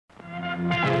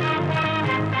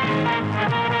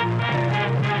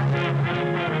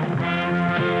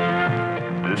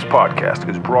podcast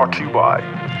is brought to you by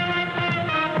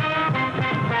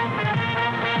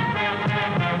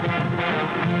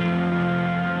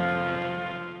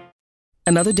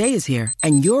Another day is here,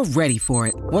 and you're ready for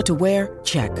it. What to wear?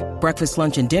 Check. Breakfast,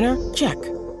 lunch, and dinner? Check.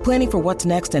 Planning for what's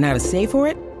next and how to save for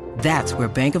it? That's where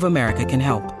Bank of America can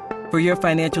help. For your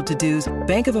financial to-dos,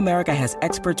 Bank of America has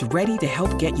experts ready to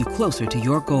help get you closer to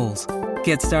your goals.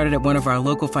 Get started at one of our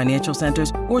local financial centers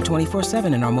or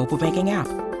 24/7 in our mobile banking app.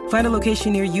 Find a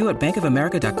location near you at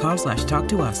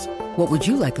bankofamerica.com/talktous. What would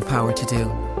you like the power to do?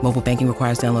 Mobile banking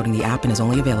requires downloading the app and is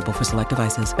only available for select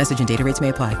devices. Message and data rates may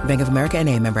apply. Bank of America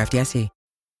N.A., member FDIC.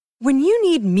 When you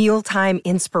need mealtime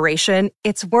inspiration,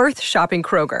 it's worth shopping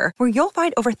Kroger, where you'll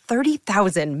find over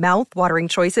 30,000 mouth-watering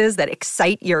choices that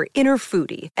excite your inner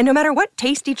foodie. And no matter what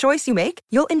tasty choice you make,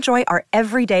 you'll enjoy our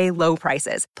everyday low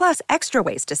prices, plus extra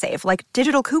ways to save, like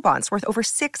digital coupons worth over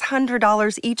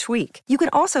 $600 each week. You can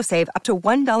also save up to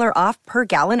 $1 off per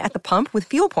gallon at the pump with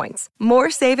fuel points.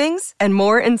 More savings and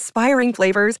more inspiring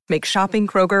flavors make shopping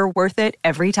Kroger worth it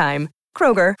every time.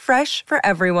 Kroger, fresh for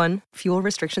everyone. Fuel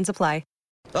restrictions apply.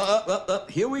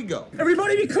 Here we go.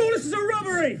 Everybody be cool, this is a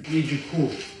robbery! Need you cool.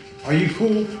 Are you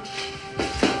cool?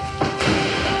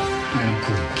 I am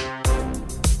cool.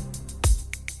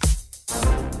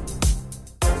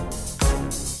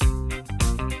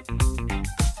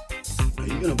 Are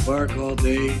you gonna bark all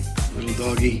day, little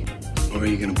doggy, or are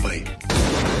you gonna bite?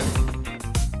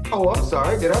 Oh, I'm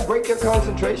sorry. Did I break your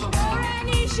concentration?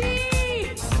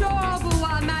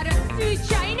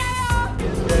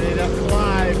 Ready to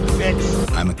fly, bitch!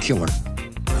 I'm a killer.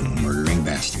 I'm a murdering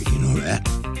bastard, you know that?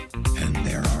 And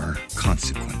there are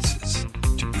consequences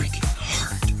to breaking the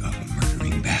heart of a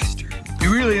murdering bastard.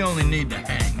 You really only need to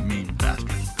hang mean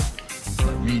bastards.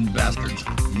 But mean bastards,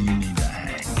 you need to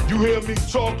hang. You hear me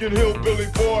talking, hillbilly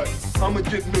boy? I'ma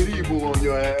get medieval on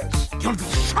your ass. You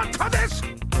shut to this?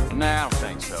 Nah, I don't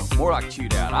think so. More like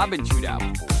chewed out. I've been chewed out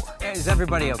before. Hey, is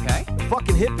everybody okay? The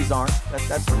fucking hippies aren't.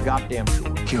 That's for goddamn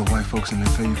sure. Kill white folks and they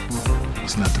pay you for it?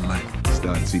 What's not to like?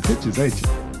 Starting to see pictures, ain't you?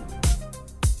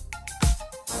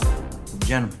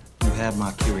 Gentlemen, you have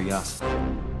my curiosity.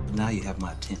 Now you have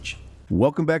my attention.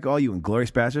 Welcome back, all you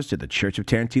inglorious bastards, to the Church of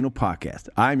Tarantino podcast.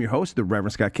 I'm your host, the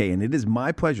Reverend Scott K, and it is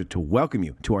my pleasure to welcome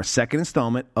you to our second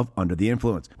installment of Under the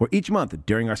Influence, where each month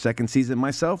during our second season,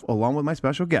 myself, along with my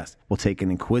special guest, will take an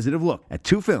inquisitive look at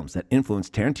two films that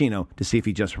influenced Tarantino to see if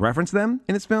he just referenced them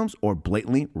in his films or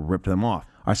blatantly ripped them off.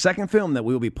 Our second film that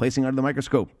we will be placing under the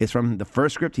microscope is from the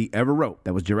first script he ever wrote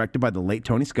that was directed by the late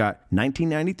Tony Scott,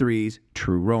 1993's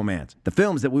True Romance. The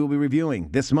films that we will be reviewing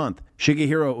this month: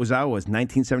 Shigehiro Ozawa's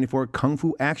 1974 kung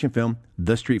fu action film,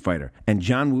 The Street Fighter, and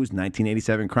John Woo's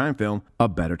 1987 crime film, A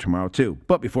Better Tomorrow 2.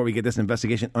 But before we get this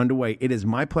investigation underway, it is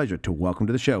my pleasure to welcome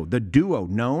to the show the duo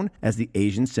known as the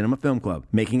Asian Cinema Film Club,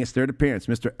 making his third appearance,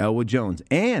 Mr. Elwood Jones,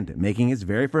 and making his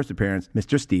very first appearance,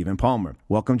 Mr. Stephen Palmer.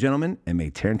 Welcome, gentlemen, and may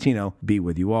Tarantino be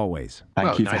with you always.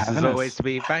 Thank you for having us. Nice as always to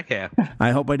be back here.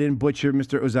 I hope I didn't butcher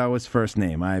Mr. Ozawa's first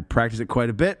name. I practiced it quite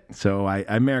a bit, so I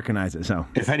Americanized it. So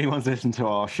if anyone's listened to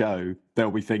our show,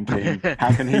 they'll be thinking,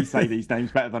 how can he say these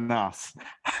names better than us?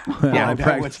 Well, yeah,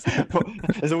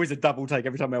 there's always a double take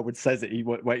every time Elwood says it. He's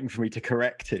waiting for me to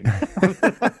correct him.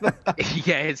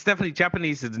 Yeah, it's definitely,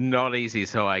 Japanese is not easy,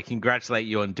 so I congratulate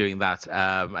you on doing that.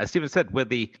 As Stephen said, we're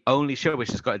the only show which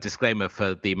has got a disclaimer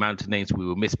for the amount of names we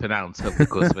will mispronounce over the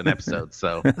course of an episode.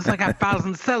 So it's like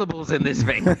 1,000 syllables in this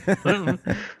thing.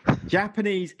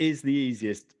 Japanese is the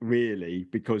easiest, really,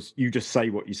 because you just say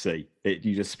what you see.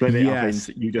 You just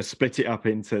split it up up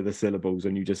into the syllables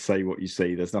and you just say what you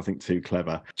see. There's nothing too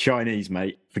clever. Chinese,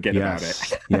 mate, forget about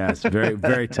it. Yes, very,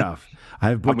 very tough.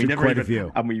 I've butchered quite a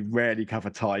few. And we rarely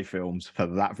cover Thai films for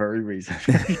that very reason.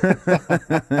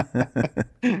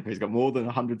 He's got more than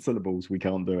 100 syllables. We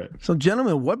can't do it. So,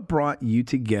 gentlemen, what brought you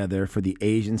together for the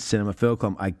Asian Cinema Film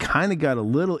Club? I kind of got a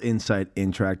little insight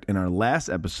interact in our last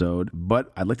episode,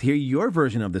 but I'd like to hear your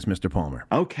version of this, Mr. Palmer.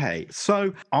 Okay,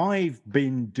 so I've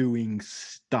been doing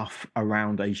stuff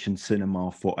around Asian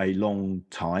cinema for a long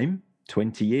time.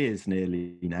 20 years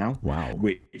nearly now. Wow.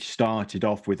 Which started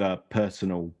off with a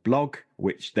personal blog,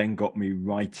 which then got me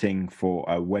writing for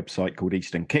a website called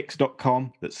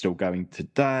easternkicks.com that's still going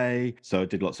today. So I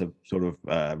did lots of sort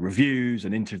of reviews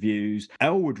and interviews.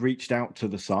 Elwood reached out to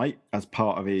the site as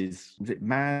part of his, was it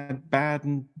Mad, Bad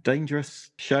and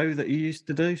Dangerous show that you used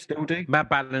to do, still do? Mad,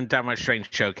 Bad and Downright Strange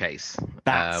Showcase.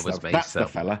 That's the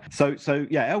fella. So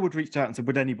yeah, Elwood reached out and said,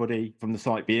 would anybody from the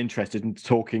site be interested in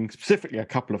talking specifically a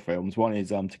couple of films? One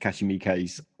is Takashi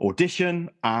Miike's Audition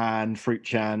and Fruit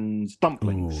Chan's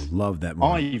Dumplings. Ooh, love that that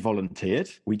moment. I volunteered.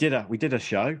 We did a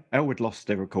show. Elwood lost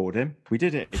the recording. We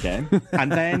did it again.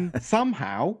 And then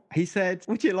somehow he said,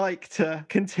 would you like to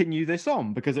continue this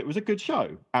on? Because it was a good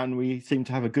show. And we seemed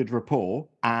to have a good rapport.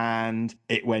 And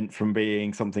it went from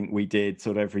being something we did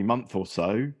sort of every month or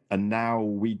so. And now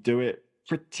we do it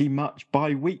pretty much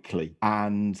bi-weekly,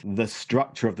 and the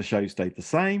structure of the show stayed the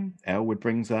same. Elwood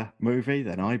brings a movie,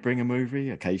 then I bring a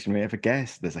movie. Occasionally we have a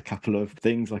guest. There's a couple of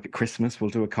things like at Christmas we'll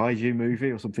do a kaiju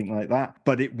movie or something like that,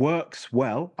 but it works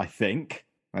well, I think.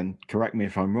 And correct me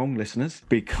if I'm wrong, listeners,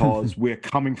 because we're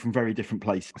coming from very different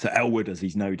places. So Elwood, as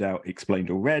he's no doubt explained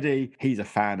already, he's a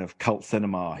fan of cult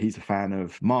cinema. He's a fan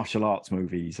of martial arts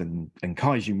movies and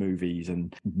kaiju movies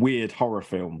and weird horror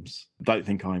films. Don't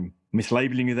think I'm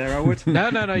mislabeling you there, Elwood.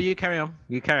 No, you carry on.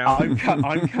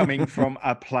 I'm coming from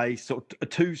a place, sort of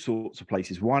two sorts of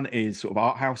places. One is sort of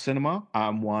art house cinema,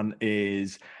 and one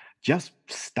is just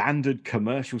standard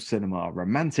commercial cinema,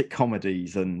 romantic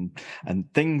comedies and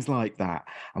things like that.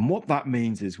 And what that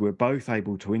means is we're both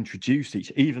able to introduce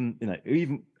even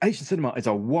Asian cinema is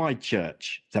a wide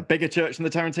church. It's a bigger church than the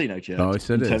Tarantino church. Oh,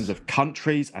 in terms of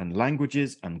countries and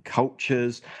languages and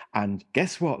cultures. And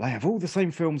guess what? They have all the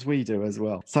same films we do as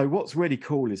well. So what's really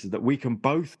cool is that we can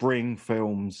both bring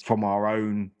films from our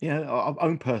own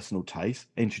personal taste,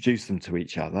 introduce them to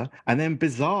each other, and then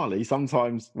bizarrely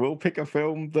sometimes we'll pick a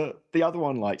film that the other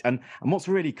one liked. And what's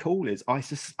really cool is I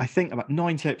think about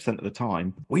 98% of the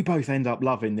time we both end up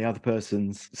loving the other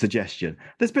person's suggestion.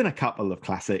 There's been a couple of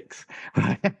classics.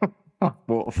 I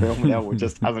bought a film and Elwood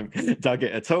just hasn't dug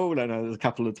it at all, and there's a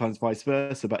couple of times vice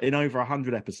versa. But in over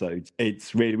 100 episodes,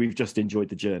 it's really, we've just enjoyed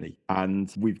the journey,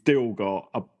 and we've still got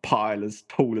a pile as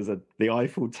tall as the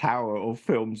Eiffel Tower of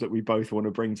films that we both want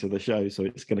to bring to the show. So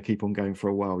it's going to keep on going for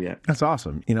a while yet. That's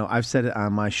awesome. I've said it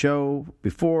on my show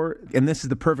before, and this is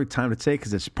the perfect time to say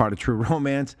because it's part of True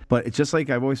Romance. But it's just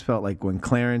like I've always felt like when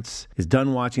Clarence is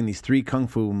done watching these 3 kung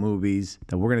fu movies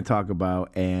that we're going to talk about,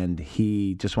 and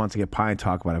he just wants to get pie and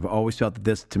talk about it. I've always felt that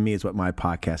this, to me, is what my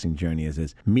podcasting journey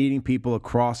is meeting people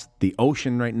across the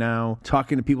ocean right now,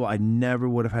 talking to people I never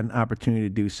would have had an opportunity to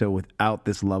do so without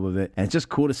this love of it. And it's just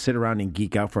cool to sit around and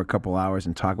geek out for a couple hours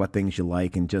and talk about things you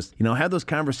like and just, have those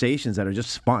conversations that are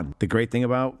just fun. The great thing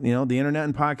about, the internet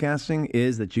and podcasting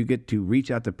is that you get to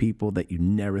reach out to people that you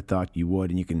never thought you would,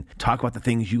 and you can talk about the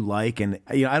things you like. And,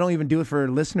 I don't even do it for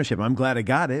listenership. I'm glad I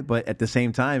got it, but at the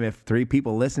same time, if 3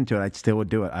 people listen to it, I still would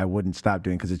do it. I wouldn't stop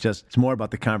doing it because it's more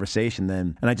about the conversation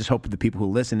than, and I just hope that the people who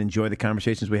listen enjoy the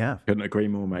conversations we have. Couldn't agree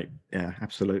more, mate. Yeah,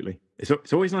 absolutely.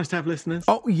 It's always nice to have listeners.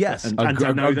 Oh, yes. And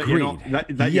to know that you're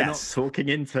not talking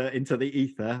into the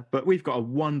ether. But we've got a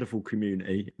wonderful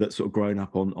community that's sort of grown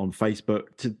up on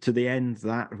Facebook to the end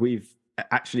that we've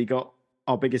actually got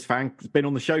our biggest fan has been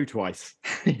on the show twice.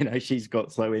 She's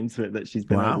got so into it that she's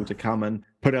been able to come and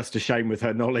put us to shame with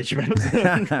her knowledge.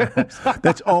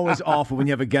 That's always awful when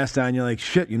you have a guest on. You're like,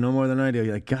 shit, you know more than I do.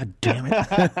 You're like, God damn it.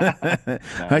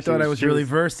 I thought I was really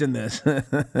versed in this.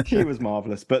 She was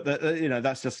marvelous, but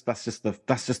that's just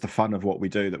the fun of what we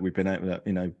do. That we've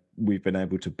been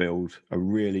able to build a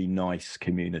really nice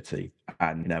community.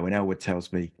 And when Elwood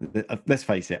tells me, let's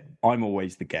face it, I'm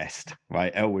always the guest,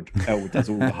 right? Elwood does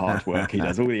all the hard work. He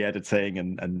does all the editing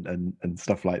and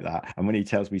stuff like that. And when he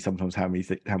tells me sometimes how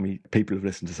many people have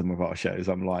listened to some of our shows,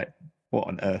 I'm like, what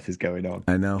on earth is going on?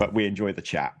 I know. But we enjoy the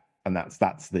chat. And that's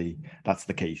the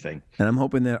key thing. And I'm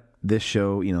hoping that this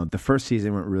show, the first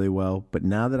season went really well, but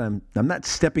now that I'm not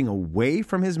stepping away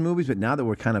from his movies, but now that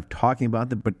we're kind of talking about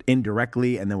them, but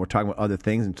indirectly, and then we're talking about other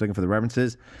things and looking for the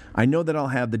references, I know that I'll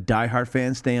have the diehard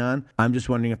fans stay on. I'm just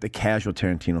wondering if the casual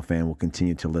Tarantino fan will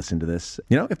continue to listen to this.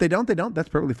 If they don't, they don't. That's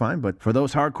perfectly fine. But for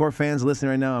those hardcore fans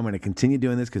listening right now, I'm going to continue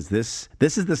doing this because this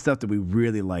is the stuff that we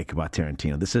really like about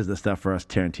Tarantino. This is the stuff for us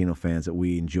Tarantino fans that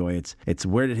we enjoy. It's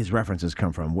where did his references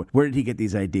come from? Where did he get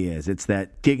these ideas? It's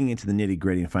that digging into the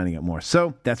nitty-gritty and finding out more.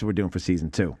 So that's what we're doing for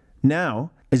season 2.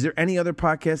 Now, is there any other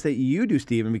podcast that you do,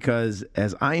 Stephen? Because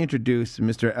as I introduced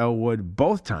Mr. Elwood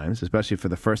both times, especially for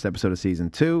the first episode of season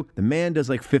 2, the man does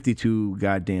like 52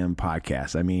 goddamn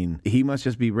podcasts. I mean, he must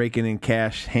just be raking in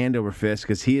cash hand over fist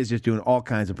because he is just doing all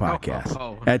kinds of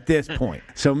podcasts at this point.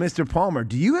 So, Mr. Palmer,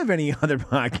 do you have any other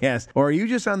podcasts, or are you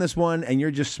just on this one and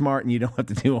you're just smart and you don't have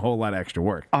to do a whole lot of extra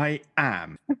work? I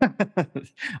am.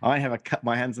 I have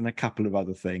my hands in a couple of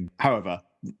other things. However,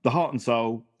 the heart and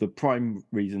soul, the prime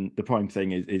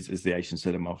thing is the Asian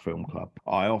Cinema Film Club.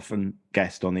 I often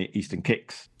guest on the Eastern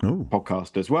Kicks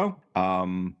podcast as well.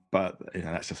 But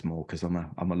that's just more because I'm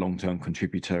a long-term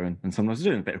contributor and sometimes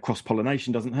doing a bit of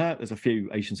cross-pollination doesn't hurt. There's a few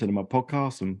Asian cinema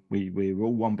podcasts and we're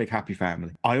all one big happy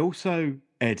family. I also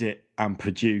edit and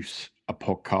produce a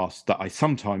podcast that I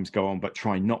sometimes go on but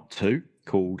try not to,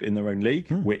 called In Their Own League,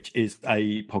 which is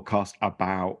a podcast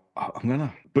about, I'm going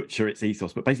to butcher its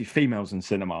ethos, but basically females in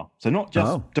cinema. So not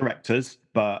just directors,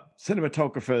 but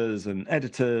cinematographers and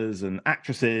editors and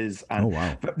actresses and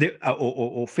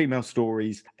or female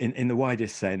stories in the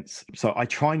widest sense. So I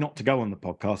try not to go on the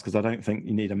podcast because I don't think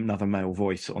you need another male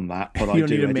voice on that. But you I don't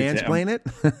do need to mansplain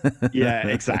it. Yeah,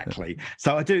 exactly.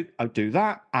 So I do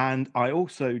that, and I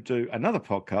also do another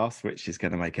podcast which is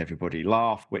going to make everybody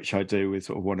laugh, which I do with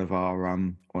sort of one of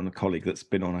a colleague that's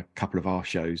been on a couple of our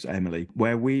shows, Emily,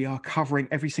 where we are covering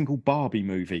every single Barbie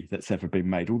movie that's ever been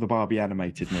made, all the Barbie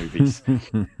animated movies.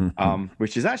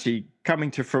 Which is actually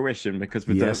coming to fruition because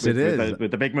with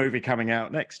the big movie coming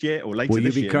out next year or later this year.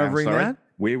 Will you be covering that?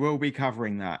 We will be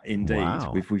covering that, indeed.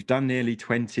 Wow. We've done nearly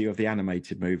 20 of the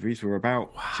animated movies. We're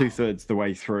about 2/3 the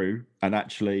way through, and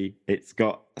actually it's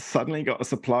suddenly got a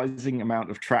surprising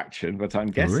amount of traction, but I'm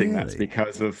guessing that's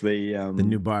because of the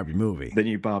new Barbie movie. The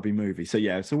new Barbie movie. So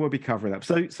we'll be covering that.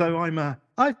 So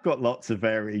I've got lots of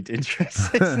varied interests.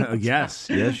 Yes,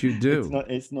 you do.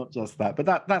 It's not just that, but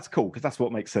that's cool because that's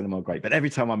what makes cinema great. But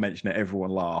every time I mention it, everyone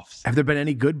laughs. Have there been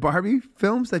any good Barbie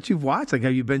films that you've watched? Like,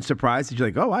 have you been surprised that you're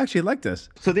like, oh, I actually like this?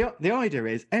 So the idea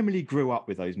is Emily grew up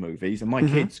with those movies, and my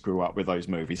kids grew up with those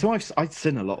movies. So I've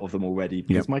seen a lot of them already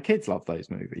because my kids love those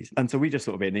movies, and so we just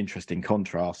sort of be an interesting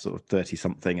contrast, sort of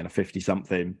 30-something and a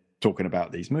 50-something talking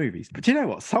about these movies. But you know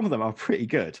what? Some of them are pretty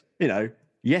good. You know.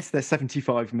 Yes, they're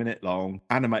 75-minute long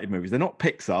animated movies. They're not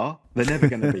Pixar. They're never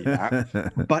going to be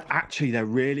that. But actually, they're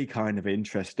really kind of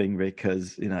interesting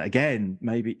because, again,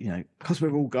 maybe, because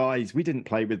we're all guys, we didn't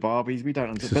play with Barbies. We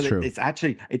don't understand. But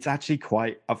it's actually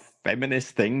quite a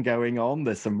feminist thing going on.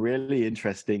 There's some really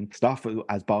interesting stuff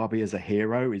as Barbie as a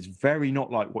hero is very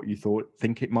not like what you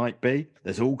think it might be.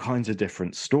 There's all kinds of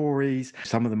different stories.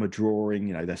 Some of them are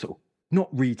drawing, they're sort of not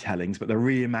retellings, but they're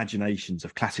reimaginations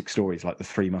of classic stories like The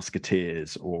Three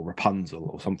Musketeers or Rapunzel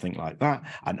or something like that.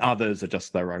 And others are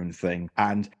just their own thing.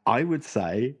 And I would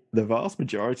say the vast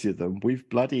majority of them we've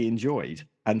bloody enjoyed.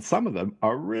 And some of them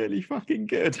are really fucking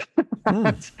good.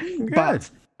 But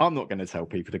I'm not going to tell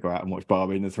people to go out and watch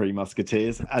Barbie and the Three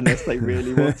Musketeers unless they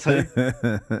really want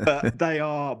to. But they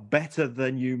are better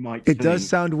than you might think. It does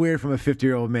sound weird from a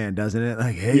 50-year-old man, doesn't it?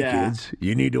 Like, hey, kids,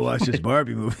 you need to watch this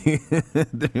Barbie movie.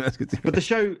 But the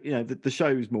show, the show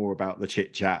is more about the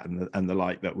chit chat and the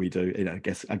like that we do. I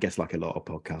guess like a lot of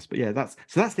podcasts. But yeah, that's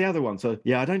the other one. So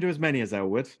yeah, I don't do as many as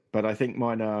Elwood, but I think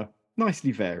mine are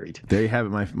nicely varied. There you have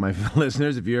it, my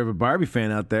listeners. If you're a Barbie fan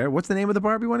out there, what's the name of the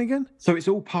Barbie one again? So it's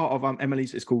all part of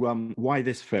Emily's. It's called Why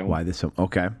This Film. Why This Film?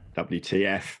 Okay.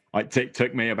 WTF. It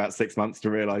took me about 6 months to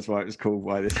realise why it was called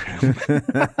Why This Film.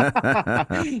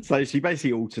 So she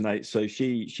basically alternates. So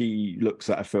she looks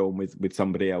at a film with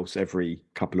somebody else every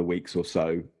couple of weeks or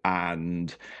so,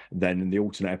 and then in the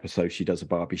alternate episode she does a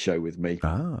Barbie show with me.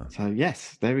 So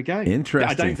yes, there we go. Interesting.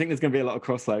 I don't think there's going to be a lot of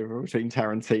crossover between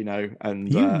Tarantino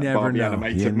and Barbie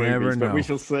animated movies, but we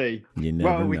shall see. You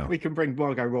never know. We can bring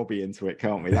Margot Robbie into it,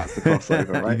 can't we? That's the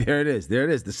crossover, right? There it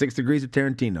is. The 6 Degrees of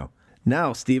Tarantino.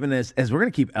 Now, Stephen, as we're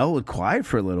going to keep Elwood quiet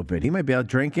for a little bit, he might be out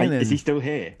drinking. Is he still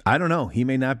here? I don't know. He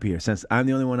may not be here since I'm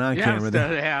the only one on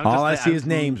camera. All I see is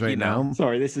names right now.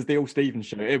 Sorry, this is the All Stephen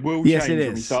show. It will change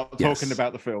when we start talking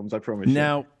about the films, I promise you.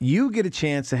 Now, you get a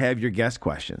chance to have your guest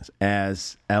questions,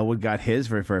 as Elwood got his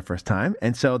for the very first time.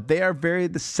 And so they are very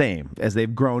the same as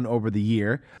they've grown over the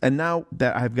year. And now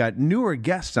that I've got newer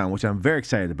guests on, which I'm very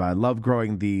excited about. I love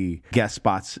growing the guest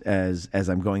spots as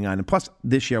I'm going on. And plus,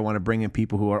 this year I want to bring in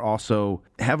people who are also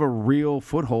have a real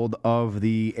foothold of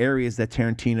the areas that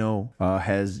Tarantino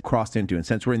has crossed into. And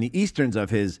since we're in the easterns of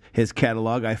his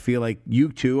catalog, I feel like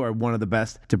you two are one of the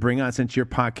best to bring on since your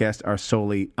podcasts are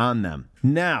solely on them.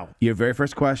 Now, your very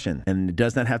first question, and it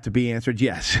does not have to be answered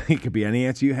yes. It could be any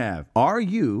answer you have. Are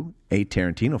you a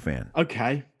Tarantino fan?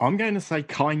 Okay, I'm going to say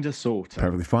kinda, sorta.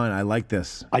 Perfectly fine. I like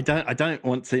this. I don't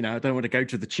want to, I don't want to go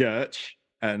to the church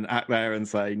and act there and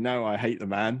say, no, I hate the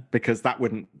man, because that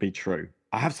wouldn't be true.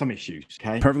 I have some issues,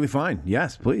 okay? Perfectly fine.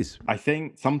 Yes, please. I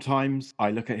think sometimes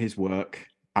I look at his work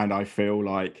and I feel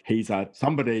like he's had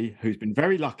somebody who's been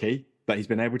very lucky that he's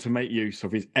been able to make use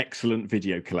of his excellent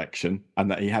video collection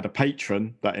and that he had a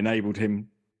patron that enabled him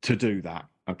to do that,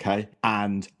 okay?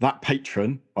 And that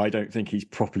patron, I don't think he's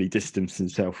properly distanced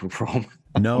himself from.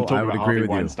 No, I would agree with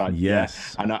Weinstein. You.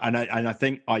 Yes. Yeah. And I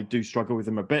think I do struggle with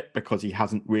him a bit because he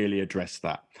hasn't really addressed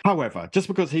that. However, just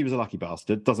because he was a lucky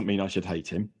bastard doesn't mean I should hate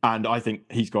him. And I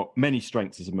think he's got many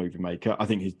strengths as a movie maker. I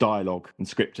think his dialogue and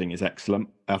scripting is excellent.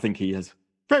 I think he has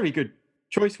very good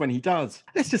choice when he does,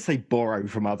 let's just say, borrow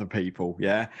from other people,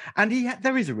 yeah? And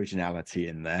there is originality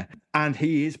in there. And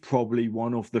he is probably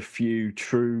one of the few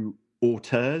true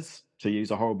auteurs, to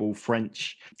use a horrible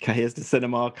French cahiers de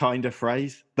cinema kind of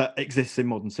phrase, that exists in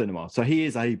modern cinema. So he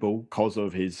is able, because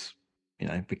of his,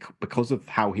 because of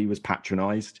how he was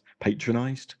patronized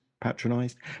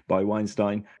by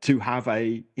Weinstein, to have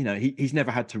he's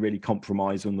never had to really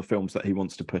compromise on the films that he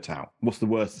wants to put out. What's the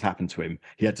worst that's happened to him?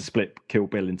 He had to split Kill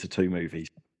Bill into 2 movies,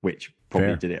 which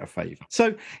probably did it a favor.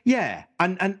 So yeah,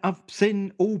 and I've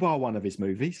seen all bar one of his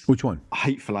movies. Which one?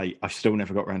 Hateful Eight. I've still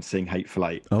never got around to seeing Hateful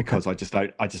Eight because I just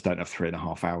don't have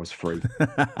 3.5 hours free.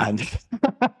 And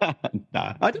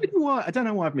no, I don't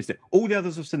know why I've missed it. All the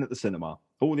others I've seen at the cinema.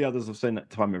 All the others I've seen at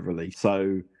time of release.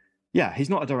 So yeah, he's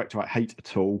not a director I hate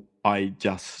at all. I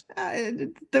just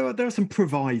there are some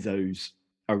provisos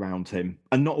around him,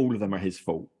 and not all of them are his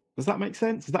fault. Does that make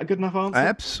sense? Is that a good enough answer?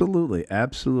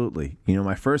 Absolutely.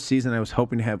 My first season, I was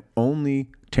hoping to have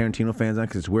only Tarantino fans on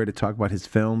because it's weird to talk about his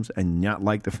films and not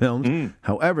like the films.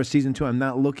 However, season 2, I'm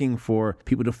not looking for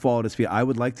people to fall at his feet. I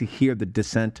would like to hear the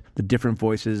dissent, the different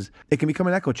voices. It can become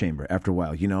an echo chamber after a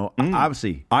while.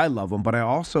 Obviously, I love them, but I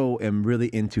also am really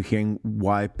into hearing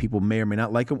why people may or may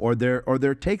not like them or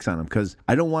their takes on them, because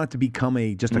I don't want it to become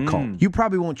just a cult. You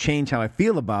probably won't change how I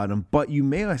feel about him, but you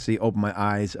may actually open my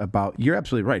eyes about. You're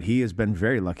absolutely right. He has been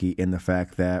very lucky in the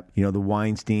fact that the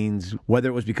Weinsteins, whether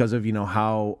it was because of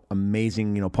how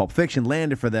amazing Pulp Fiction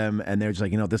landed for them, and they're just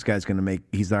like, this guy's going to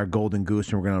he's our golden goose,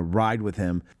 and we're going to ride with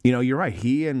him. You're right.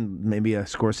 He and maybe a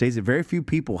Scorsese, very few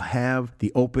people have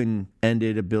the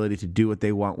open-ended ability to do what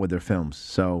they want with their films.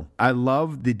 So I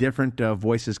love the different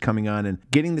voices coming on and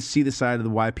getting to see the side of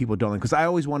the why people don't like, because I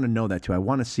always want to know that too. I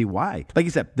want to see why. Like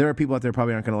you said, there are people out there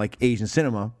probably aren't going to like Asian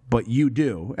cinema, but you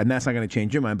do, and that's not going to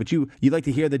change your mind. But you like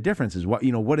to hear the differences.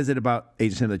 What is it about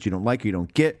Asian cinema that you don't like or you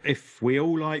don't get? If we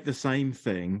all like the same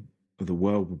thing, the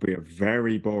world would be a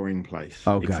very boring place.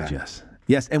 Oh, God, yes.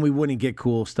 Yes, and we wouldn't get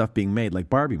cool stuff being made like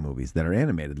Barbie movies that are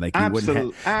animated. Like that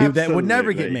would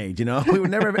never get made, We would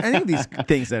never have any of these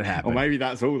things that happen. Or maybe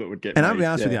that's all that would get made. And I'll be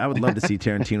honest with you, I would love to see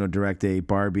Tarantino direct a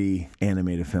Barbie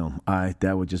animated film.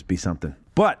 That would just be something.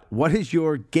 But what is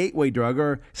your gateway drug,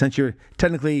 or since you're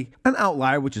technically an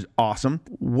outlier, which is awesome,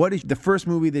 what is the first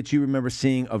movie that you remember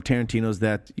seeing of Tarantino's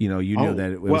that you knew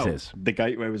that it was his? The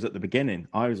gateway was at the beginning.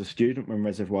 I was a student when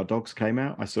Reservoir Dogs came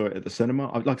out. I saw it at the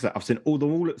cinema. Like I said, I've seen all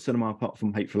at the cinema apart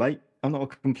from Hateful Eight. I'm not a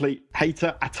complete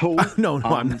hater at all. No,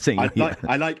 I'm not saying that.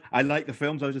 I like the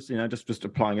films. I was just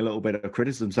applying a little bit of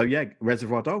criticism. So yeah,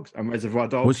 Reservoir Dogs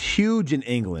was huge in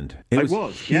England. It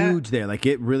was huge there. Like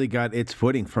it really got its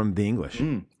footing from the English.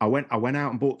 I went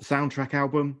out and bought the soundtrack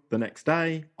album the next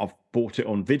day. I've bought it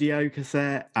on video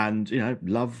cassette, and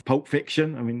love Pulp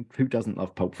Fiction. I mean, who doesn't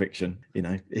love Pulp Fiction?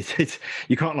 It's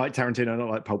you can't like Tarantino and not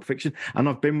like Pulp Fiction. And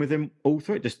I've been with him all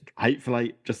through it. Just Hateful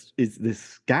Eight just is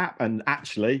this gap. And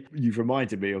actually, you've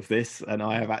reminded me of this, and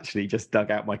I have actually just dug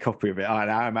out my copy of it.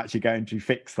 I'm actually going to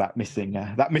fix that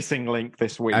missing link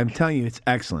this week. I'm telling you, it's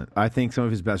excellent. I think some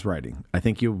of his best writing. I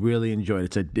think you'll really enjoy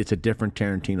it. It's a different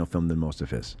Tarantino film than most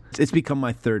of his. It's become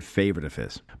my third favorite of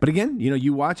his. But again,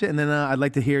 you watch it, and then I'd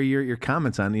like to hear your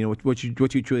comments on what you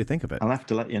truly think of it. I'll have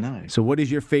to let you know. So what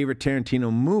is your favorite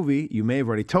Tarantino movie? You may have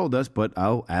already told us, but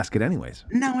I'll ask it anyways.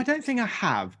 No, I don't think I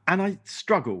have, and I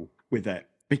struggle with it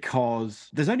because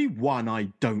there's only one I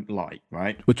don't like,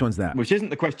 right? Which one's that? Which isn't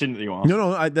the question that you asked.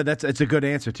 No, it's a good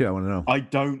answer too. I want to know. I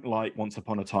don't like Once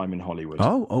Upon a Time in Hollywood.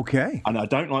 Oh, okay. And I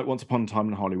don't like Once Upon a Time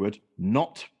in Hollywood,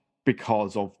 not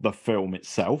because of the film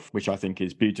itself, which I think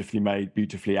is beautifully made,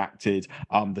 beautifully acted.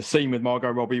 The scene with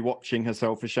Margot Robbie watching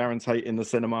herself as Sharon Tate in the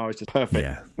cinema is just perfect.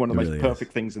 Yeah, one of the most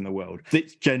perfect things in the world.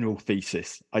 Its general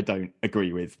thesis, I don't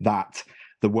agree with, that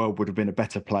the world would have been a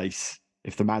better place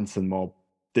if the Manson mob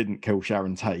didn't kill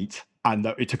Sharon Tate, and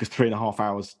that it took us 3.5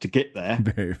 hours to get there.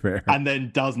 Very fair. And then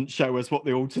doesn't show us what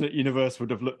the alternate universe would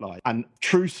have looked like. And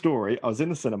true story, I was in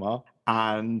the cinema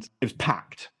and it was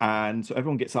packed, and so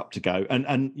everyone gets up to go.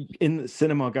 And in the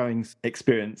cinema going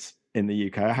experience in the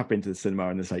UK, I have been to the cinema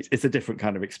in the States, it's a different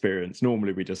kind of experience.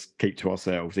 Normally we just keep to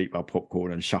ourselves, eat our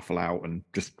popcorn and shuffle out, and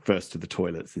just first to the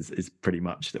toilets is pretty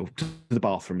much, or to the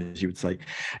bathroom, as you would say,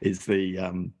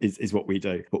 is what we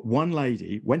do. But one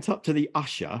lady went up to the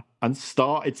usher and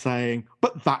started saying,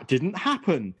 "But that didn't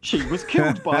happen. She was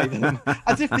killed by them,"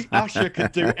 as if the usher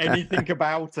could do anything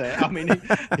about it. I mean,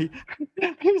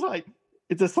 he was like,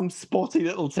 it's some spotty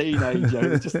little teenager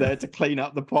who's just there to clean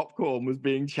up the popcorn was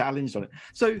being challenged on it.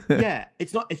 So yeah,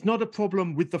 it's not a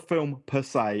problem with the film per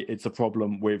se. It's a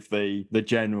problem with the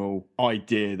general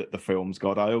idea that the film's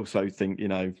got. I also think,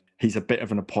 he's a bit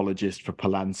of an apologist for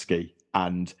Polanski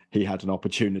and he had an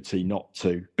opportunity not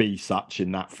to be such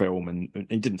in that film, and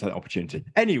he didn't take the opportunity.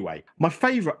 Anyway, my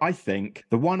favourite, I think,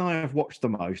 the one I have watched the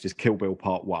most is Kill Bill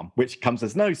Part 1, which comes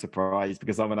as no surprise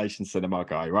because I'm an Asian cinema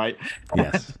guy, right?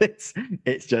 Yes.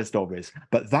 It's just obvious.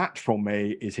 But that, for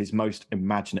me, is his most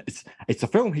imaginative. It's a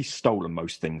film he's stolen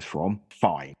most things from.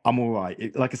 Fine. I'm all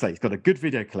right. Like I say, he's got a good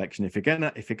video collection. If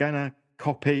you're gonna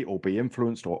copy or be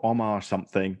influenced or homage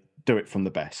something, do it from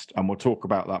the best. And we'll talk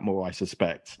about that more, I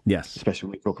suspect. Yes. Especially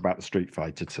when we talk about the Street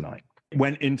Fighter tonight.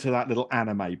 Went into that little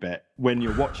anime bit. When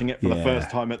you're watching it for the first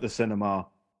time at the cinema,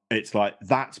 it's like,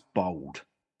 that's bold.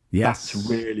 Yes. That's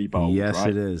really bold. Yes, right?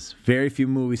 It is. Very few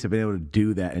movies have been able to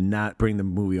do that and not bring the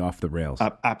movie off the rails.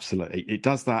 Absolutely. It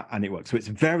does that and it works. So it's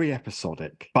very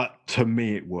episodic, but to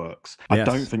me it works. Yes.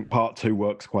 I don't think Part 2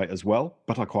 works quite as well,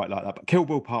 but I quite like that. But Kill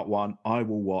Bill Part 1, I've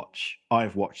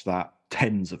watched that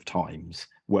tens of times,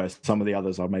 whereas some of the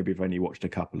others I maybe have only watched a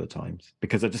couple of times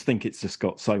because I just think it's just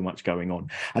got so much going on.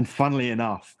 And funnily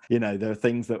enough, there are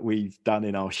things that we've done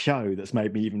in our show that's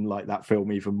made me even like that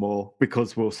film even more,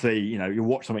 because we'll see, you'll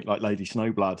watch something like Lady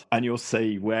Snowblood and you'll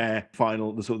see where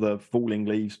the sort of the falling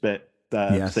leaves bit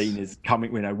scene is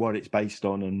coming, what it's based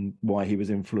on and why he was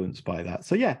influenced by that.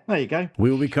 So yeah, there you go.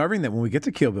 We will be covering that when we get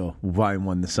to Kill Bill Volume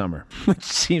 1 this summer, which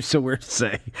seems so weird to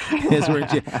say.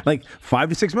 Like 5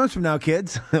 to 6 months from now,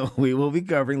 kids, we will be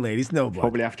covering Lady Snowblood.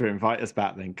 Probably have to invite us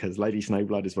back then, because Lady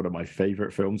Snowblood is one of my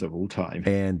favorite films of all time.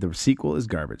 And the sequel is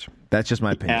garbage. That's just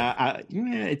my opinion.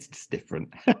 Yeah, it's just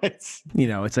different. It's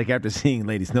like after seeing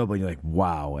Lady Snowblood, you're like,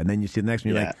 wow. And then you see the next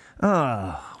one, you're like,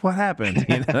 oh, what happened?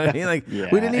 We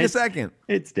didn't need a second.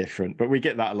 It's different, but we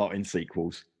get that a lot in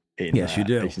sequels. Yes, you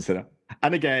do. Asian cinema.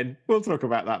 And again, we'll talk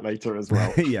about that later as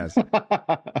well. Yes.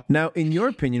 Now, in your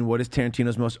opinion, what is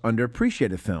Tarantino's most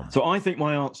underappreciated film? So I think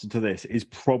my answer to this is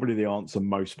probably the answer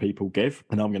most people give,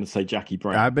 and I'm going to say Jackie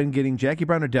Brown. I've been getting Jackie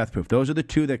Brown or Death Proof. Those are the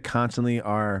two that constantly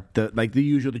are the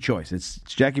usual choice. It's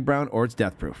Jackie Brown or it's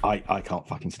Death Proof. I can't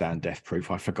fucking stand Death Proof.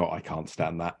 I forgot I can't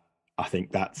stand that. I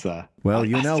think that's well,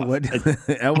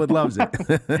 Elwood loves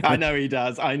it. I know he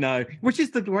does. I know, which is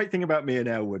the great thing about me and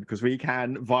Elwood, because we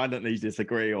can violently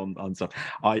disagree on stuff.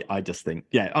 I just think,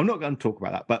 I'm not going to talk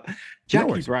about that, but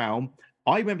Jackie Brown,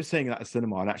 I remember seeing that at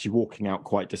cinema and actually walking out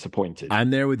quite disappointed.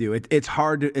 I'm there with you. It's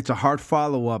hard. It's a hard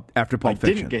follow-up after Pulp Fiction.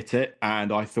 I didn't get it,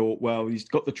 and I thought, well, he's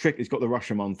got the trick. He's got the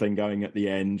Rashomon thing going at the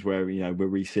end, where we're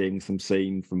re-seeing some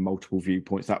scene from multiple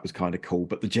viewpoints. That was kind of cool,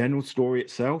 but the general story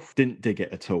itself, didn't dig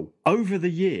it at all. Over the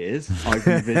years, I've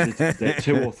revisited it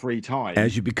 2 or 3 times.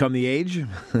 As you become the age,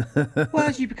 well,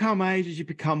 as you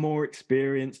become more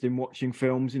experienced in watching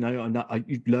films, you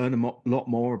learn a lot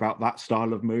more about that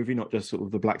style of movie, not just sort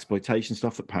of the blaxploitation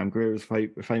stuff that Pam Grier is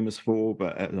famous for,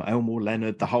 but Elmore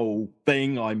Leonard, the whole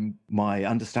thing. My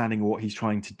understanding of what he's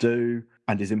trying to do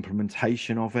and his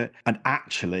implementation of it. And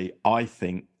actually, I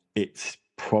think it's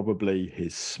probably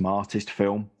his smartest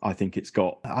film. I think it's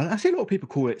got, I see a lot of people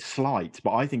call it slight,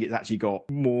 but I think it's actually got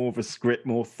more of a script,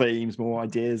 more themes, more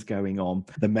ideas going on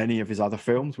than many of his other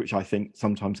films, which I think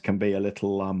sometimes can be a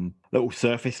little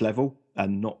surface level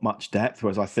and not much depth,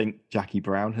 whereas I think Jackie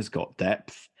Brown has got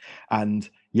depth. And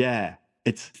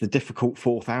it's the difficult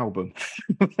 4th album.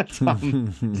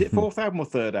 Is it 4th album or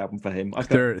 3rd album for him?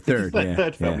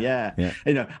 Third film, yeah.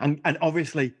 And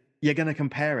obviously you're going to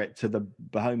compare it to the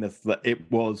behemoth that it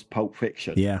was Pulp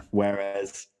Fiction. Yeah.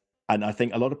 Whereas, and I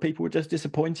think a lot of people were just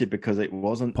disappointed because it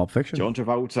wasn't Pulp Fiction. John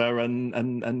Travolta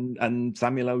and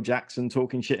Samuel L. Jackson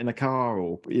talking shit in a car,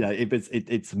 or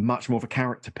it's much more of a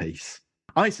character piece.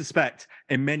 I suspect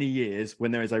in many years,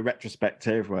 when there is a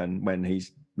retrospective, when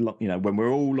he's, when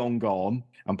we're all long gone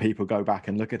and people go back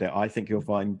and look at it, I think you'll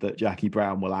find that Jackie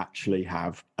Brown will actually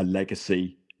have a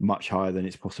legacy much higher than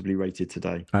it's possibly rated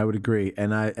today. I would agree.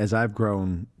 And as I've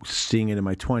grown, seeing it in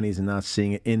my 20s and now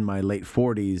seeing it in my late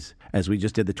 40s, as we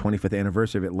just did the 25th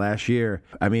anniversary of it last year,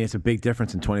 I mean, it's a big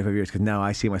difference in 25 years, because now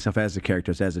I see myself as the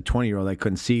characters. As a 20-year-old, I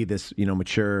couldn't see this,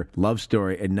 mature love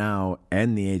story. And now,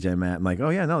 and the age I'm at, I'm like, oh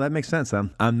yeah, no, that makes sense.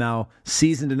 I'm now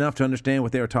seasoned enough to understand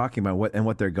what they were talking about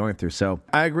what they're going through. So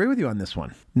I agree with you on this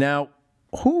one. Now,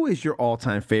 who is your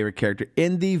all-time favorite character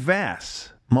in the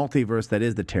vast multiverse that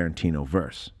is the Tarantino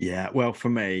verse? Yeah, well, for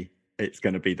me, it's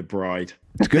going to be the bride.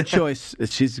 It's a good choice.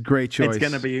 She's a great choice. It's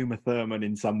going to be Uma Thurman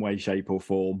in some way, shape, or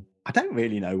form. I don't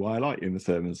really know why I like Uma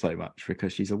Thurman so much,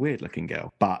 because she's a weird-looking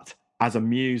girl. But as a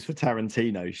muse for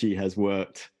Tarantino, she has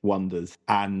worked wonders.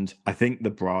 And I think the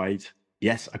bride,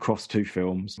 yes, across 2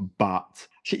 films, but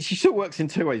she still works in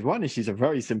 2 ways. One is she's a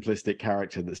very simplistic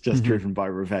character that's just driven by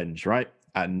revenge, right?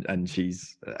 and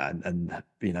she's and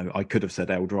you know, I could have said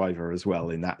Elle Driver as well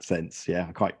in that sense. Yeah,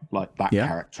 I quite like that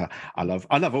character. I love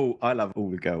all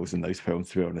the girls in those films,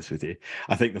 to be honest with you.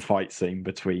 I think the fight scene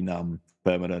between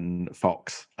Thurman and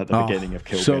Fox at the beginning of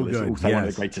Kill Bill is also one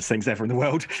of the greatest things ever in the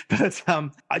world. But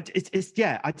I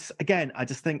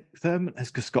just think Thurman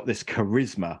has just got this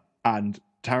charisma, and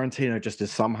Tarantino just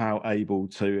is somehow able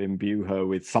to imbue her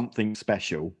with something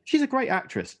special. She's a great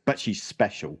actress, but she's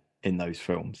special in those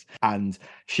films. And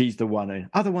she's the one in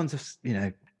other ones of, you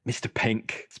know, Mr.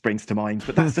 Pink springs to mind,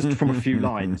 but that's just from a few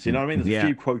lines. You know what I mean? There's a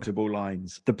few quotable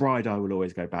lines. The Bride I will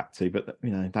always go back to, but you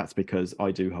know, that's because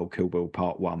I do hold Kill Bill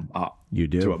Part 1 up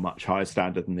to a much higher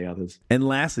standard than the others. And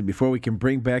lastly, before we can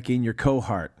bring back in your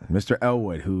cohort, Mr.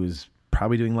 Elwood, who's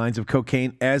probably doing lines of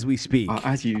cocaine as we speak.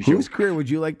 As usual. Whose career would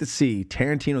you like to see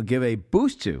Tarantino give a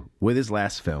boost to with his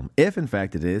last film, if in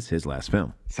fact it is his last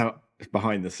film? So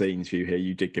behind the scenes view here,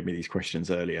 you did give me these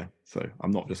questions earlier, so I'm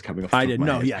not just coming off. I did.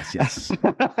 No, yes.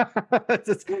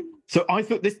 So I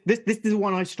thought this is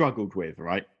one I struggled with.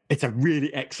 Right, it's a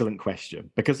really excellent question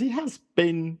because he has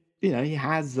been, you know,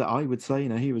 I would say, you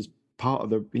know, he was part of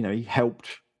the, you know, he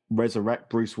helped resurrect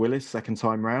Bruce Willis second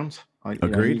time round.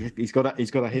 Agreed. Know, he's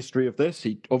got a history of this.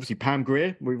 He obviously Pam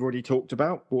Grier, we've already talked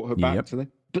about, brought her back to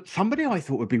them. But somebody I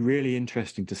thought would be really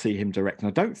interesting to see him direct, and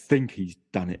I don't think he's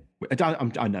done it.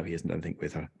 I know he hasn't done anything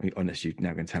with her, unless you're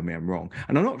now going to tell me I'm wrong.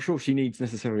 And I'm not sure she needs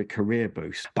necessarily a career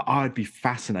boost, but I'd be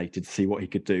fascinated to see what he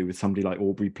could do with somebody like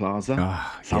Aubrey Plaza.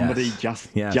 Somebody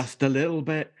just a little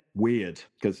bit weird,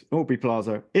 because Aubrey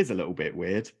Plaza is a little bit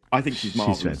weird. I think she's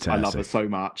marvelous. I love her so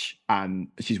much, and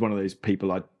she's one of those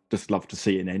people I'd just love to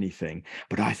see in anything.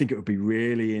 But I think it would be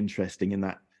really interesting in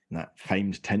that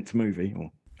famed 10th movie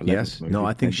or 11th movie. No,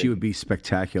 I think she would be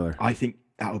spectacular. I think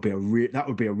that would be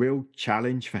a real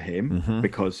challenge for him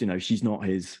because, you know, she's not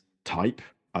his type,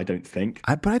 I don't think.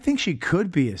 But I think she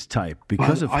could be his type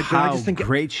because of how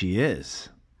great she is.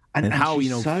 And how, you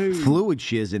know, fluid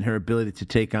she is in her ability to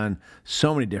take on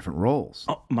so many different roles.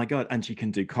 Oh my God. And she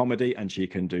can do comedy, and she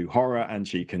can do horror, and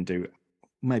she can do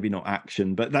maybe not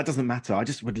action, but that doesn't matter. I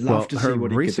just would love to see what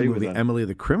he could do with her. Emily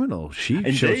the Criminal, she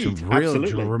showed some real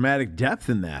dramatic depth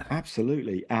in that.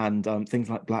 Absolutely. And things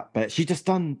like Black Bear. She's just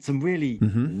done some really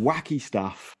wacky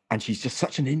stuff, and she's just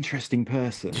such an interesting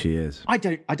person. She is. I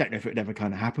don't know if it would ever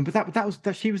kind of happen,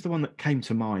 but she was the one that came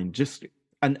to mind. Just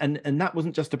and that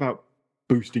wasn't just about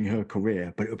boosting her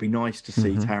career, but it would be nice to see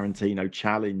Tarantino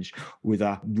challenge with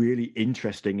a really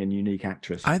interesting and unique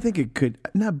actress. I think it could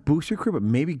not boost her career, but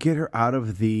maybe get her out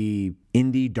of the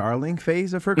indie darling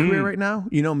phase of her career right now.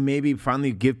 You know, maybe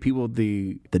finally give people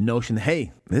the notion that,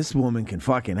 hey, this woman can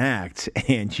fucking act,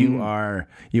 and you're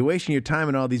wasting your time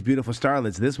on all these beautiful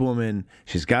starlets. This woman,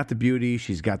 she's got the beauty,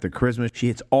 she's got the charisma, she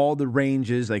hits all the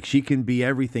ranges, like she can be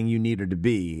everything you need her to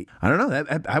be. I don't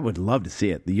know, I would love to see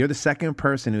it. You're the second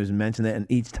person who's mentioned that, and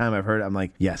each time I've heard it, I'm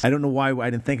like, yes. I don't know why I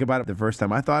didn't think about it the first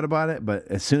time I thought about it, but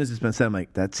as soon as it's been said, I'm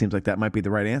like, that seems like that might be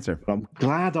the right answer. I'm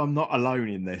glad I'm not alone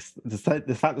in this. The fact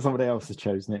that somebody else has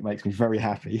chosen it makes me very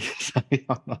happy. It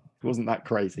wasn't that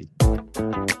crazy.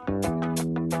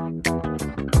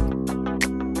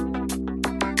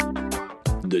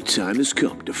 The time has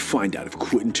come to find out if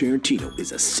Quentin Tarantino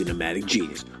is a cinematic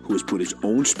genius who has put his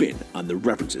own spin on the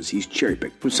references he's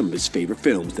cherry-picked from some of his favorite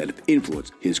films that have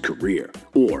influenced his career,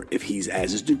 or if he's,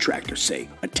 as his detractors say,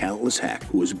 a talentless hack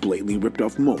who has blatantly ripped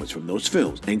off moments from those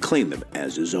films and claimed them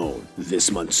as his own.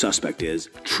 This month's suspect is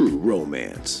True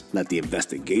Romance. Let the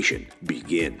investigation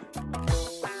begin.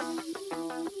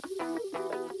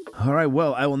 All right,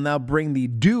 well, I will now bring the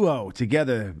duo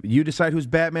together. You decide who's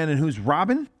Batman and who's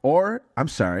Robin, or, I'm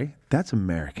sorry, that's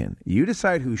American. You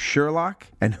decide who's Sherlock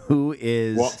and who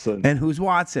is Watson. And who's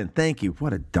Watson. Thank you.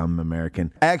 What a dumb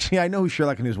American. Actually, I know who's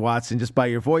Sherlock and who's Watson just by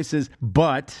your voices,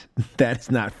 but that is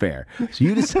not fair. So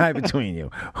you decide between you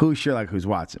who's Sherlock, who's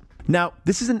Watson. Now,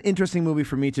 this is an interesting movie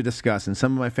for me to discuss, and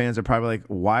some of my fans are probably like,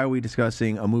 why are we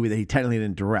discussing a movie that he technically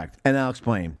didn't direct? And I'll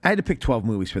explain. I had to pick 12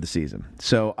 movies for the season,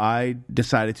 so I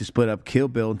decided to split up Kill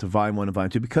Bill into Volume 1 and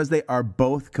Volume 2 because they are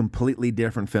both completely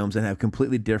different films and have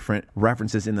completely different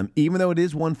references in them, even though it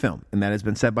is one film, and that has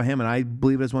been said by him, and I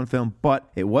believe it is one film,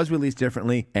 but it was released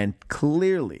differently, and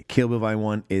clearly Kill Bill Volume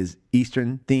 1 is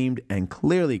Eastern themed, and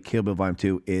clearly Kill Bill Volume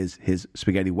 2 is his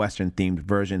spaghetti Western themed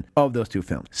version of those two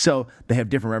films. So they have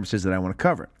different references that I want to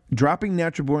cover. Dropping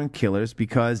Natural Born Killers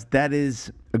because that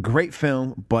is a great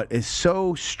film, but is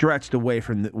so stretched away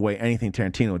from the way anything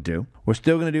Tarantino would do. We're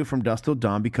still going to do From Dusk Till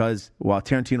Dawn because while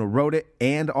Tarantino wrote it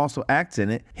and also acts in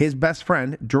it, his best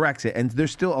friend directs it, and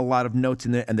there's still a lot of notes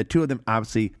in there, and the two of them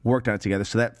obviously worked on it together,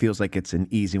 so that feels like it's an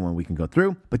easy one we can go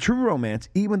through. But True Romance,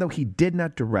 even though he did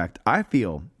not direct, I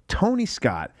feel Tony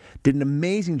Scott did an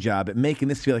amazing job at making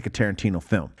this feel like a Tarantino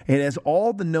film. It has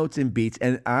all the notes and beats,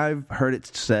 and I've heard it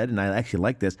said, and I actually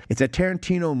like this, it's a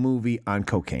Tarantino movie on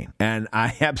cocaine. And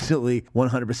I absolutely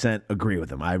 100% agree with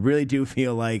him. I really do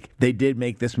feel like they did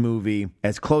make this movie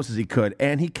as close as he could,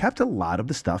 and he kept a lot of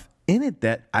the stuff in it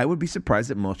that I would be surprised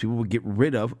that most people would get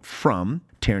rid of from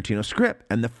Tarantino's script.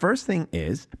 And the first thing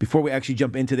is, before we actually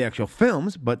jump into the actual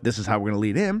films, but this is how we're going to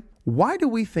lead in, why do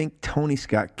we think Tony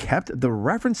Scott kept the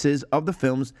references of the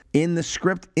films in the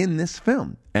script in this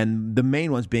film? And the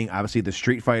main ones being obviously the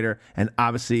Street Fighter, and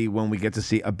obviously when we get to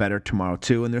see A Better Tomorrow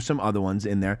 2, and there's some other ones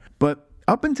in there. But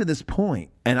up until this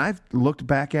point, and I've looked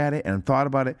back at it and thought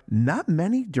about it, not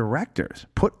many directors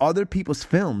put other people's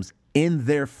films in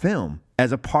their film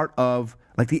as a part of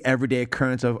like the everyday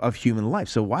occurrence of human life.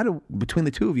 So between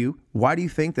the two of you, why do you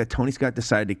think that Tony Scott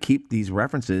decided to keep these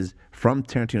references from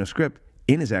Tarantino's script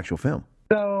in his actual film?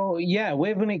 So, yeah,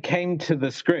 when it came to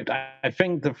the script, I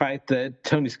think the fact that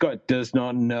Tony Scott does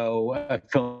not know a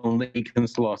film that he can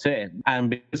slot in, and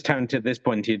because Tarantino at this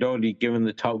point, he'd already given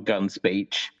the Top Gun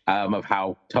speech of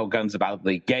how Top Gun's about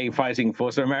the gay fighting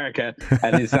force of America,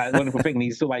 and it's that wonderful thing.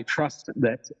 He's still trust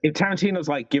that if Tarantino's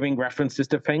giving references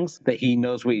to things, that he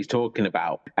knows what he's talking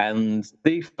about. And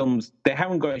these films, they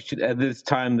haven't got, at this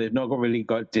time, they've not really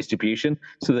got distribution,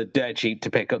 so they're dirt cheap to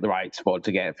pick up the rights for,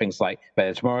 to get things like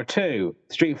Better Tomorrow 2,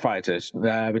 Street Fighter,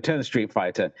 Return of Street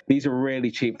Fighter. These are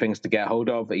really cheap things to get hold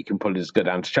of. You can probably just go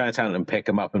down to Chinatown and pick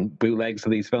them up and bootlegs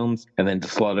of these films, and then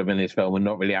just slot them in his film and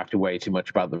not really have to worry too much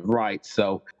about the rights.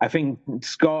 So I think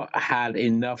Scott had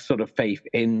enough sort of faith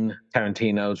in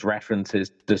Tarantino's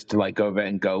references just to go over it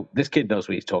and go, this kid knows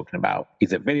what he's talking about.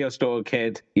 He's a video store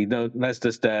kid. Let's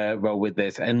just roll with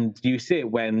this. And you see it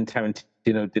when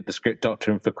Tarantino did the script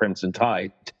doctoring for Crimson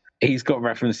Tide. He's got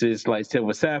references like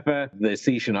Silver Surfer, The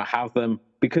Sea Should Not Have Them,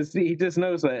 because he just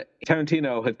knows that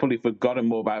Tarantino has probably forgotten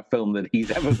more about film than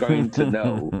he's ever going to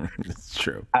know. It's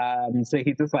true. So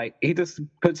he just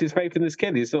puts his faith in this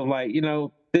kid. He's sort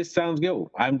of this sounds good.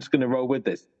 I'm just going to roll with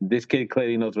this. This kid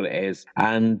clearly knows what it is.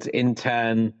 And in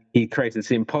turn, he created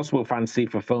this impossible fantasy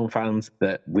for film fans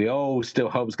that we all still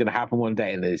hope is going to happen one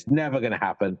day, and it's never going to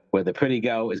happen, where the pretty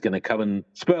girl is going to come and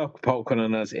spur popcorn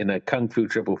on us in a kung fu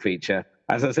triple feature.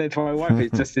 As I said to my wife,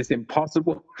 it's just this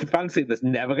impossible fantasy that's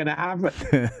never going to happen.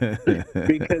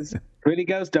 Because pretty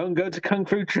girls don't go to kung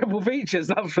fu triple features,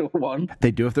 that's for one.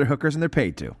 They do if they're hookers and they're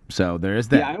paid to. So there is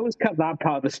that. Yeah, I always cut that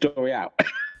part of the story out.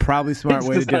 Probably smart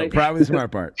way to do it. Probably the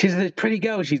smart part. She's a pretty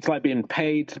girl. She's being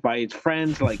paid by his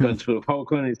friends, going to a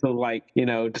popcorn. It's sort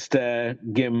of just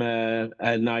give him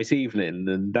a nice evening.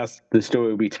 And that's the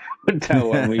story we tell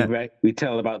when we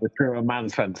tell about the true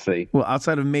romance fantasy. Well,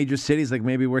 outside of major cities, like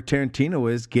maybe where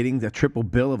Tarantino is, getting the triple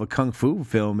bill of a kung fu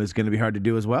film is going to be hard to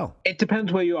do as well. It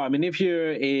depends where you are. I mean, if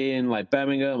you're in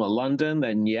Birmingham or London,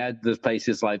 then yeah, there's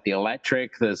places like the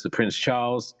Electric, there's the Prince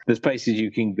Charles, there's places you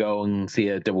can go and see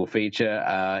a double feature.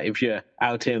 If you're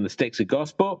out here in the sticks of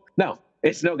Gosport, no,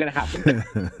 it's not going to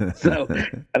happen. So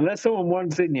unless someone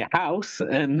wants it in your house,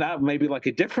 and that may be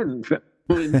a different film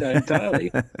entirely.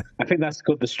 I think that's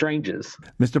called The Strangers.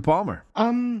 Mr. Palmer.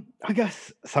 I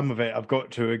guess some of it I've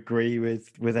got to agree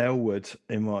with Elwood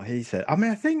in what he said. I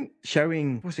mean, I think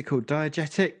showing, what's it called,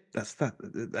 diegetic?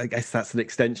 I guess that's an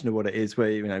extension of what it is,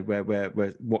 where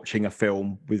we're watching a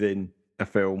film within a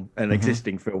film, an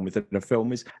existing film within a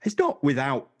film it's not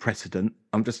without precedent.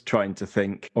 I'm just trying to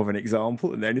think of an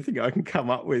example, and the only thing I can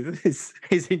come up with is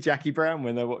in Jackie Brown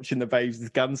when they're watching the babes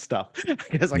with gun stuff,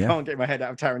 because I can't get my head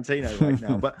out of Tarantino right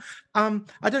now. But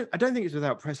I don't think it's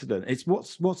without precedent. It's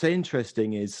what's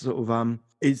interesting is sort of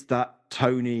is that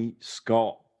Tony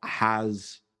Scott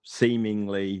has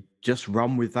seemingly just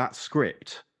run with that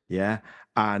script. Yeah.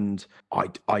 And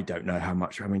I don't know how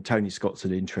much. I mean, Tony Scott's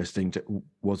was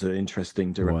an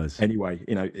interesting director. Anyway,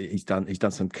 he's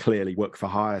done some clearly work for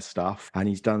hire stuff, and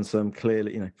he's done some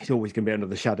clearly. He's always going to be under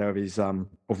the shadow of his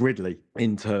of Ridley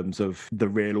in terms of the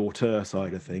real auteur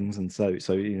side of things. And so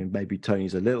maybe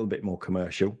Tony's a little bit more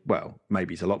commercial. Well,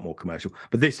 maybe he's a lot more commercial,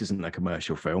 but this isn't a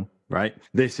commercial film, right?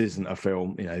 This isn't a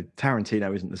film.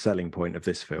 Tarantino isn't the selling point of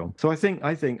this film. So I think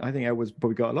Elwood's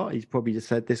probably got a lot. He's probably just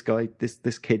said, this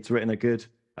kid's written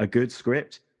a good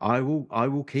script. I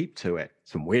will keep to it.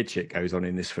 Some weird shit goes on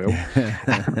in this film.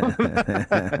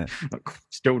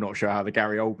 Still not sure how the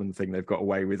Gary Oldman thing they've got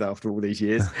away with after all these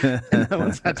years. No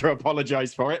one's had to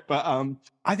apologize for it. But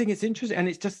I think it's interesting, and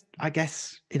it's just, I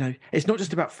guess, it's not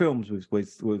just about films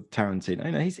with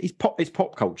Tarantino. It's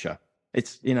pop culture.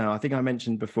 It's, I think I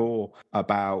mentioned before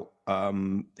about I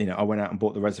went out and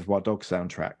bought the Reservoir Dogs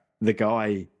soundtrack. The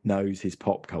guy knows his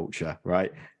pop culture,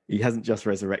 right? He hasn't just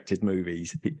resurrected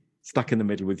movies. Stuck in the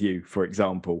Middle with You, for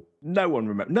example. No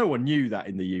one knew that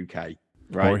in the UK,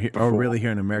 right? Or really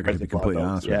here in America, to be completely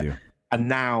honest with you. And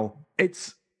now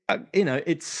it's,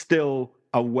 it's still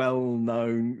a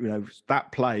well-known,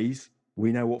 that plays.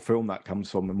 We know what film that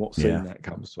comes from and what scene that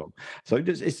comes from. So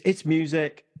it's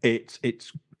music, it's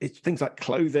things like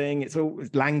clothing, it's all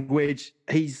language.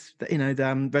 He's,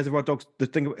 the Reservoir Dogs. The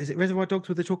thing is it Reservoir Dogs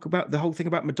where they talk about the whole thing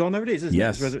about Madonna? It is, isn't it?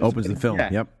 Yes, opens the film. Yeah.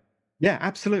 Yep. Yeah,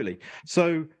 absolutely.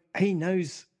 So he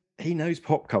knows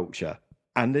pop culture,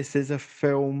 and this is a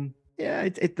film. Yeah,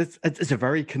 it's a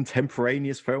very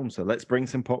contemporaneous film. So let's bring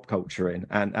some pop culture in,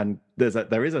 and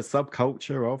there is a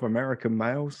subculture of American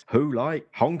males who like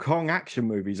Hong Kong action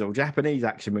movies or Japanese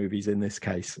action movies in this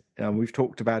case. And we've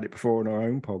talked about it before on our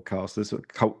own podcast.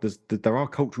 There are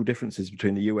cultural differences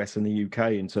between the US and the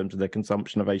UK in terms of their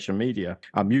consumption of Asian media.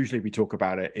 Usually we talk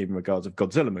about it in regards of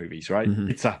Godzilla movies, right? Mm-hmm.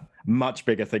 It's a much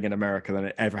bigger thing in America than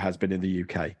it ever has been in the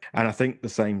UK. And I think the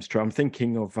same's true. I'm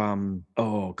thinking of,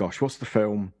 what's the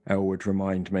film? Elwood,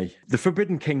 remind me. The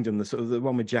Forbidden Kingdom, the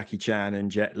one with Jackie Chan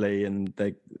and Jet Li and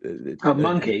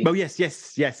Monkey. Oh, yes.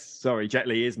 Sorry, Jet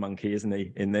Li is Monkey, isn't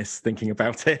he, in this, thinking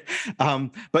about it.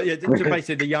 But yeah,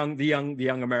 basically the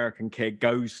young American kid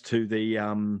goes to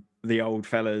the old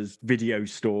fella's video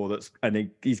store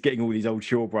he's getting all these old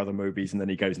Shaw Brother movies, and then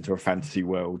he goes into a fantasy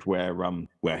world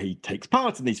where he takes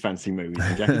part in these fantasy movies,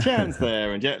 and Jackie Chan's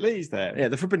there and Jet Li's there. Yeah,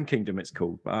 The Forbidden Kingdom it's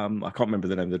called. I can't remember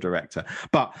the name of the director,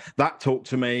 but that talked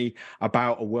to me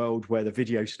about a world where the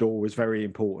video store was very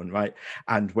important, right?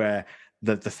 And where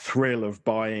the thrill of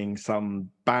buying some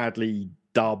badly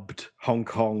dubbed Hong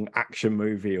Kong action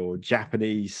movie or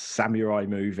Japanese samurai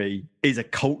movie is a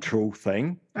cultural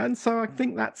thing. And so I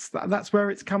think that's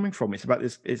where it's coming from. It's about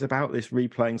this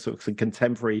replaying sort of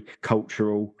contemporary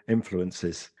cultural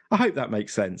influences. I hope that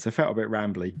makes sense. I felt a bit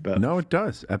rambly, but no, it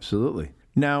does. Absolutely.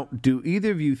 Now, do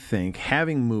either of you think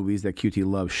having movies that QT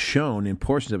loves shown in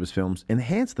portions of his films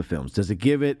enhance the films? Does it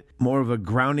give it more of a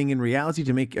grounding in reality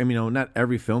to make, not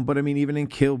every film, but even in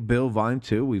Kill Bill Volume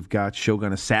 2, we've got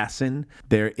Shogun Assassin.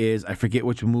 There is, I forget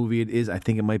which movie it is. I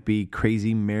think it might be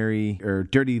Crazy Mary or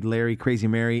Dirty Larry, Crazy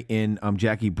Mary in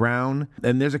Jackie Brown.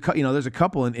 And there's a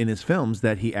couple in his films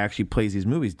that he actually plays these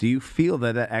movies. Do you feel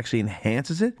that actually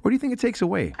enhances it, or do you think it takes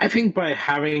away? I think by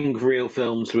having real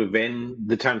films within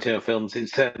the Tarantino films, it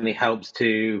certainly helps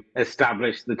to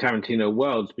establish the Tarantino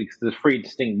worlds, because there's three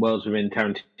distinct worlds within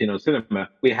Tarantino cinema.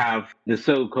 We have the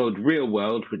so-called real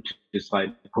world, which is like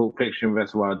Pulp Fiction,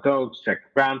 Reservoir Dogs, Jackie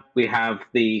Brown. We have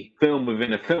the film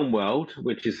within a film world,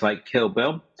 which is like Kill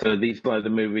Bill. So these are the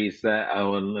movies that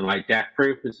are on, like Death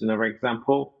Proof is another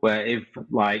example, where if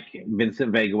like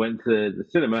Vincent Vega went to the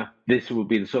cinema, this would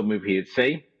be the sort of movie he'd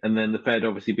see. And then the third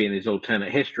obviously being his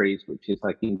alternate histories, which is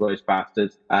like Inglourious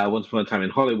Basterds, Once Upon a Time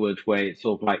in Hollywood, where it's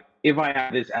sort of like, if I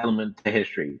add this element to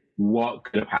history, what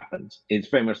could have happened? It's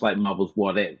very much like Marvel's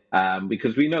What If,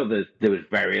 because we know that there was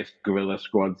various guerrilla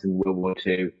squads in World War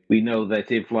II. We know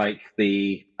that if like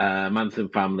the Manson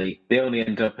family, they only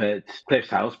end up at Cliff's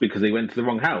house because they went to the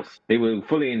wrong house. They were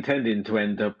fully intending to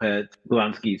end up at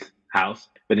Polanski's house,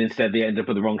 but instead they end up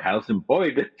at the wrong house, and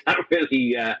boy, did that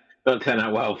really don't turn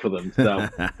out well for them. So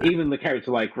even the character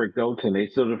like Rick Dalton,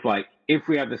 it's sort of like, if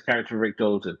we had this character Rick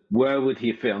Dalton, where would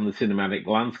he fit on the cinematic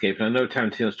landscape? And I know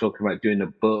Tarantino's talking about doing a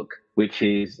book, which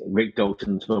is Rick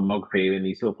Dalton's filmography, and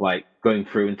he's sort of like going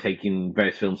through and taking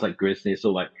various films like Grizzly.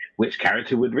 So like, which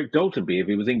character would Rick Dalton be if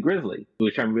he was in Grizzly?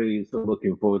 Which I'm really sort of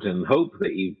looking forward to, and hope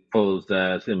that he follows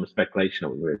cinema speculation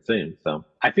over very soon. So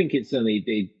I think it's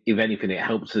certainly, if anything, it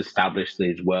helps establish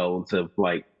these worlds of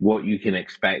like what you can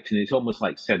expect, and it's almost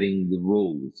like setting the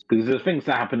rules, because there's things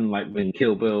that happen like in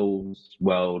Kill Bill's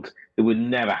world that would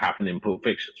never happen in Pulp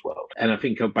Fiction's world. And I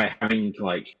think by having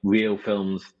like real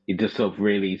films, it just sort of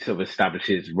really sort of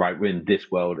establishes, right, we're in this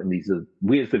world, and these are,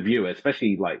 we as the viewer,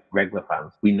 especially like regular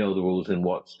fans, we know the rules and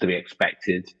what's to be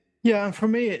expected. Yeah, and for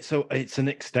me, it's an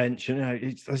extension.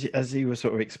 It's, as you were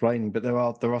sort of explaining, but there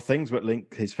are things that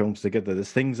link his films together.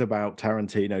 There's things about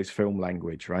Tarantino's film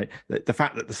language, right? The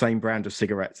fact that the same brand of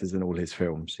cigarettes is in all his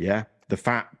films, yeah. The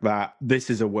fact that this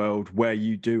is a world where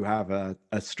you do have a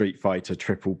Street Fighter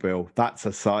Triple Bill, that's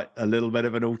a little bit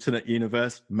of an alternate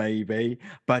universe, maybe.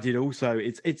 But it also,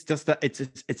 it's just that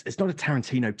it's not a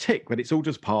Tarantino tick, but it's all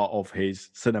just part of his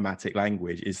cinematic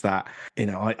language. Is that,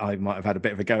 I might have had a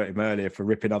bit of a go at him earlier for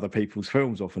ripping other people's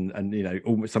films off, and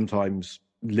almost sometimes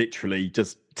literally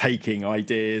just taking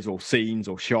ideas or scenes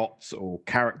or shots or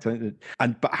character,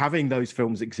 but having those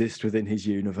films exist within his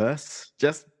universe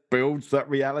just builds that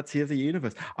reality of the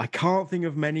universe. I can't think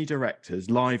of many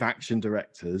directors, live action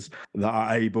directors, that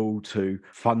are able to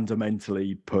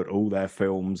fundamentally put all their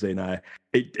films in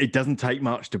it doesn't take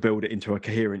much to build it into a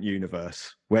coherent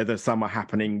universe. Whether some are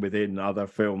happening within other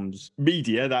films,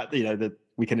 media, that, you know, that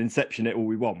we can inception it all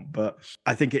we want, but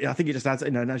I think it just adds,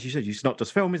 you know, and as you said, it's not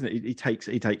just film, isn't it? He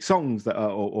takes songs that are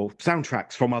or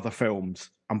soundtracks from other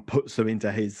films and puts them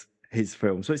into his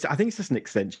film. So I think it's just an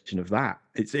extension of that.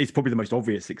 It's probably the most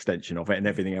obvious extension of it, and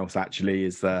everything else actually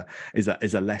is a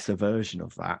lesser version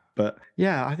of that. But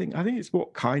yeah, I think it's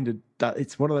what kind of that.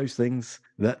 It's one of those things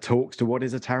that talks to what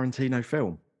is a Tarantino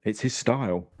film. It's his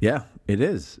style. Yeah, it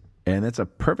is, and that's a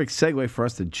perfect segue for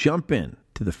us to jump in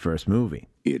to the first movie.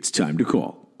 It's time to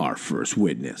call our first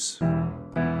witness.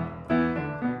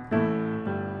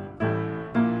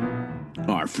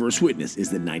 Our first witness is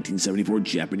the 1974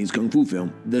 Japanese kung fu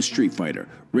film, The Street Fighter,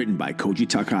 written by Koji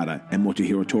Takada and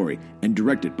Motohiro Tori, and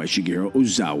directed by Shigeru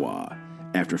Ozawa.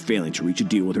 After failing to reach a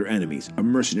deal with her enemies, a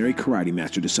mercenary karate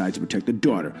master decides to protect the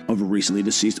daughter of a recently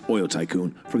deceased oil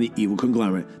tycoon from the evil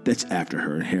conglomerate that's after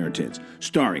her inheritance.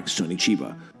 Starring Sonny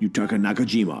Chiba, Yutaka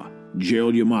Nakajima,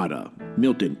 Gerald Yamada,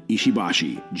 Milton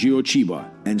Ishibashi, Jiro Chiba,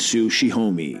 and Sue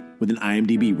Shihomi, with an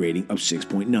IMDb rating of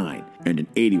 6.9 and an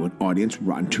 81 audience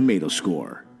Rotten Tomatoes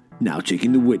score. Now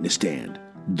taking the witness stand,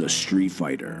 The Street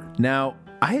Fighter. Now,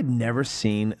 I had never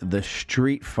seen The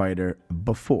Street Fighter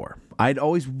before. I'd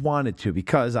always wanted to,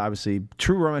 because obviously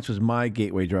True Romance was my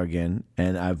gateway drug in,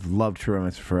 and I've loved True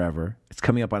Romance forever. It's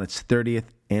coming up on its 30th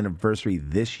anniversary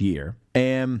this year.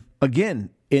 And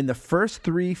again, in the first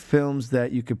three films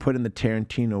that you could put in the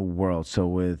Tarantino world, so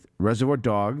with Reservoir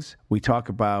Dogs, we talk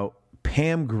about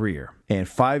Pam Grier. And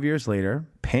 5 years later,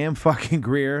 Pam fucking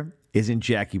Grier is in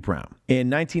Jackie Brown. In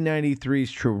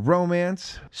 1993's True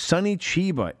Romance, Sonny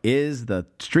Chiba is the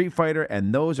Street Fighter,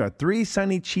 and those are three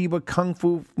Sonny Chiba kung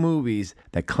fu movies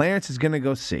that Clarence is going to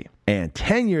go see. And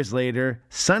 10 years later,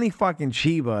 Sonny fucking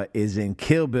Chiba is in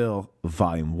Kill Bill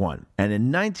Volume 1. And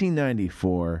in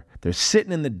 1994, they're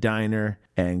sitting in the diner,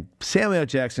 and Samuel L.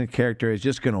 Jackson's character is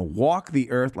just going to walk the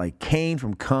earth like Kane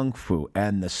from Kung Fu.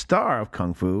 And the star of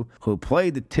Kung Fu, who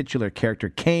played the titular character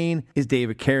Kane, is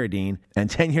David Carradine. And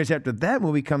 10 years after that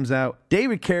movie comes out,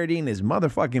 David Carradine is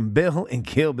motherfucking Bill in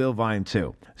Kill Bill Volume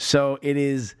 2. So it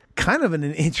is kind of an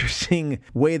interesting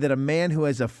way that a man who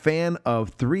is a fan of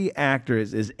three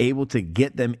actors is able to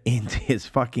get them into his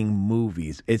fucking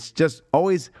movies. It's just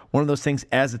always one of those things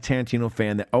as a Tarantino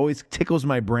fan that always tickles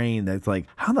my brain. That's like,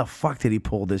 how the fuck did he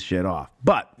pull this shit off?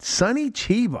 But Sonny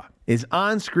Chiba is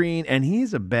on screen, and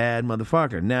he's a bad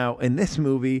motherfucker. Now, in this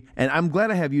movie, and I'm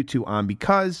glad I have you two on,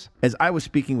 because as I was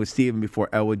speaking with Steven before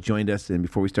Elwood joined us and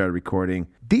before we started recording,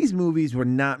 these movies were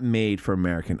not made for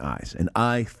American eyes, and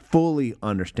I fully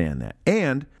understand that.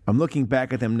 And I'm looking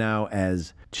back at them now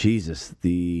as, Jesus,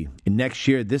 next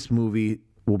year, this movie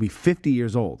will be 50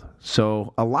 years old.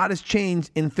 So a lot has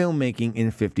changed in filmmaking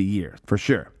in 50 years, for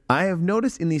sure. I have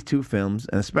noticed in these two films,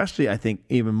 and especially I think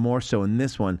even more so in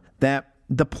this one, that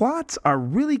the plots are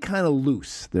really kind of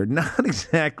loose. They're not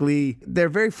exactly, they're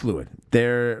very fluid.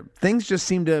 Things just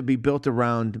seem to be built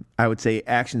around, I would say,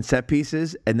 action set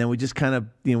pieces, and then we just kind of,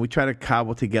 we try to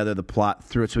cobble together the plot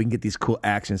through it so we can get these cool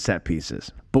action set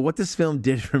pieces. But what this film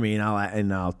did for me,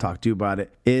 and I'll talk to you about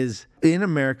it, is in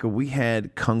America, we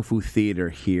had Kung Fu theater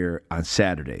here on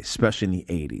Saturdays, especially in the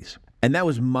 80s. And that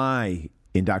was my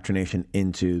indoctrination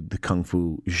into the Kung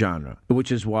Fu genre,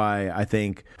 which is why I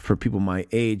think for people my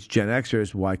age, Gen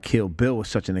Xers, why Kill Bill was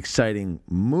such an exciting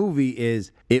movie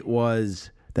is it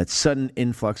was that sudden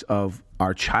influx of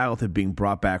our childhood being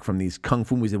brought back from these Kung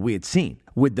Fu movies that we had seen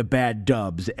with the bad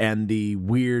dubs and the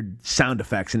weird sound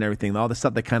effects and everything, all the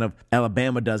stuff that kind of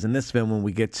Alabama does in this film when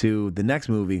we get to the next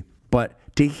movie. But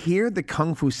to hear the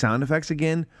Kung Fu sound effects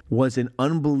again was an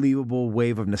unbelievable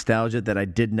wave of nostalgia that I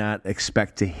did not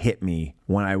expect to hit me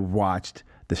when I watched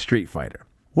The Street Fighter.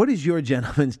 What is your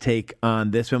gentleman's take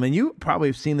on this film? And you probably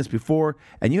have seen this before,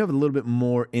 and you have a little bit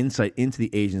more insight into the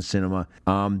Asian cinema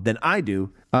than I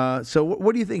do. So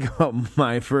what do you think about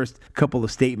my first couple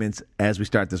of statements as we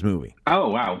start this movie? Oh,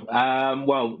 wow.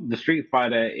 Well, The Street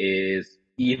Fighter is...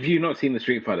 If you've not seen The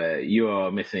Street Fighter, you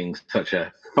are missing such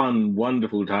a fun,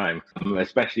 wonderful time,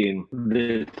 especially in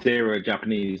this era of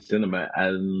Japanese cinema.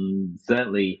 And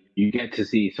certainly you get to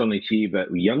see Sonny Chiba,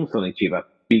 young Sonny Chiba,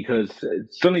 because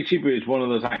Sonny Chiba is one of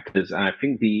those actors, and I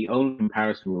think the only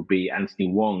comparison would be Anthony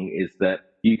Wong, is that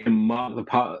you can mark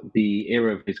the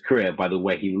era of his career by the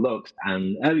way he looks.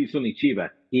 And early Sonny Chiba,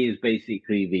 he is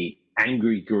basically the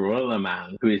angry gorilla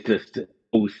man who is just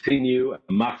all sinew,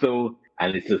 muscle,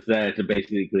 and it's just there to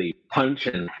basically punch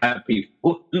and hurt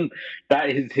people. That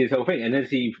is his whole thing. And as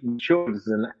he matures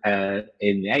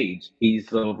in age, he's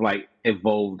sort of like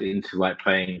evolved into like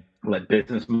playing like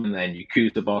businessmen and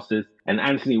Yakuza bosses. And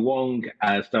Anthony Wong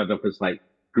started off as like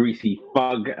greasy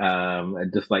thug,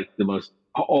 and just like the most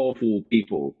awful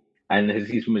people. And as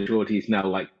he's matured, he's now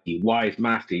like the wise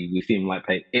master. We see him like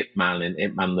play Ip Man in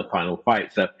Ip Man: The Final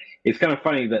Fight. So it's kind of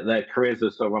funny that their careers are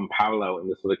sort of unparalleled in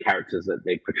the sort of characters that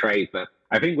they portray. But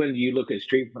I think when you look at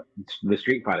the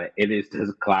Street Fighter, it is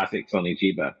just classic Sonny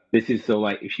Chiba. This is so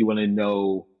like, if you want to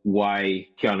know why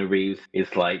Keanu Reeves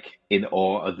is like in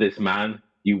awe of this man,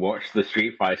 you watch the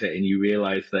Street Fighter and you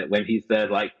realize that when he's there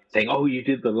like saying, "Oh, you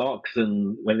did the locks,"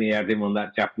 and when they had him on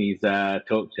that Japanese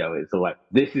talk show, it's all like,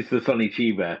 this is the Sonny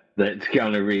Chiba that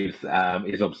Keanu Reeves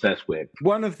is obsessed with.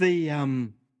 One of the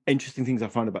interesting things I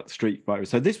find about the Street Fighter,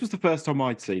 so this was the first time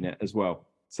I'd seen it as well.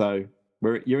 So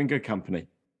you're in good company.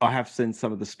 I have seen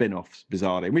some of the spin-offs,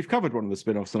 bizarrely. And we've covered one of the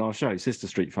spin-offs on our show, Sister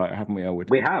Street Fighter, haven't we,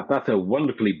 Elwood? We have. That's a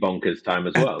wonderfully bonkers time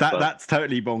as well. That's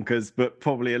totally bonkers, but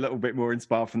probably a little bit more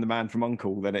inspired from The Man from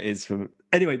U.N.C.L.E. than it is from...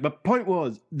 Anyway, my point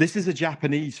was, this is a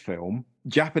Japanese film.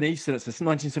 Japanese cinema, since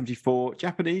 1974.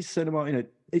 Japanese cinema,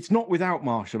 it's not without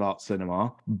martial arts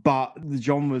cinema, but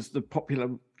the popular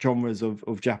genres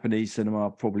of Japanese cinema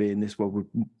probably in this world would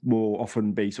more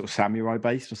often be sort of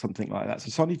samurai-based or something like that. So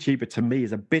Sonny Chiba, to me,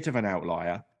 is a bit of an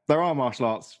outlier. There are martial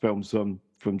arts films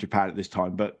from Japan at this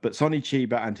time, but Sonny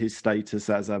Chiba and his status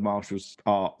as a martial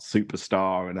arts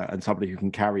superstar and somebody who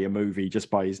can carry a movie just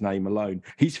by his name alone,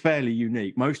 he's fairly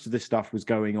unique. Most of this stuff was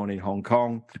going on in Hong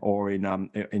Kong or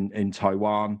in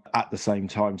Taiwan at the same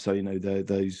time. So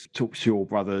those Shaw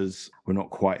brothers were not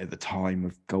quite at the time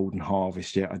of Golden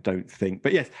Harvest yet, I don't think.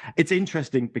 But yes, it's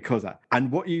interesting because of that.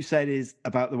 And what you said is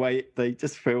about the way they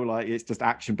just feel like it's just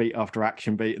action beat after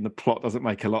action beat, and the plot doesn't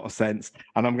make a lot of sense.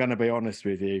 And I'm going to be honest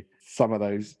with you, some of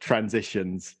those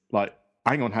transitions, like,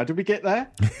 hang on, how did we get there?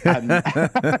 And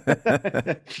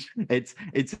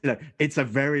it's a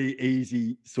very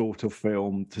easy sort of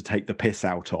film to take the piss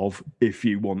out of if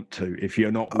you want to, if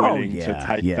you're not willing to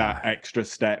take that extra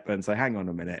step and say, hang on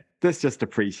a minute, let's just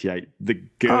appreciate the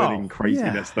gurning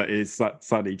craziness that is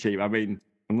Sonny Chiba. I mean,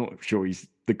 I'm not sure he's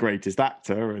the greatest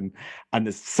actor, and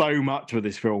there's so much of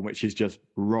this film which is just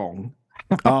wrong.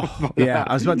 Oh yeah,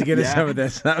 I was about to get into some of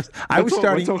this. I was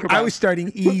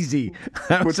starting easy.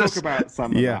 We'll talk about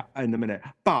some of that in a minute.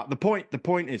 But the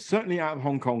point is, certainly out of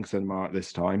Hong Kong cinema at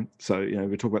this time. So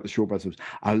we talk about the Shaw Brothers.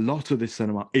 A lot of this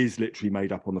cinema is literally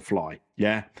made up on the fly.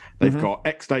 Yeah, they've got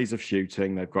X days of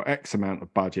shooting. They've got X amount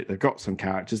of budget. They've got some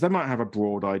characters. They might have a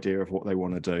broad idea of what they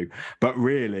want to do, but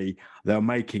really they're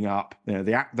making up.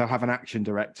 They'll have an action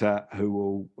director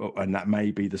who will, and that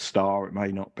may be the star. It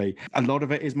may not be. A lot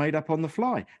of it is made up on the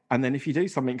fly. And then if you do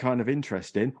something kind of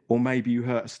interesting, or maybe you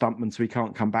hurt a stuntman so he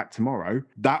can't come back tomorrow,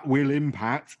 that will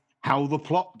impact how the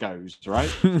plot goes,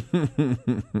 right?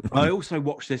 I also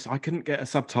watched this. I couldn't get a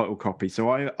subtitle copy, so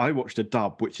I watched a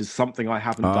dub, which is something I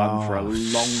haven't done for a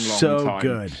long time. So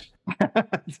good.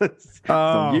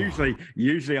 So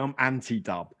usually I'm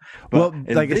anti-dub. Well,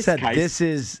 like I said, case,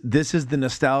 this is the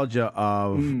nostalgia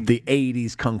of the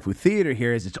 80s Kung Fu theater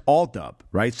here, is it's all dub,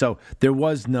 right? So there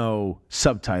was no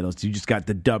subtitles. You just got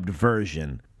the dubbed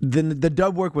version. The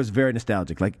dub work was very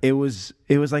nostalgic. Like it was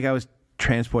like I was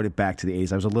transported back to the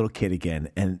 80s. I was a little kid again.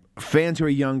 And fans who are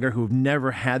younger, who've never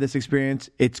had this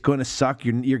experience, it's going to suck.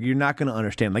 You're not going to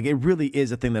understand. Like, it really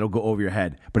is a thing that'll go over your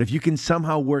head. But if you can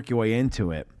somehow work your way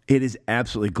into it, it is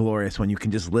absolutely glorious when you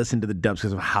can just listen to the dubs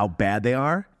because of how bad they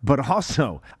are. But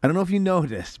also, I don't know if you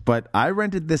noticed, but I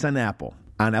rented this on Apple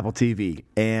TV,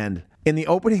 and in the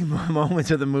opening moments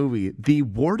of the movie, the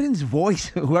warden's voice,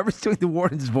 whoever's doing the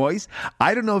warden's voice,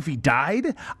 I don't know if he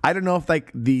died. I don't know if like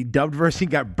the dubbed version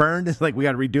got burned. It's like, we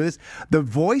got to redo this. The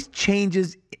voice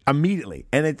changes immediately,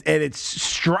 and it's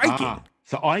striking.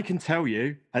 So I can tell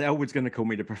you, and Elwood's going to call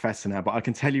me the professor now, but I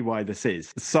can tell you why this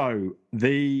is. So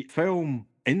the film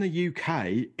in the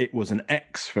UK, it was an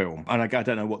X film. And I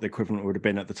don't know what the equivalent would have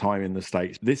been at the time in the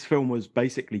States. This film was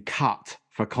basically cut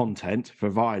for content, for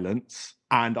violence.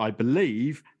 And I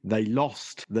believe they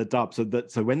lost the dub.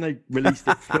 So when they released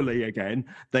it fully again,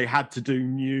 they had to do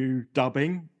new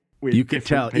dubbing. You could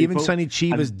tell. Even Sonny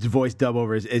Chiba's voice dub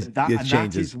over is changes.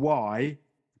 That is why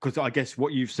because I guess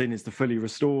what you've seen is the fully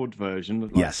restored version,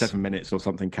 like 7 minutes or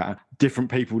something.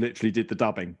 Different people literally did the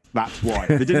dubbing. That's why.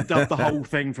 They didn't dub the whole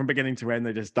thing from beginning to end.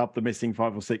 They just dubbed the missing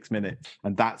 5 or 6 minutes.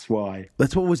 And that's why.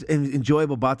 That's what was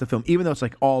enjoyable about the film, even though it's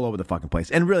like all over the fucking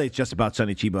place. And really, it's just about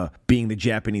Sonny Chiba being the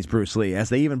Japanese Bruce Lee, as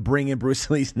they even bring in Bruce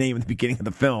Lee's name in the beginning of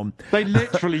the film. They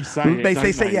literally say it.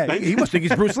 They say, yeah, he must think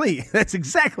he's Bruce Lee. That's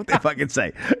exactly what they fucking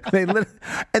say.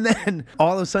 And then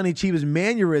all of Sonny Chiba's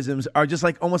mannerisms are just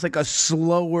like almost like a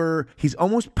slower, he's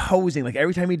almost posing. Like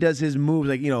every time he does his moves,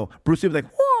 like, Bruce Lee was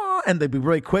like, whoa, and they'd be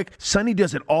really quick. Sonny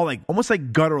does it all like, almost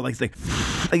like guttural, like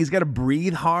he's got to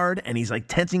breathe hard and he's like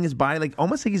tensing his body, like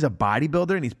almost like he's a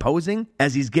bodybuilder and he's posing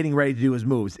as he's getting ready to do his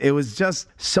moves. It was just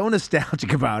so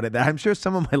nostalgic about it that I'm sure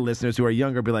some of my listeners who are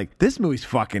younger will be like, this movie's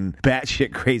fucking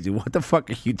batshit crazy. What the fuck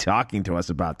are you talking to us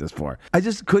about this for? I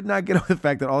just could not get over the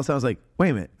fact that all of a sudden I was like, wait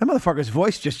a minute, that motherfucker's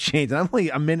voice just changed. I'm only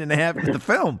a minute and a half into the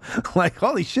film. Like,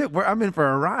 holy shit, I'm in for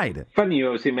a ride. Funny you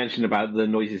obviously mentioned about the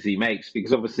noises he makes,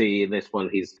 because obviously in this one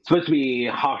he's supposed to be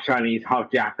half Chinese,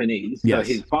 half Japanese. Yes.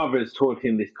 So his father has taught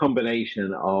him this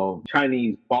combination of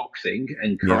Chinese boxing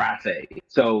and karate. Yeah.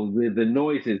 So the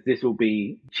noises, this will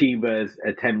be Chiba's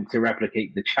attempt to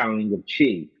replicate the channeling of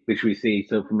Chi, which we see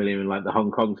so familiar in like the Hong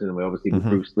Kong cinema. Obviously,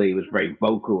 Bruce Lee was very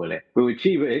vocal in it. But with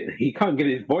Chiba, he can't get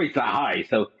his voice that high,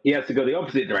 so he has to go the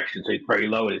opposite direction. So it's very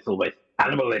low, and it's almost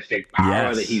animalistic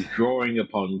power that he's drawing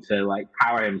upon to like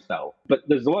power himself. But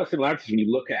there's a lot of similarities when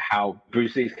you look at how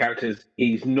Bruce Lee's characters,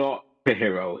 he's not a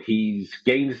hero. He's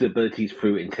gained his abilities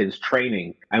through intense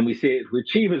training. And we see it with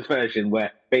Chiba's version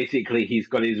where basically he's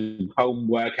got his home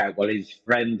workout while his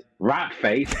friend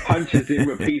Ratface punches him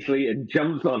repeatedly and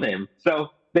jumps on him. So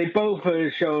they both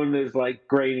are shown as like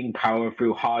gaining power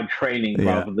through hard training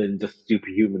rather than just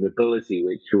superhuman ability,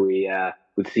 which we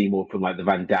would see more from like the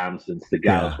Van Dammes and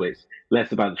Seagals, which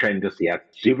less about the training, just he has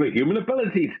superhuman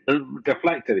ability to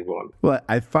deflect anyone. Well,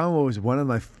 I found what was one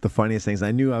of the funniest things.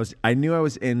 I knew I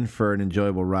was in for an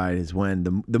enjoyable ride is when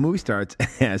the movie starts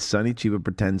as Sonny Chiba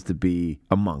pretends to be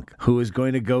a monk who is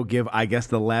going to go give, I guess,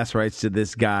 the last rites to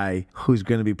this guy who's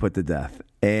going to be put to death.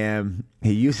 And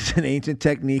he uses an ancient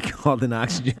technique called an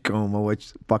oxygen coma,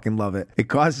 which fucking love it. It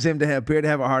causes him to appear to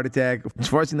have a heart attack,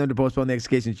 forcing them to postpone the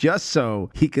execution just so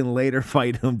he can later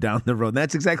fight him down the road. And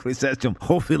that's exactly what he says to him.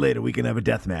 Hopefully later we can have a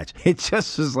death match. It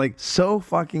just was like so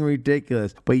fucking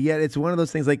ridiculous. But yet it's one of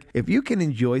those things like if you can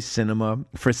enjoy cinema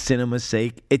for cinema's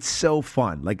sake, it's so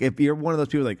fun. Like if you're one of those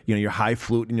people like, you're high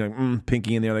flute and you're like,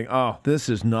 pinky in there like, oh, this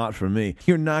is not for me.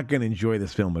 You're not going to enjoy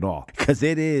this film at all because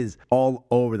it is all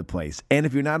over the place. And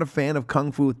if you're not a fan of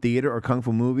Kung Fu theater or Kung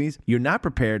Fu movies, you're not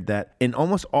prepared that in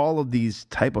almost all of these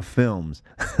type of films,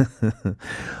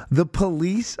 the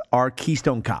police are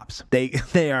Keystone Cops. They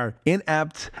are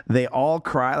inept. They all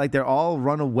cry. Like they're all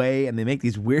run away and they make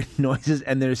these weird noises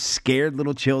and they're scared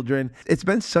little children. It's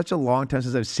been such a long time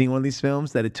since I've seen one of these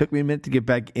films that it took me a minute to get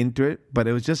back into it, but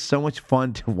it was just so much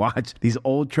fun to watch these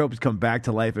old tropes come back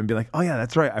to life and be like, oh yeah,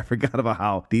 that's right. I forgot about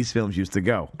how these films used to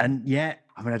go. And yet,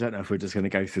 I mean, I don't know if we're just going to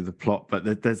go through the plot, but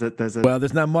there's a well,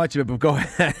 there's not much of it, but go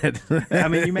ahead. I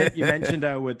mean, you mentioned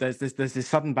Elwood. There's this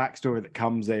sudden backstory that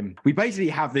comes in. We basically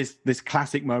have this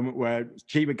classic moment where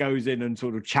Chiba goes in and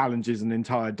sort of challenges an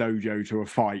entire dojo to a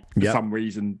fight for some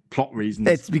reason, plot reasons.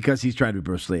 It's because he's trying to be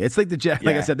Bruce Lee. It's like like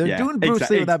I said, they're doing Bruce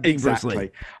Lee without being Bruce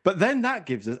Lee. But then that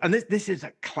gives us, and this is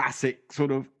a classic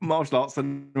sort of martial arts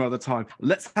cinema of the time.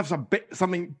 Let's have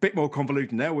something bit more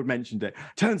convoluted. Elwood mentioned it.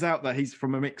 Turns out that he's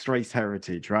from a mixed race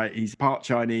heritage, right? He's part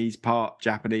Chinese, part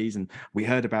Japanese, and we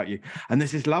heard about you. And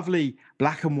there's this lovely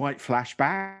black and white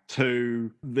flashback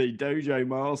to the dojo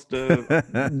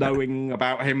master knowing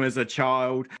about him as a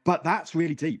child. But that's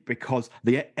really deep because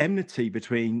the enmity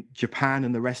between Japan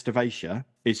and the rest of Asia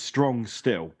is strong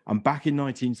still. And back in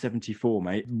 1974,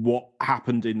 mate, what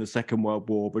happened in the Second World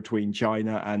War between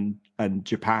China and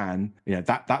Japan,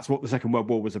 that's what the Second World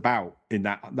War was about in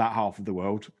that half of the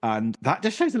world. And that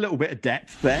just shows a little bit of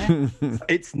depth there.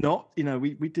 It's not,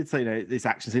 we did say it's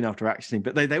action scene after action scene,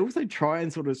 but they also try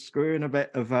and sort of screw in a bit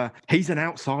of he's an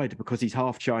outsider because he's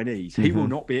half Chinese. He will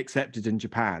not be accepted in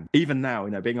Japan. Even now,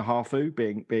 being a Hafu,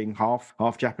 being half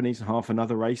Japanese and half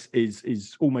another race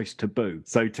is almost taboo.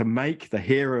 So to make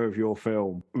the hero of your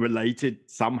film related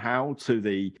somehow to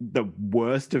the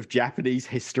worst of Japanese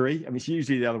history, I mean, it's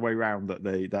usually the other way around that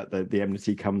the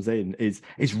enmity comes in, is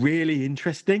really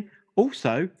interesting.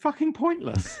 also fucking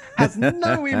pointless. Has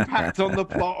no impact on the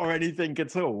plot or anything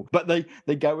at all. But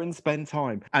they go and spend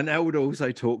time. And Elwood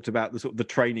also talked about the sort of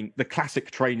the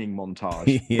classic training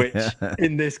montage, which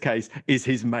in this case is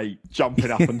his mate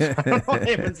jumping up and down on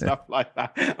him and stuff like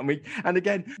that. And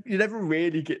again, you never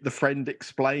really get the friend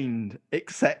explained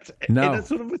except in a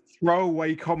sort of a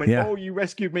throwaway comment. Yeah. Oh, you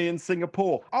rescued me in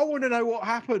Singapore. I want to know what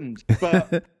happened.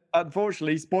 But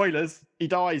unfortunately, spoilers, he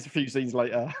dies a few scenes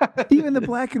later. Even the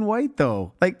black and white,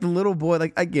 though, like the little boy,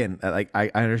 like again, like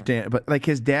I understand, but like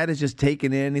his dad is just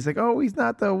taken in. He's like, oh, he's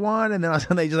not the one, and then all of a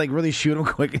sudden they just like really shoot him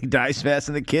quick, and he dies fast,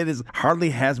 and the kid is hardly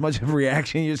has much of a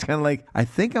reaction. You're just kind of like, I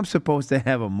think I'm supposed to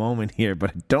have a moment here, but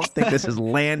I don't think this is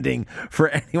landing for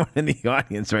anyone in the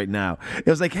audience right now. It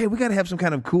was like, hey, we got to have some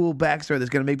kind of cool backstory that's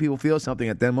going to make people feel something.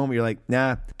 At that moment, you're like,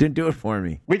 nah, didn't do it for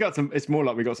me. It's more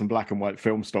like we got some black and white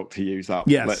film stock to use up.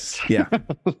 Yes,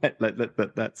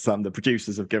 that's the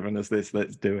producers have given us this.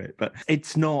 Let's do it. But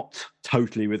it's not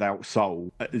totally without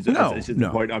soul. This is the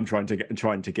point I'm trying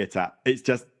to get at. It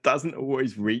just doesn't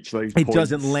always reach those points. It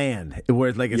doesn't land where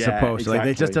it's like it's supposed to. Like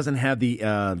it just doesn't have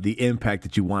the impact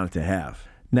that you want it to have.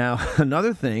 Now,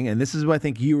 another thing, and this is what I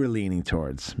think you were leaning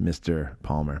towards, Mr.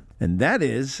 Palmer, and that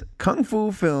is Kung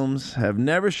Fu films have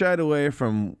never shied away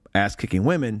from ass-kicking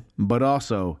women, but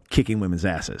also kicking women's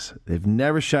asses. They've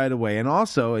never shied away. And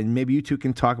also, and maybe you two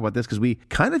can talk about this because we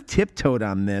kind of tiptoed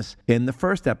on this in the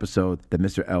first episode that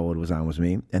Mr. Elwood was on with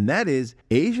me, and that is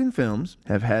Asian films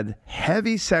have had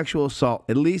heavy sexual assault,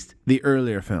 at least the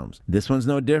earlier films. This one's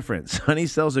no different. Sonny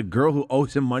sells a girl who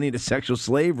owes him money to sexual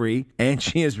slavery, and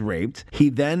she is raped. He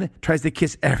then tries to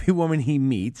kiss every woman he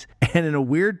meets, and in a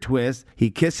weird twist,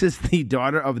 he kisses the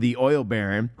daughter of the oil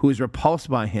baron, who is repulsed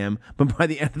by him, but by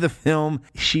the end of the film,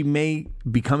 she may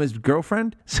become his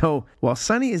girlfriend. So while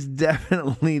Sonny is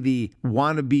definitely the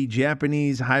wannabe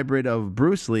Japanese hybrid of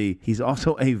Bruce Lee, he's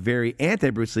also a very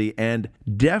anti-Bruce Lee and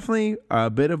definitely a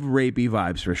bit of rapey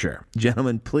vibes for sure.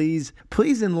 Gentlemen, please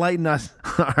enlighten us,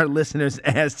 our listeners,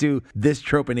 as to this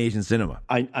trope in Asian cinema.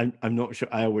 I'm not sure.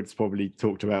 Elwood's probably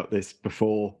talked about this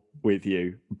before with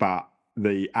you, but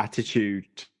the attitude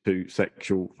to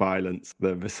sexual violence,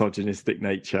 the misogynistic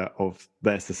nature of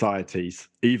their societies,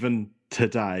 even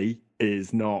today,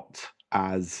 is not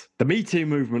as... The Me Too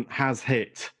movement has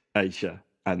hit Asia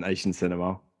and Asian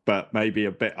cinema, but maybe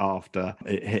a bit after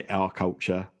it hit our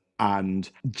culture. And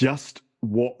just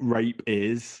what rape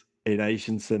is in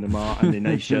Asian cinema and in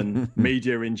Asian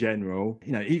media in general,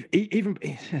 you know, even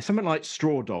something like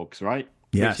Straw Dogs, right?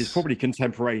 Yes. Which is probably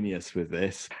contemporaneous with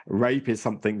this. Rape is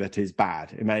something that is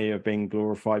bad. It may have been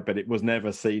glorified, but it was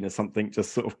never seen as something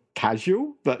just sort of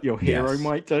casual that your hero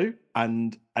might do.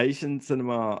 And Asian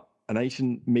cinema and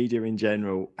Asian media in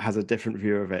general has a different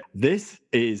view of it. This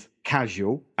is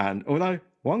casual, and although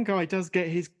one guy does get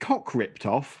his cock ripped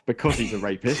off because he's a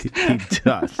rapist. He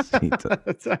does.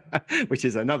 Which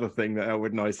is another thing that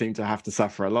Elwood and I seem to have to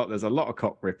suffer a lot. There's a lot of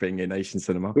cock ripping in Asian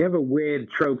cinema. We have a weird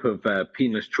trope of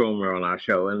penis trauma on our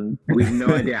show, and we have no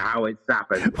idea how it's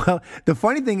happened. Well, the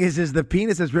funny thing is the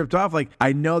penis is ripped off. Like,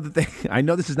 I know this is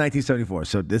 1974,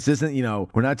 so this isn't,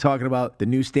 we're not talking about the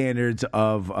new standards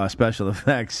of special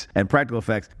effects and practical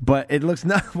effects, but it looks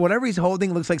whatever he's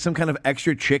holding looks like some kind of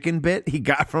extra chicken bit he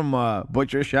got from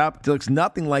Butcher Shop. It looks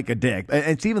nothing like a dick. And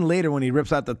it's even later when he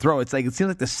rips out the throat, it's like it seems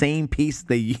like the same piece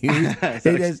they use.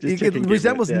 It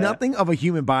resembles nothing of a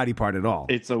human body part at all.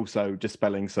 It's also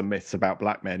dispelling some myths about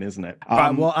black men, isn't it?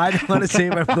 Well, I don't want to say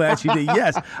I'm glad you did.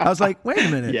 Yes. I was like, wait a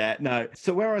minute. Yeah, no.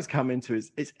 So where I was coming to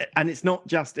is it's not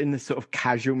just in this sort of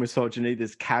casual misogyny,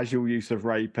 this casual use of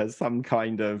rape as some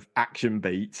kind of action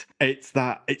beat. It's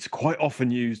that it's quite often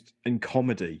used in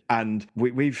comedy. And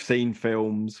we've seen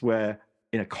films where,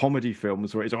 comedy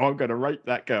films where it's, I'm going to rape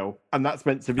that girl. And that's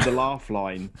meant to be the laugh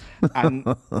line. And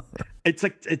it's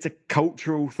a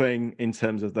cultural thing in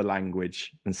terms of the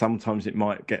language. And sometimes it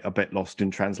might get a bit lost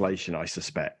in translation, I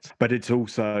suspect. But it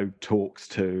also talks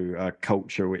to a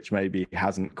culture which maybe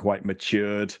hasn't quite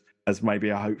matured as maybe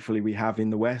hopefully we have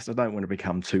in the West. I don't want to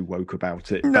become too woke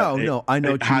about it. No, I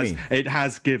know what you mean. It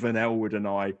has given Elwood and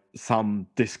I some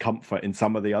discomfort in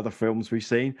some of the other films we've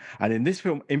seen. And in this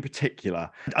film in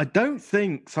particular, I don't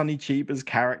think Sonny Chiba's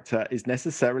character is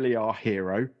necessarily our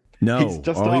hero. No, he's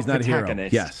just our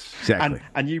protagonist. Yes, exactly.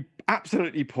 And you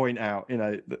absolutely point out,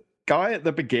 the guy at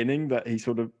the beginning that he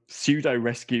sort of pseudo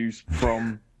rescues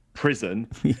from prison.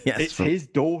 Yes, it's his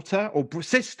daughter or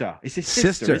sister. It's his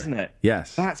sister, isn't it?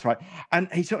 Yes, that's right.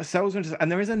 And he sort of sells her into, and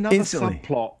there is another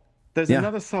subplot There's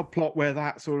another subplot where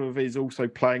that sort of is also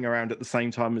playing around at the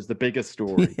same time as the bigger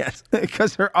story. Yes,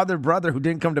 because her other brother, who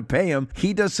didn't come to pay him,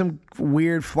 he does some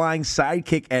weird flying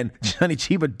sidekick, and Johnny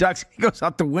Chiba ducks. He goes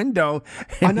out the window,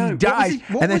 and he dies,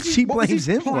 and then she blames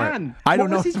him for it. I don't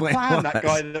know what was his plan. That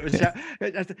guy that was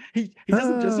he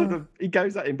doesn't just sort of he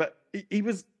goes at him, but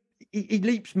he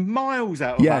leaps miles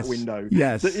out of that window.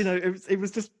 Yes, that, it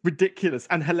was just ridiculous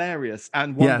and hilarious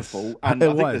and wonderful. Yes, and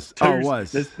it was.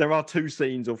 There are 2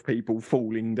 scenes of people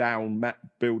falling down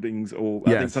buildings, or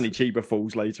I think Sonny Chiba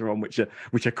falls later on, which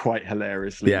are quite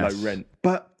hilariously low rent.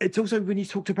 But it's also when you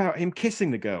talked about him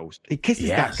kissing the girls. He kisses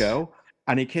that girl.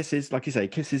 And he kisses, like you say,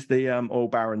 the oil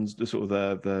barons, the sort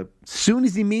of the. Soon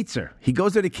as he meets her, he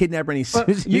goes there to kidnap her, and he's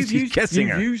kissing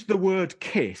her. You've used the word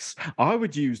kiss. I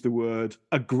would use the word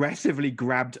aggressively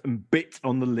grabbed and bit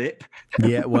on the lip.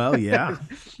 Yeah, well, yeah.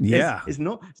 It's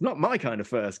not my kind of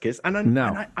first kiss, and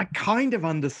I kind of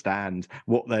understand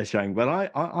what they're showing,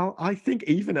 but I think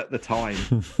even at the time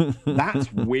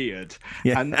that's weird,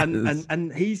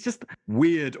 and he's just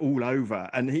weird all over,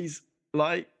 and he's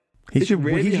like. He's your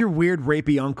weird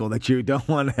rapey uncle that you don't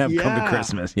want to have come to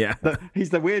Christmas. Yeah. He's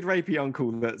the weird rapey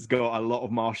uncle that's got a lot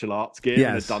of martial arts gear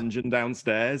in a dungeon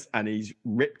downstairs, and he's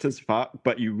ripped as fuck,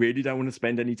 but you really don't want to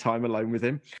spend any time alone with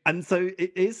him. And so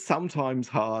it is sometimes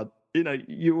hard.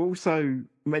 You're also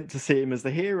meant to see him as the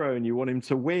hero and you want him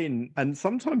to win. And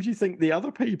sometimes you think the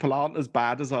other people aren't as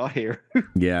bad as our hero.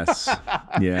 Yes.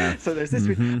 Yeah. So there's this,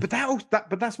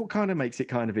 but that's what kind of makes it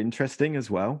kind of interesting as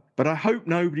well. But I hope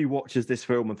nobody watches this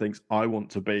film and thinks, I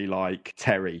want to be like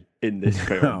Terry in this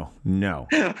film. No.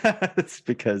 It's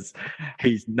because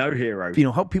he's no hero.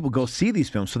 Help people go see these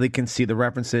films so they can see the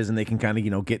references and they can kind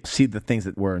of, see the things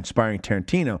that were inspiring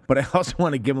Tarantino. But I also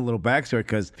want to give him a little backstory,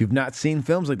 because if you've not seen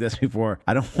films like this before,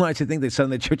 I don't want you to think that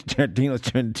suddenly Church of Tarantino is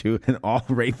turned into an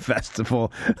all-rape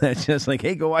festival that's just like,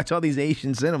 hey, go watch all these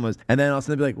Asian cinemas. And then all of a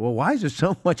sudden they'll be like, well, why is there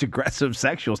so much aggressive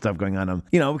sexual stuff going on?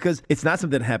 Because it's not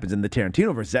something that happens in the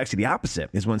Tarantino verse. It's actually the opposite.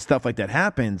 Is when stuff like that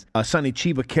happens, a Sonny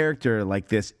Chiba character like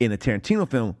this in a Tarantino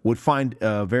film would find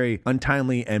a very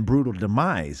untimely and brutal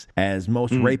demise, as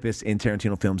most rapists in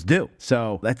Tarantino films do.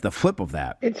 So that's the flip of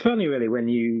that. It's funny, really, when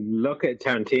you look at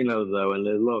Tarantino, though, and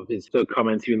a lot of his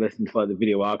comments you listen to, like the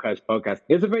Video Archives podcast,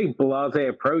 it's a very blasé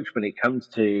approach when it comes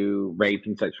to rape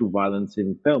and sexual violence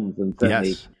in films, and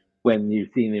certainly when you've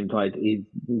seen him, like, he's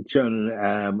shown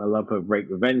a love of rape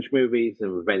revenge movies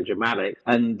and revenge-o-matics.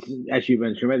 And as you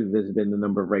mentioned already, there's been a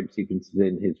number of rape sequences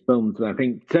in his films. And I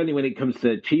think certainly when it comes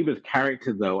to Chiba's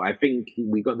character, though, I think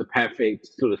we got the perfect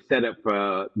sort of setup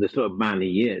for the sort of man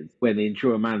he is. When in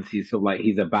True Romance, he's sort of like,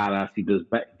 he's a badass, he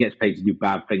gets paid to do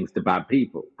bad things to bad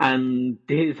people. And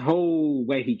his whole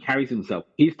way he carries himself,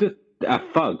 he's just a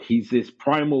thug. He's this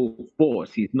primal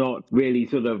force. He's not really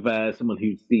sort of someone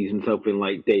who sees himself in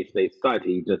like day-to-day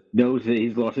society. He just knows that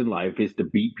his lot in life is to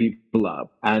beat people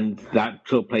up, and that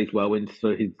sort of plays well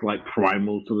into his like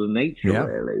primal sort of nature,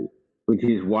 really. Which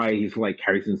is why he's like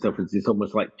carries himself as this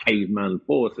almost like caveman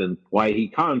force, and why he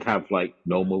can't have like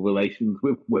normal relations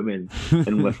with women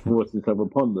and must force himself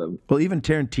upon them. Well, even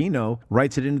Tarantino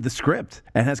writes it into the script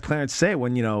and has Clarence say it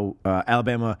when,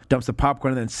 Alabama dumps the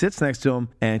popcorn and then sits next to him,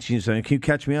 and she's saying, can you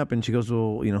catch me up? And she goes,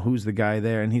 well, who's the guy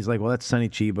there? And he's like, well, that's Sonny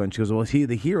Chiba. And she goes, well, is he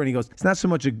the hero? And he goes, it's not so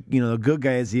much a good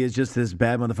guy as he is just this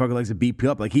bad motherfucker who likes to beat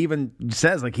people up. Like, he even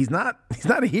says, like, he's not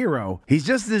a hero. He's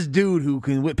just this dude who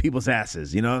can whip people's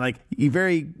asses, like, he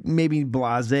very maybe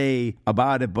blasé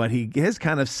about it, but he is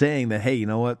kind of saying that, hey, you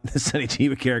know what, the Sonny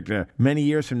Chiba character, many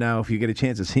years from now, if you get a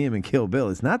chance to see him in Kill Bill,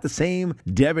 it's not the same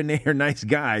debonair, nice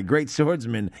guy, great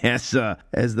swordsman as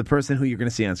the person who you're going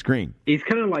to see on screen. He's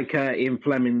kind of like Ian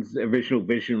Fleming's original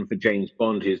vision for James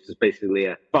Bond, who's just basically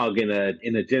a thug in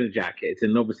a dinner jacket.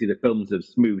 And obviously the films have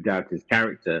smoothed out his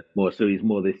character more, so he's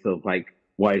more this sort of like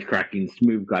wisecracking,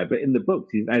 smooth guy. But in the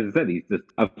books, as I said, he's just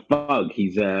a thug.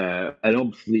 He's an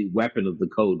obsolete weapon of the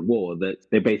Cold War that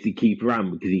they basically keep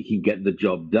around because he can get the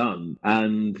job done.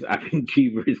 And I think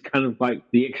Chiba is kind of like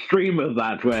the extreme of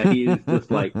that, where he is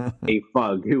just like a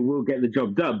thug who will get the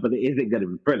job done, but it isn't going to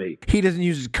be pretty. He doesn't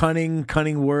use cunning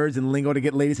words and lingo to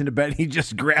get ladies into bed. He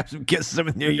just grabs them, kisses them,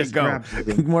 and there you go.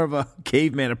 More of a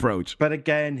caveman approach. But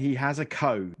again, he has a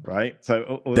code, right?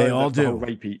 So they all do.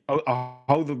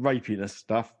 The rapiness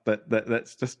stuff, but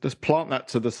let's just plant that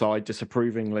to the side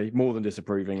disapprovingly, more than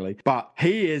disapprovingly. But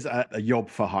he is a yob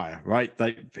for hire, right?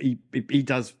 He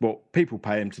does what people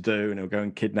pay him to do, and he'll go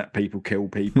and kidnap people, kill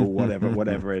people,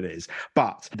 whatever it is.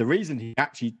 But the reason he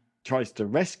actually tries to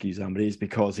rescue somebody is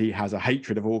because he has a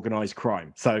hatred of organized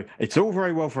crime. So it's all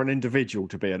very well for an individual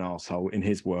to be an asshole in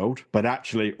his world, but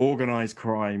actually organized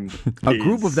crime a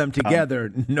group of them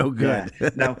together, no good. Yeah.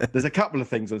 Now there's a couple of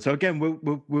things, and so again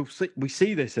we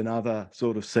see this in other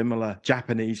sort of similar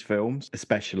Japanese films,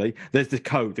 especially. There's the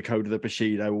code of the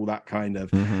Bushido, all that kind of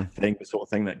thing, the sort of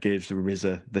thing that gives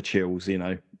RZA the chills, you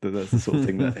know, the sort of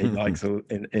thing that he likes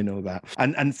in all that.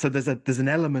 And so there's an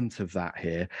element of that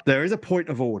here. There is a point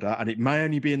of order, and it may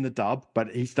only be in the dub, but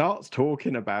he starts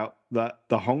talking about that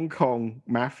the Hong Kong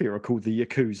mafia are called the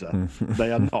Yakuza. They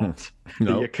are not.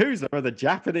 The Yakuza are the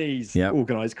Japanese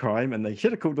organized crime, and they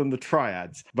should have called them the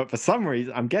Triads. But for some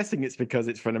reason, I'm guessing it's because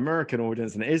it's for an American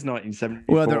audience, and it is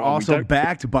 1974. Well, they're also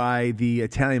backed by the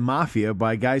Italian mafia,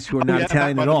 by guys who are not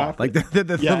Italian at all. Like they're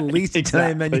the least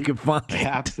Italian men you can find.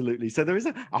 Yeah, absolutely. So there is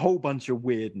a whole bunch of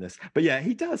weirdness. But yeah,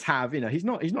 he does have, you know, he's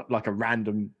not like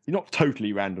he's not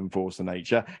totally random force of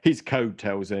nature. His code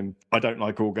tells him, I don't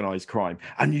like organized crime.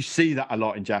 And you see that a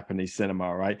lot in Japanese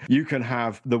cinema, right? You can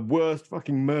have the worst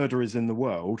fucking murderers in the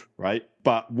world, right?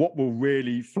 But what will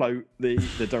really float the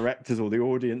directors or the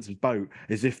audience's boat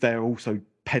is if they're also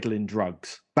peddling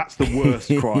drugs. That's the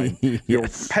worst crime. Yes. You're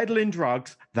peddling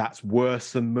drugs, that's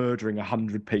worse than murdering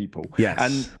 100 people.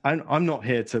 Yes. And I'm not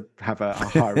here to have a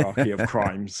hierarchy of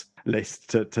crimes list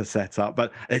to set up,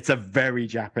 but it's a very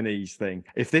Japanese thing.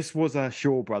 If this was a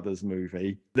Shaw Brothers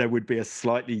movie, there would be a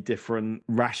slightly different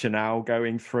rationale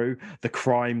going through. The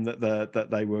crime that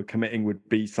they were committing would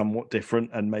be somewhat different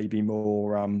and maybe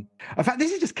more. In fact,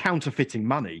 this is just counterfeiting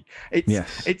money.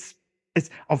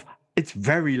 It's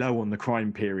very low on the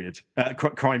crime pyramid,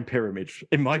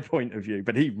 in my point of view.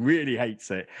 But he really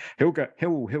hates it.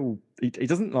 He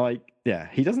doesn't like. Yeah,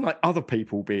 he doesn't like other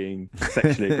people being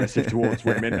sexually aggressive towards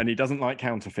women, and he doesn't like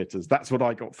counterfeiters. That's what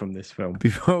I got from this film.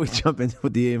 Before we jump into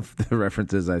the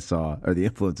references I saw, or the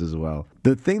influences as well,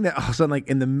 the thing that all of a sudden, like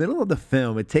in the middle of the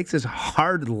film, it takes this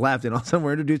hard left, and all of a sudden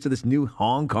we're introduced to this new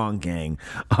Hong Kong gang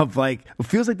of like, it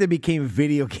feels like they became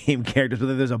video game characters. So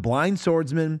there's a blind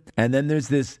swordsman, and then there's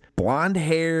this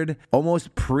blonde-haired,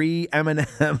 almost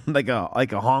pre-Eminem,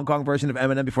 like a Hong Kong version of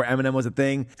Eminem before Eminem was a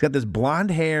thing. He's got this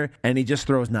blonde hair, and he just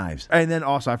throws knives. And then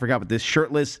also, I forgot, but this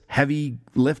shirtless heavy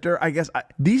lifter, I guess.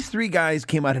 These three guys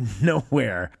came out of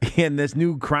nowhere, and this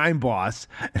new crime boss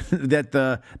that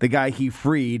the guy he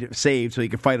saved so he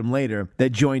could fight him later,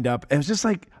 that joined up. It was just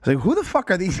like, who the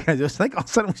fuck are these guys? It was like all of a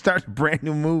sudden we start a brand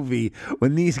new movie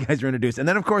when these guys are introduced. And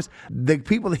then, of course, the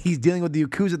people that he's dealing with, the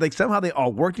Yakuza, like somehow they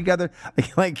all work together.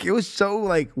 Like it was so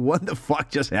like, what the fuck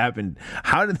just happened?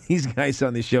 How did these guys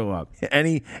suddenly show up?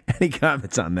 Any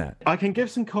comments on that? I can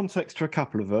give some context to a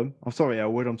couple of them. I'm sorry,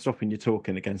 Elwood, I'm stopping you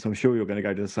talking again, so I'm sure you're going to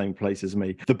go to the same place as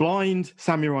me. The blind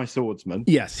samurai swordsman.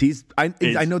 Yes, I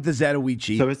know the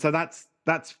Zatoichi. So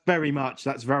that's very much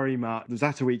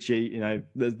Zatoichi. You know,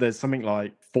 there's something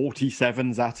like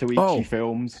 47 Zatoichi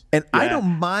films. And I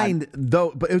don't mind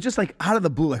though, but it was just like out of the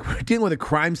blue, like we're dealing with a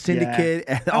crime syndicate,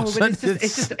 and all of a sudden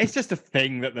it's just a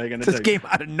thing that they're going to do. Just came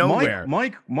out of nowhere.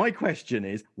 My question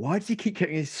is, why does he keep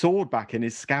getting his sword back in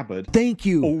his scabbard? Thank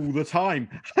you. All the time.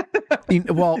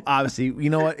 Well, obviously, you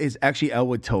know what is actually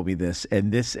Elwood told me this,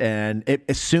 and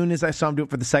as soon as I saw him do it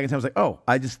for the second time, I was like, oh,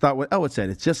 I just thought what Elwood said.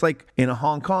 It's just like in a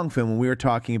Hong Kong film when we were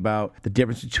talking about the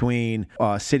difference between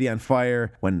City on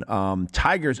Fire, when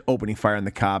Tiger's opening fire on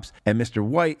the cops, and Mr.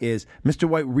 White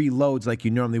reloads like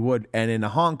you normally would, and in a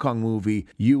Hong Kong movie,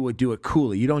 you would do it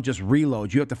coolly. You don't just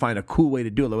reload. You have to find a cool way to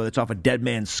do it, whether it's off a dead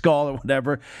man's skull or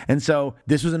whatever. And so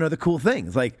this was another cool thing.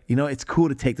 It's like, you know, it's cool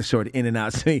to take the sword in and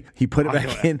out. So he put it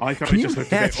back in. I thought it just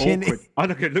looked a bit awkward. I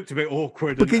thought it looked a bit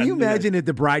awkward. But can you imagine if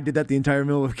the bride did that the entire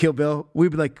middle of Kill Bill?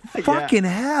 We'd be like, fucking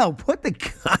hell, put the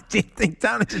goddamn thing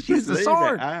down and just use the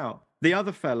sword. Out. The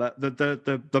other fella,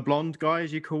 the blonde guy,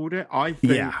 as you called it, I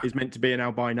think is meant to be an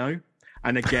albino.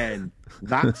 And again,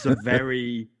 that's a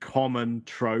very common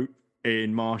trope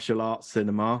in martial arts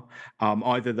cinema.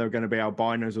 Either they're going to be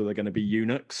albinos or they're going to be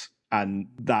eunuchs. And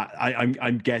that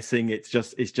I'm guessing it's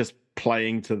just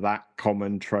playing to that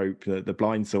common trope, the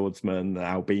blind swordsman, the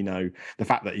albino, the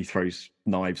fact that he throws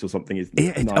knives or something is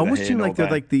it almost seemed like they're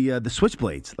like the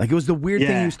switchblades. Like it was the weird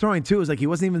thing he was throwing too. It was like he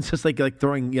wasn't even just like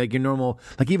throwing like your normal,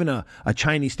 like even a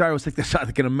Chinese star. It was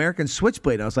like an American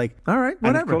switchblade. I was like, all right,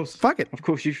 whatever, and fuck it. Of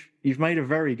course, you've made a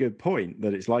very good point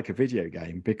that it's like a video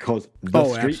game, because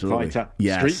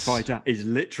Street Fighter is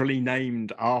literally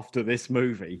named after this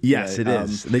movie. Yes, it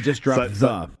is. They just dropped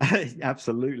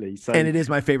absolutely. So, and it is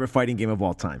my favorite fighting game of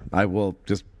all time. I will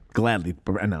just gladly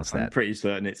announce that. I'm pretty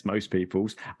certain it's most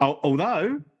people's.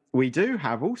 Although we do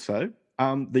have also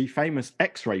the famous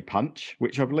X-ray punch,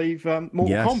 which I believe Mortal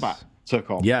Kombat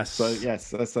took off. Yes. So yes,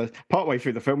 that's partway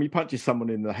through the film, he punches someone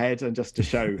in the head, and just to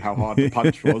show how hard the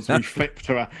punch was, we flip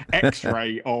to an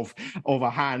X-ray of a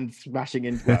hand smashing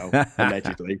into, well,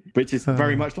 allegedly, which is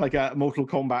very much like a Mortal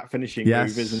Kombat finishing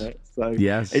move, isn't it? So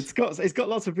yes, it's got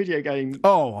lots of video game.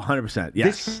 Oh, 100%.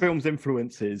 Yes. This film's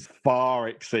influences far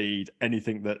exceed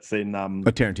anything that's in a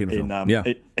Tarantino film.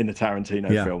 In a Tarantino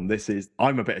film.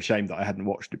 I'm a bit ashamed that I hadn't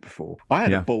watched it before. I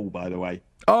had a ball, by the way.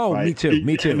 Oh, right?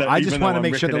 me too. I just want to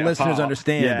make sure the listeners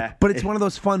understand. Yeah. But it's one of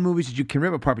those fun movies that you can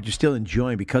rip apart, but you're still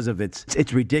enjoying because of its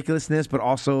ridiculousness, but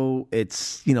also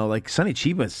it's, like Sonny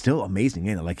Chiba is still amazing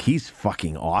in it. Like, he's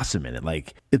fucking awesome in it.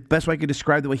 Like, the best way I could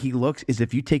describe the way he looks is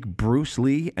if you take Bruce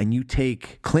Lee and you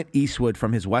take Clint Eastwood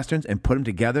from his Westerns and put them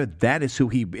together, that is who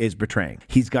he is portraying.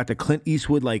 He's got the Clint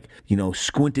Eastwood,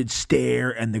 squinted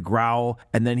stare and the growl,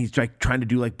 and then he's like trying to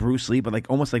do like Bruce Lee, but like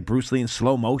almost like Bruce Lee in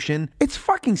slow motion. It's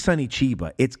fucking Sonny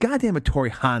Chiba. It's goddamn Hattori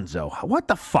Hanzo. What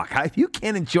the fuck? If you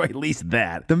can't enjoy at least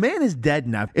that, the man is dead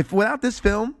now. If without this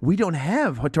film, we don't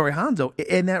have Hattori Hanzo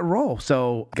in that role.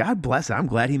 So God bless it. I'm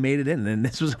glad he made it in. And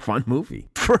this was a fun movie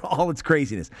for all its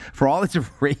craziness, for all its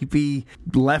rapey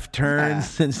left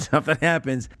turns and stuff that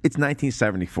happens. It's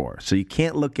 1974, so you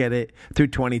can't look at it through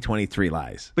 2023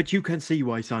 lies. But you can see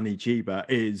why Sonny Chiba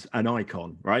is an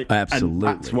icon, right?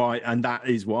 Absolutely. And that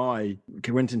is why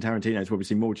Quentin Tarantino has probably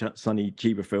seen more Sonny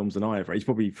Chiba films than I have. He's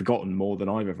probably forgotten more than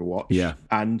I've ever watched. Yeah.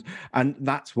 And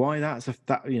that's why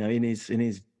in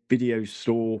his video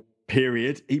store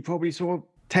period, he probably saw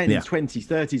 10s, 20s,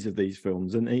 30s of these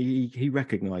films, and he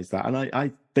recognized that. And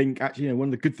I think actually, one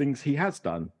of the good things he has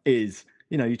done is,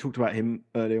 you talked about him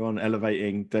earlier on,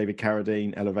 elevating David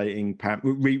Carradine, elevating Pam,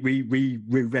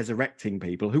 resurrecting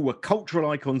people who were cultural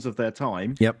icons of their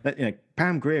time. Yep.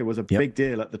 Pam Grier was a big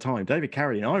deal at the time. David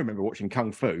Carradine, I remember watching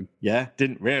Kung Fu. Yeah,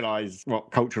 didn't realize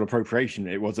what cultural appropriation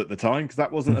it was at the time, because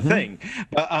that wasn't a thing.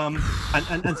 But and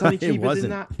Sonny Chiba's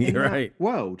in that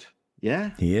world.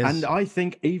 Yeah, he is. And I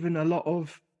think even a lot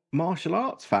of martial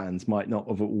arts fans might not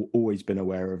have always been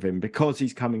aware of him, because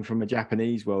he's coming from a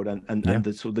Japanese world, and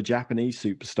the sort of the Japanese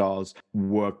superstars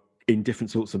were in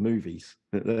different sorts of movies.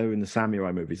 They were in the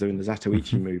samurai movies, they were in the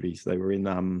Zatoichi movies, they were in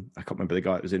I can't remember the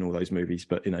guy that was in all those movies,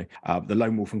 but the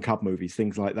Lone Wolf and Cub movies,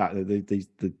 things like that.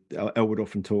 El would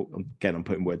often talk, again, I'm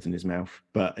putting words in his mouth,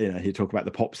 but he'd talk about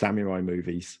the pop samurai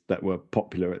movies that were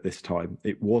popular at this time.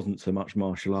 It wasn't so much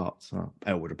martial arts.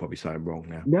 El would have probably said I'm wrong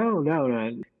now. No,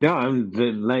 I'm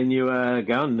letting you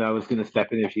go. I was going to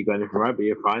step in if you go anything right, but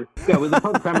you're fine. Yeah, with the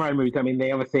pop samurai movies, I mean,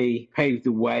 they obviously paved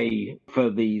the way for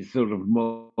these sort of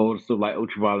more sort of like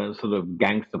ultra-violent sort of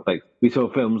gangster flicks. We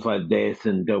saw films like this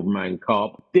and Doberman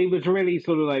Cop. It was really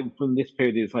sort of like, from this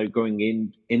period, it's like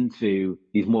going into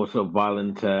these more sort of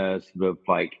violent sort of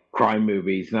like crime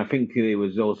movies. And I think it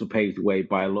was also paved the way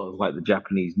by a lot of like the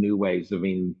Japanese new waves. I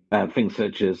mean, things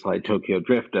such as like Tokyo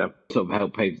Drifter sort of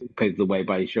helped pave the way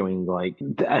by showing like,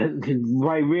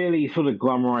 by really sort of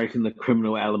glamorizing the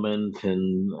criminal element.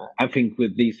 And I think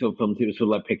with these sort of films, it was sort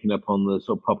of like picking up on the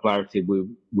sort of popularity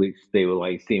which they were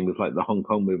like seeing with like the Hong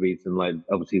Kong movies, and like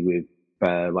obviously with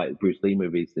like Bruce Lee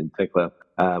movies in particular.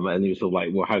 And it was sort of like,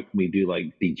 well, how can we do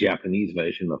like the Japanese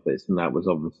version of this? And that was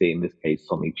obviously, in this case,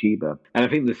 Sonny Chiba. And I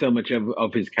think there's so much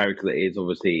of his character that is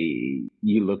obviously,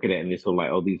 you look at it and it's sort of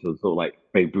like, oh, these are sort of like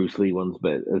very Bruce Lee ones,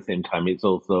 but at the same time, it's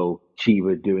also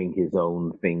Chiba doing his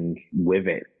own thing with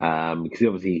it. Because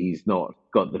obviously he's not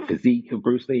got the physique of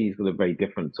Bruce Lee. He's got a very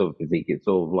different sort of physique. It's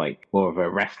sort of like more of a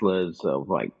wrestler's sort of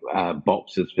like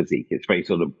boxer's physique. It's very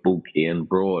sort of bulky and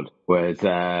broad, whereas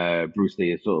Bruce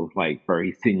Lee is sort of like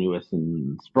very sinuous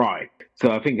and spry.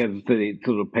 So I think, as I said, it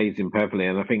sort of pays him perfectly,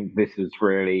 and I think this is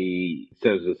really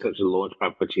serves as such a launch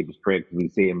pad for Chiba's career, because we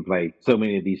see him play so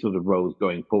many of these sort of roles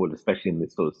going forward, especially in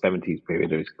this sort of 70s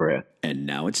period of his career. And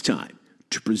now it's time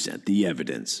to present the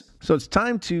evidence. So it's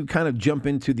time to kind of jump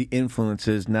into the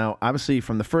influences. Now, obviously,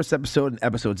 from the first episode and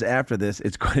episodes after this,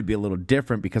 it's going to be a little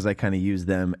different, because I kind of use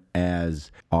them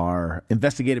as our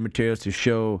investigative materials to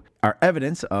show our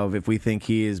evidence of if we think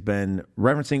he has been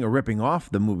referencing or ripping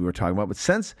off the movie we're talking about. But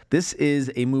since this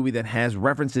is a movie that has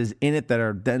references in it that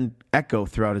are then echo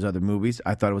throughout his other movies,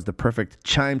 I thought it was the perfect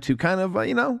chime to kind of,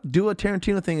 do a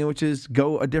Tarantino thing, which is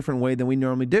go a different way than we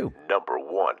normally do. Number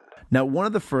 1. Now, one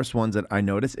of the first ones that I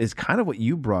noticed is kind of what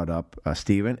you brought up,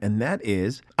 Stephen, and that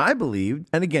is, I believe,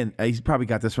 and again, he's probably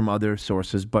got this from other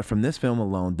sources, but from this film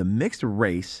alone, the mixed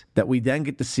race that we then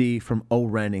get to see from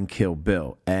O-Ren and Kill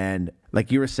Bill. And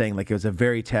like you were saying, like it was a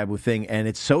very taboo thing, and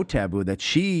it's so taboo that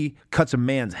she cuts a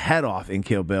man's head off in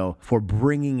Kill Bill for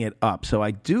bringing it up. So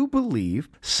I do believe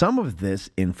some of this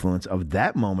influence of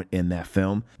that moment in that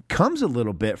film comes a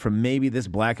little bit from maybe this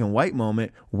black and white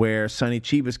moment where Sonny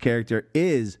Chiba's character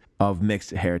is of mixed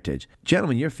heritage.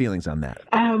 Gentlemen, your feelings on that?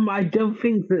 I don't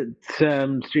think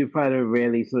that Street Fighter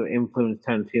really sort of influenced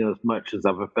Tarantino as much as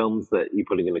other films that you're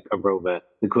probably going to cover over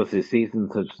the course of the season,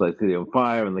 such as like City on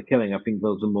Fire and The Killing. I think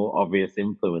those are more obvious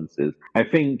influences. I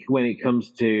think when it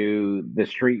comes to the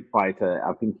Street Fighter,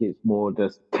 I think it's more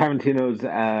just Tarantino's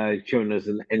showing us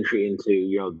an entry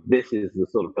into, this is the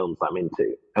sort of films I'm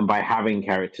into. And by having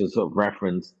characters sort of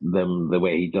reference them the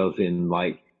way he does in,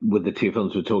 like, with the two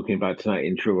films we're talking about tonight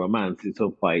in True Romance, it's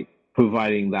sort of like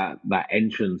providing that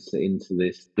entrance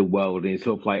into the world, and it's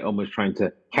sort of like almost trying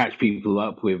to catch people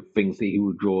up with things that he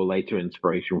would draw later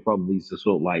inspiration from. These are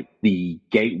sort of like the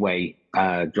gateway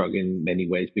drug in many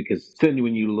ways, because certainly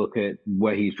when you look at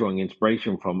where he's drawing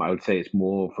inspiration from, I would say it's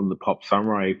more from the pop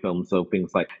samurai films, so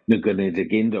things like Nagune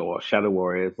Dagindo or Shadow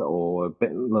Warriors or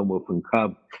Lone Wolf and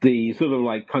Cub. The sort of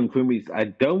like kung fu movies, I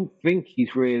don't think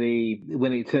he's really,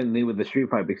 when he turned in with the Street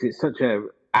Fighter, because it's such a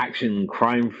action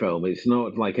crime film. It's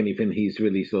not like anything he's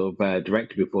really sort of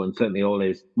directed before, and certainly all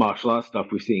his martial arts stuff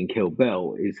we see in Kill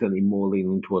Bill is certainly more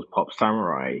leaning towards pop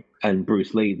samurai and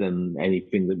Bruce Lee than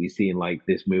anything that we see in like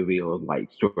this movie or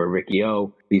like Story Ricky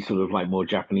O, these sort of like more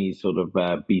Japanese sort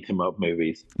of beat 'em up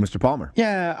movies. Mr. Palmer.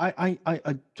 Yeah,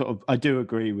 I do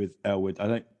agree with Elwood. I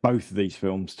think both of these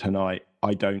films tonight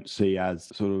I don't see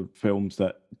as sort of films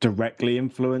that directly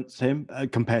influence him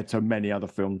compared to many other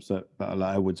films that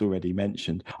Elwood's already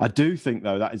mentioned. I do think,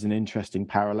 though, that is an interesting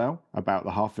parallel about the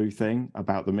Hafu thing,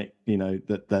 about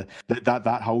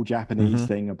that whole Japanese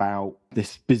thing about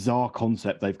this bizarre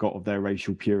concept they've got of their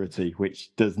racial purity,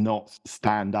 which does not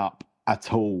stand up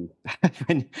at all.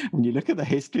 when you look at the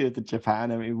history of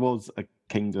Japan, I mean, it was a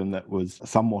kingdom that was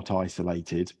somewhat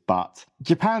isolated, but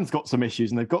Japan's got some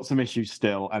issues, and they've got some issues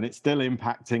still, and it's still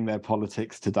impacting their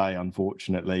politics today,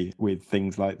 unfortunately, with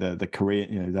things like the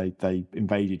Korean, they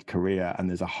invaded Korea, and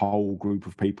there's a whole group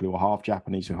of people who are half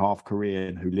Japanese or half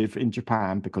Korean who live in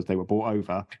Japan because they were brought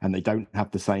over, and they don't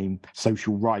have the same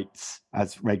social rights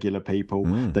as regular people.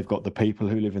 They've got the people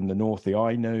who live in the north, the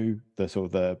Ainu, the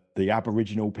sort of the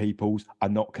Aboriginal peoples are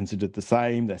not considered the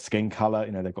same. Their skin color,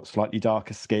 they've got slightly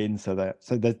darker skin, so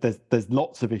there's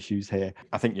lots of issues here.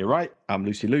 I think you're right.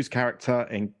 Lucy Liu's character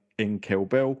in Kill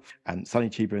Bill and Sonny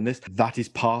Chiba in this, that is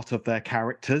part of their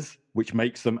characters, which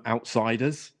makes them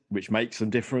outsiders, which makes them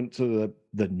different to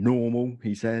the normal,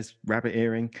 he says, rabbit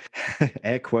earring,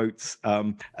 air quotes,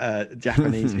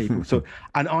 Japanese people. So,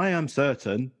 and I am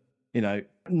certain,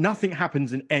 nothing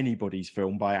happens in anybody's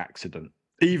film by accident.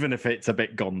 Even if it's a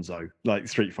bit gonzo, like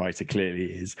Street Fighter clearly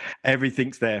is.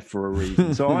 Everything's there for a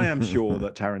reason. So I am sure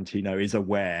that Tarantino is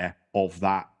aware of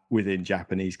that within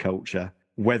Japanese culture.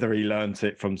 Whether he learnt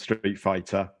it from Street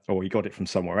Fighter or he got it from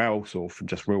somewhere else or from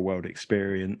just real world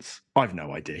experience, I've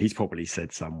no idea. He's probably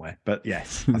said somewhere. But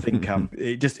yes, I think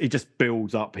it just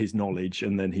builds up his knowledge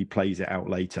and then he plays it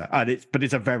out later. But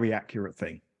it's a very accurate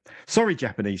thing. Sorry,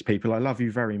 Japanese people, I love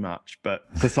you very much, but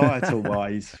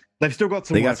societal-wise, they've still got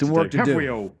some work to do. Have we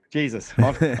all? Jesus,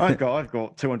 I've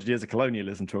got 200 years of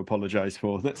colonialism to apologise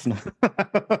for. That's not.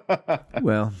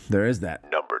 Well, there is that.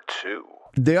 Number 2.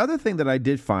 The other thing that I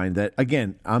did find that,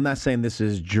 again, I'm not saying this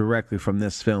is directly from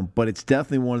this film, but it's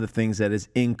definitely one of the things that is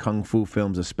in Kung Fu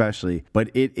films especially, but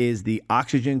it is the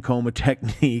oxygen coma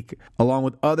technique, along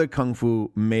with other Kung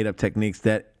Fu made-up techniques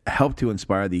that helped to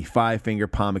inspire the 5-finger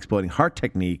palm exploding heart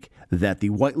technique that the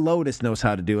White Lotus knows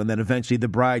how to do, and then eventually the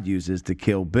bride uses to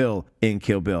kill Bill in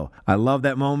Kill Bill. I love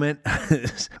that moment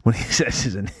when he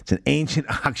says it's an ancient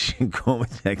oxygen coma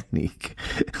technique.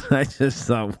 I just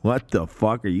thought, what the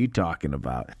fuck are you talking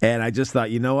about? And I just thought,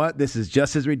 you know what? This is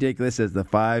just as ridiculous as the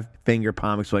 5-finger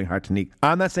palm exploding heart technique.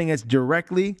 I'm not saying it's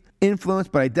directly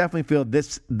influenced, but I definitely feel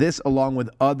this along with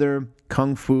other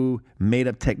Kung Fu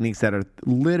made-up techniques that are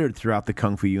littered throughout the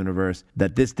Kung Fu universe,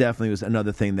 that this definitely was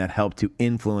another thing that helped to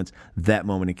influence that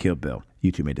moment in Kill Bill.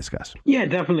 You two may discuss. Yeah,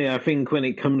 definitely. I think when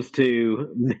it comes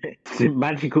to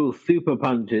magical super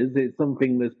punches, it's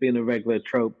something that's been a regular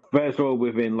trope. First of all,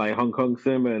 within like Hong Kong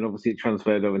cinema, and obviously it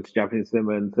transferred over into Japanese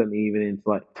cinema, and certainly even into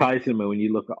like Thai cinema. When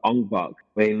you look at Ong Bak,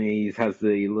 when he has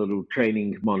the little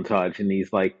training montage, and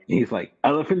he's like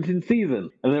elephant in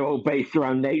season, and they're all based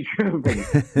around nature and things.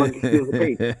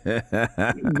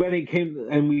 When it came,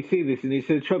 and we see this, and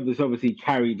it's a trope that's obviously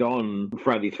carried on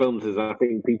throughout these films, as I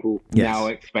think people now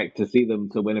expect to see them.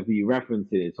 So whenever you reference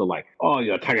it, it's all like, oh,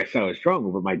 your tiger style is stronger,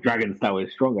 but my dragon style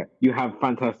is stronger. You have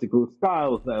fantastical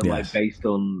styles that are like based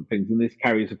on things, and this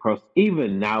carries across.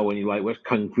 Even now, when you like watch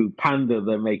Kung Fu Panda,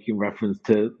 they're making reference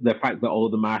to the fact that all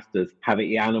the masters have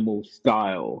an animal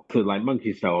style, so like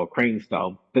monkey style or crane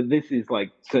style. But this is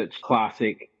like such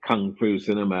classic Kung Fu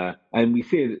cinema, and we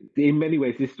see it in many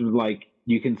ways. This was like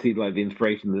you can see like the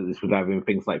inspiration that this would have in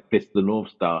things like Fist of the North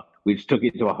Star, which took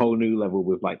it to a whole new level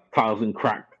with like thousand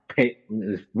crack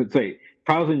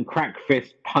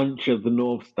fist punch of the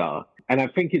North Star. And I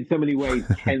think in so many ways,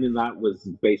 Ken and that was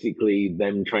basically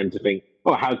them trying to think,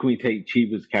 oh, how can we take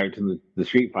Chiba's character in the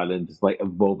Street Fighter and just like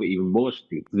evolve it even more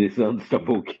to this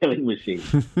unstoppable killing machine?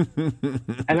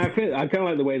 And I kind of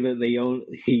like the way that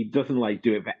he doesn't like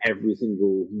do it for every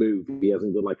single move. He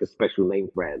hasn't got like a special name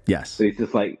for it. Yes. So it's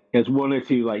just like there's one or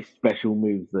two like special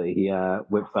moves that he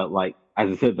whips out. Like as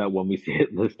I said, that one we see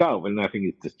at the start, and I think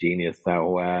it's just genius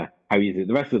how he uses it.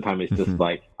 The rest of the time, it's just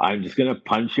like I'm just gonna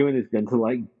punch you, and it's going to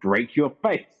like break your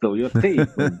face or your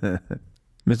teeth.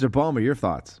 Mr. Palmer, your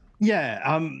thoughts?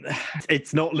 Yeah,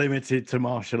 it's not limited to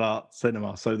martial arts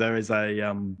cinema. So there is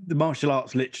the martial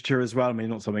arts literature as well. I mean,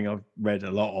 not something I've read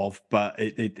a lot of, but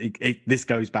this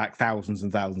goes back thousands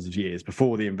and thousands of years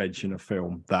before the invention of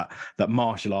film. That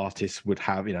martial artists would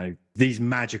have, these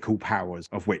magical powers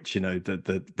of which,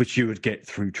 which you would get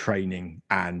through training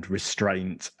and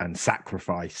restraint and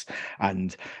sacrifice.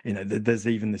 And there's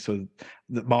even this sort of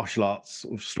that martial arts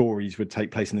sort of stories would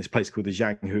take place in this place called the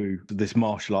Jianghu, this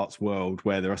martial arts world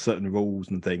where there are certain rules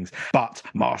and things. But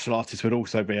martial artists would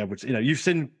also be able to, you've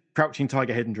seen Crouching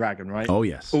Tiger, Hidden Dragon, right? Oh,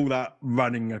 yes. All that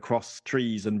running across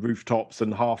trees and rooftops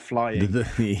and half flying.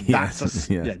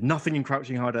 Nothing in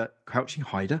Crouching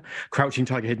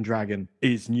Tiger, Hidden Dragon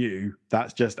is new.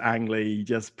 That's just Ang Lee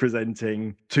just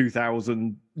presenting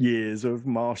 2,000 years of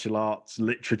martial arts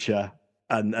literature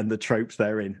and the tropes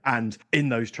therein. And in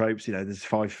those tropes, there's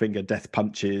 5-finger death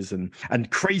punches and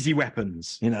crazy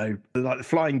weapons, like the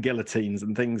flying guillotines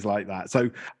and things like that. So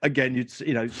again,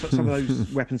 some of those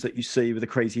weapons that you see with the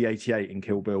Crazy 88 in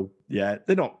Kill Bill, they're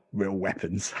not real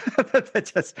weapons.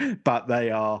 But they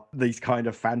are these kind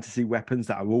of fantasy weapons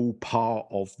that are all part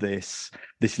of this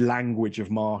language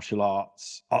of martial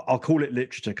arts. I'll call it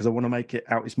literature because I want to make it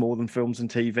out it's more than films and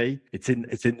TV. It's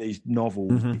in these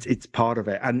novels. Mm-hmm. It's part of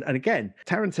it. And again,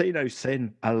 Tarantino's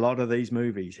seen a lot of these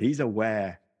movies. He's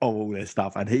aware of all this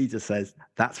stuff, and he just says,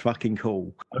 that's fucking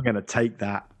cool. I'm going to take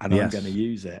that and I'm going to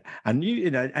use it. And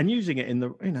and using it in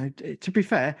the, to be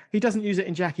fair, he doesn't use it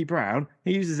in Jackie Brown.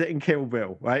 He uses it in Kill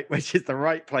Bill, right? Which is the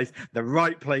right place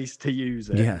to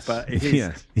use it. Yes. But it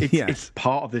is, it's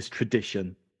part of this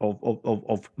tradition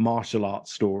of martial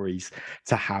arts stories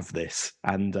to have this.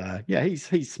 And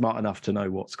he's smart enough to know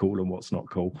what's cool and what's not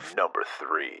cool. Number 3.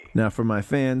 Now, for my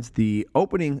fans, the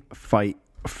opening fight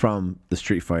from the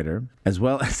Street Fighter, as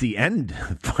well as the end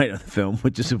fight of the film,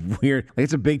 which is weird.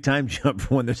 It's a big time jump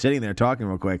for when they're sitting there talking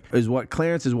real quick, is what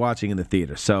Clarence is watching in the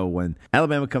theater. So when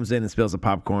Alabama comes in and spills the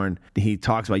popcorn, he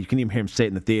talks about, you can even hear him say it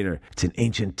in the theater, it's an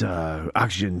ancient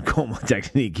oxygen coma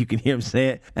technique. You can hear him say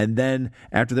it. And then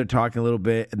after they're talking a little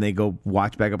bit and they go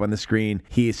watch back up on the screen,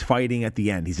 he is fighting at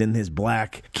the end. He's in his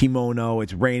black kimono.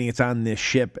 It's raining. It's on this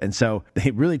ship. And so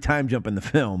they really time jump in the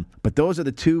film. But those are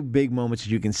the two big moments that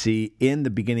you can see in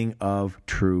the beginning of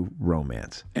true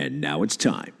romance. And now it's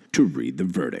time to read the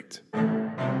verdict.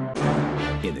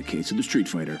 In the case of the Street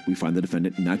Fighter, we find the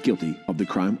defendant not guilty of the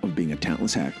crime of being a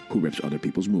talentless hack who rips other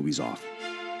people's movies off.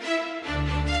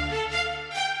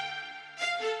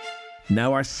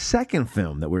 Now our second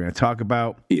film that we're going to talk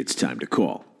about. It's time to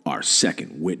call our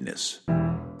second witness.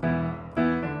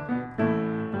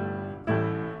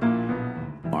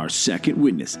 Our second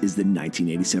witness is the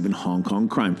 1987 Hong Kong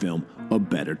crime film A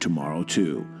Better Tomorrow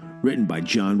 2, written by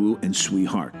John Woo and Sui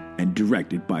Hart and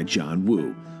directed by John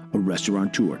Woo. A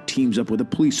restaurateur teams up with a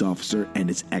police officer and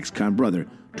his ex-con brother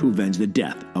to avenge the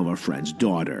death of a friend's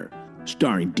daughter.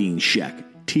 Starring Dean Sheck,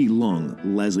 T. Lung,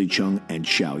 Leslie Chung, and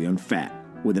Chow Yun-fat,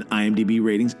 with an IMDb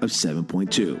ratings of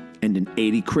 7.2 and an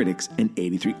 80 critics and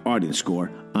 83 audience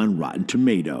score on Rotten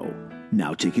Tomato.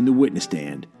 Now taking the witness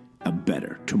stand, A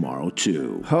Better Tomorrow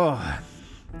 2. Oh,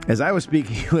 as I was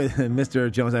speaking with Mr.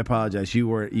 Jones, I apologize. You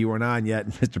weren't on yet.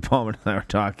 Mr. Palmer and I were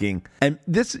talking, and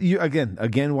this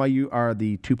again why you are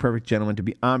the two perfect gentlemen to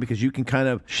be on, because you can kind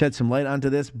of shed some light onto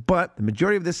this. But the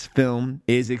majority of this film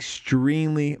is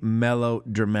extremely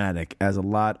melodramatic, as a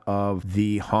lot of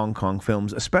the Hong Kong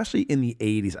films, especially in the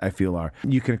 80s, I feel are.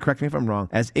 You can correct me if I'm wrong.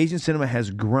 As Asian cinema has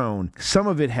grown, some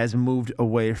of it has moved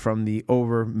away from the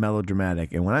over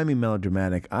melodramatic. And when I mean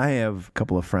melodramatic, I have a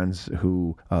couple of friends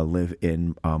who live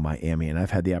in Miami, and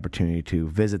I've had the opportunity to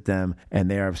visit them,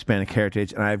 and they are of Hispanic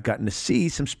heritage, and I've gotten to see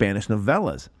some Spanish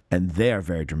novellas, and they are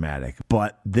very dramatic.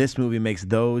 But this movie makes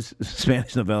those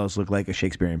Spanish novellas look like a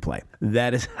Shakespearean play.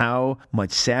 That is how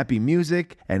much sappy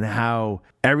music and how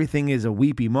everything is a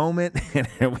weepy moment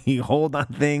and we hold on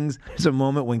things. There's a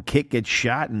moment when Kit gets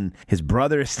shot and his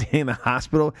brother is staying in the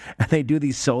hospital and they do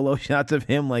these solo shots of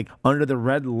him like under the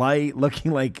red light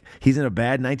looking like he's in a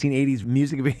bad 1980s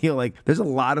music video. Like there's a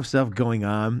lot of stuff going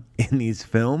on in these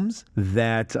films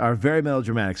that are very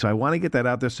melodramatic. So I want to get that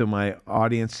out there so my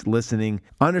audience listening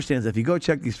understands that if you go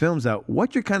check these films out,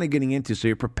 what you're kind of getting into so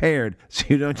you're prepared so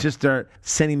you don't just start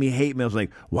sending me hate mails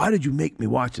like, why did you make me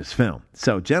watch this film?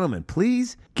 So gentlemen,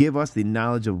 please give us the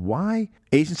knowledge of why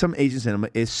some Asian cinema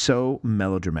is so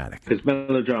melodramatic. Because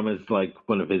melodrama is like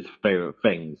one of his favorite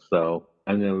things. So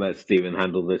I'm going to let Stephen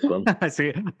handle this one.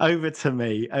 See, over to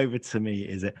me,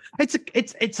 is it?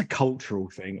 It's a cultural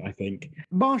thing, I think.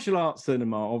 Martial arts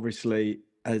cinema obviously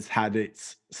has had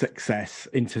its success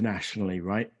internationally,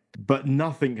 right? But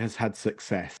nothing has had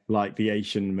success like the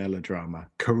Asian melodrama,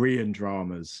 Korean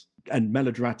dramas, and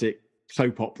melodramatic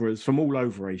soap operas from all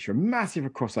over Asia, massive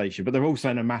across Asia, but they're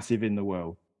also massive in the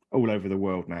world, all over the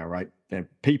world now, right?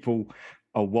 People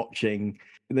are watching,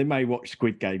 they may watch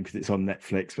Squid Game because it's on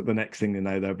Netflix, but the next thing they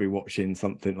know, they'll be watching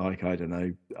something like, I don't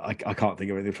know, I can't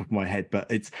think of it off the top of my head,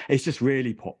 but it's just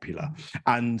really popular.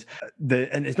 And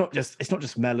it's not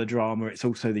just melodrama, it's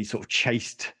also these sort of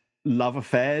chaste love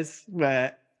affairs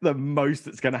where the most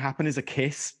that's going to happen is a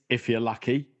kiss if you're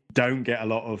lucky. Don't get a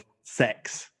lot of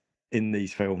sex in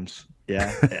these films.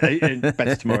 Yeah, in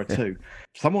Better Tomorrow 2.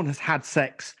 Someone has had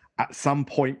sex at some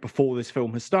point before this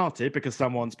film has started because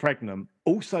someone's pregnant.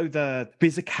 Also, the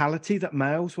physicality that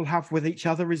males will have with each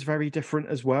other is very different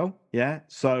as well. Yeah,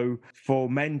 so for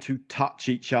men to touch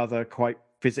each other quite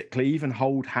physically, even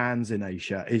hold hands in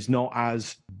Asia, is not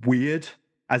as weird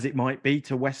as it might be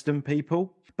to Western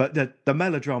people. But the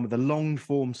melodrama, the long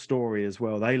form story as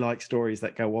well, they like stories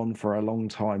that go on for a long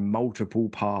time, multiple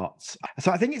parts.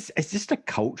 So I think it's just a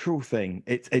cultural thing.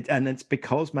 And it's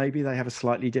because maybe they have a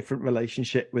slightly different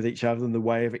relationship with each other and the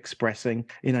way of expressing,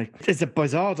 it's a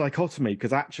bizarre dichotomy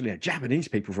because actually Japanese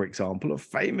people, for example,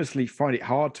 famously find it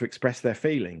hard to express their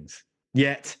feelings.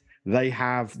 Yet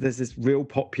there's this real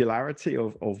popularity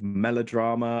of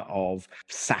melodrama, of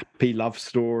sappy love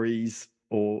stories,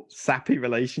 or sappy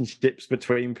relationships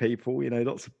between people.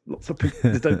 Lots of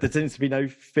people. There tends to be no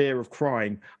fear of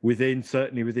crying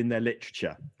certainly within their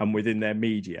literature and within their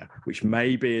media, which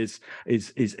maybe is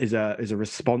a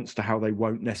response to how they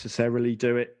won't necessarily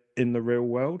do it in the real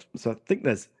world. So I think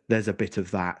there's a bit of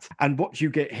that. And what you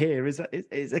get here is a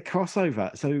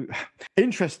crossover. So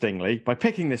interestingly, by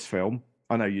picking this film,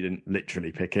 I know you didn't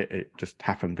literally pick it, it just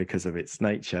happened because of its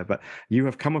nature, but you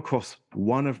have come across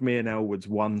one of me and Elwood's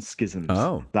one schisms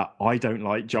that I don't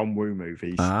like John Woo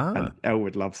movies, and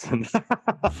Elwood loves them.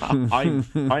 I'm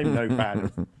no fan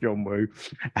of John Woo,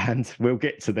 and we'll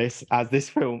get to this as this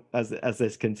film, as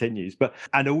this continues.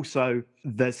 And also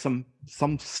there's some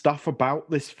stuff about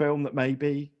this film that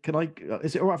maybe,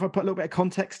 is it all right if I put a little bit of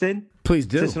context in? Please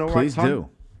do. Please do.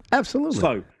 Absolutely.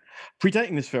 So,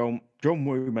 predating this film, John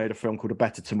Woo made a film called A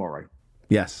Better Tomorrow.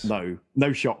 Yes.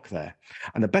 No shock there.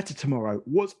 And A Better Tomorrow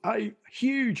was a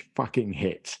huge fucking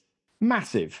hit.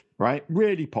 Massive, right?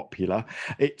 Really popular.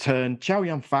 It turned Chow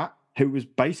Yun-fat, who was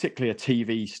basically a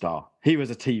TV star. He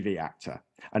was a TV actor.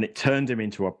 And it turned him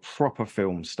into a proper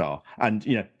film star. And,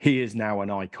 he is now an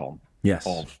icon. Yes.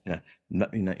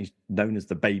 He's known as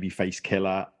the babyface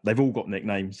killer. They've all got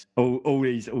nicknames. All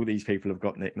these people have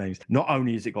got nicknames. Not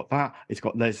only has it got that, it's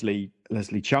got Leslie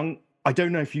Cheung. I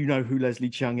don't know if you know who Leslie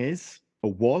Cheung is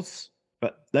or was,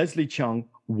 but Leslie Cheung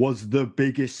was the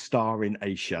biggest star in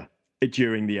Asia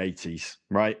during the 80s,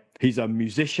 right? He's a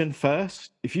musician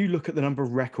first. If you look at the number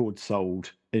of records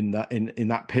sold in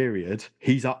that period,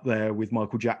 he's up there with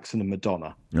Michael Jackson and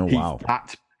Madonna. Oh, wow.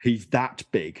 He's that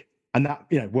big. And that,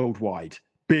 worldwide.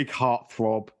 Big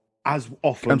heartthrob, as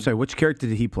often. I'm sorry, which character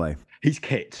did he play? He's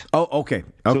Kit. Oh, okay.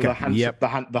 So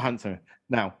the handsome.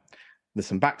 Now, there's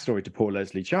some backstory to poor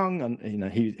Leslie Cheung,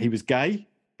 and he was gay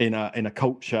in a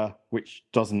culture which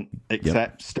doesn't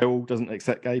accept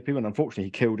gay people, and unfortunately he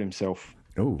killed himself.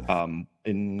 In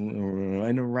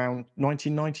around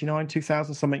 1999,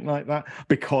 2000, something like that,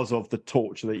 because of the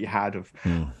torture that he had of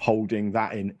holding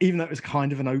that in, even though it was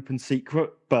kind of an open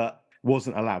secret, but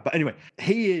wasn't allowed. But anyway,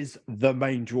 he is the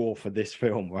main draw for this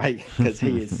film, right? Because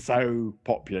he is so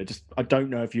popular. I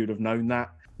don't know if you'd have known that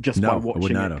just by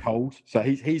watching it cold. So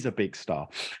he's a big star.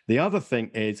 The other thing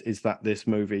is that this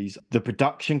movie's the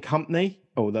production company,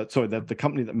 the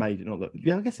company that made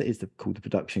it, I guess it is called the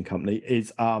production company,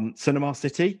 is Cinema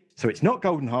City. So it's not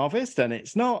Golden Harvest, and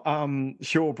it's not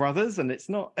Shaw Brothers, and it's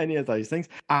not any of those things.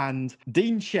 And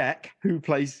Dean Sheck, who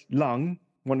plays Lung,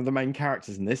 one of the main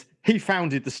characters in this, he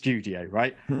founded the studio,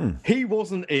 right? He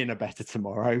wasn't in A Better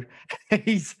Tomorrow. But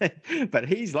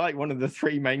he's like one of the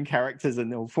 3 main characters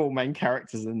or 4 main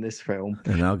characters in this film.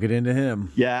 And I'll get into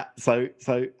him. Yeah. So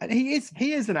and he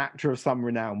is an actor of some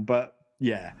renown, but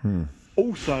yeah.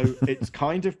 Also, it's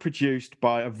kind of produced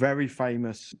by a very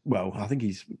famous, well, I think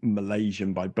he's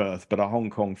Malaysian by birth, but a Hong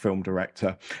Kong film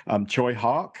director, Choi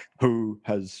Hark, who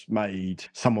has made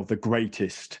some of the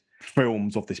greatest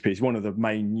films of this piece, one of the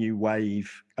main new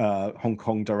wave Hong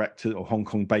Kong directors or Hong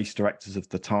Kong based directors of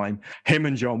the time. Him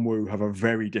and John Woo have a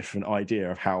very different idea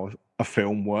of how a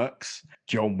film works.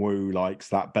 John Woo likes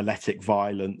that balletic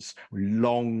violence,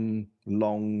 long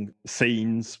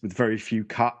scenes with very few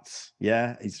cuts.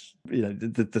 Yeah, it's, you know,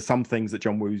 there's some things that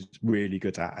John Woo's really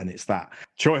good at, and it's that.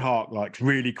 Choi Hark likes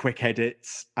really quick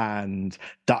edits and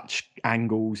Dutch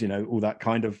angles, you know, all that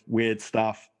kind of weird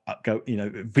stuff.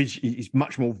 He's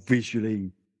much more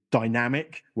visually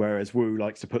dynamic, whereas Woo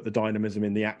likes to put the dynamism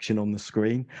in the action on the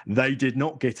screen. They did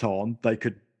not get on. They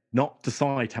could not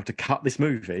decide how to cut this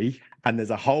movie, and there's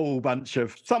a whole bunch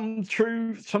of some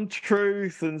truth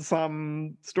and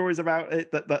some stories about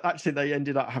it that actually they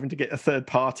ended up having to get a third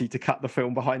party to cut the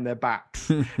film behind their backs.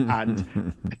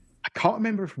 And I can't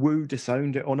remember if Woo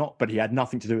disowned it or not, but he had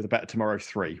nothing to do with A Better Tomorrow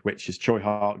 3, which is Choi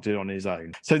Hark did on his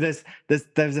own. So there's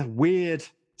a weird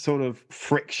sort of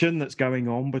friction that's going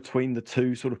on between the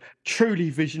two sort of truly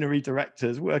visionary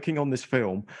directors working on this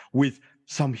film, with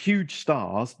some huge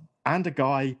stars and a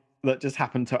guy that just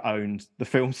happened to own the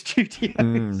film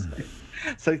studios.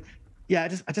 So yeah,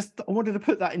 I wanted to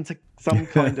put that into some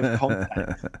kind of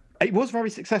context. It was very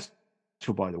successful,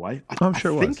 by the way. I'm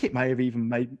sure I think it may have even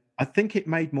made. I think it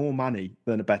made more money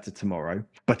than A Better Tomorrow,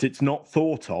 but it's not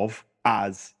thought of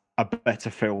as a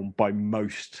better film by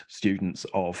most students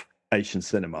of Asian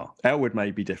cinema. Elwood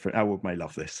may be different. Elwood may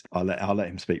love this. I'll let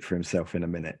him speak for himself in a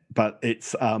minute. But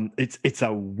it's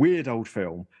a weird old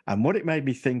film. And what it made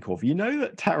me think of, you know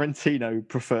that Tarantino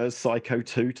prefers Psycho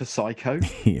 2 to Psycho?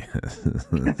 Yes.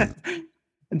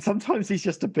 And sometimes he's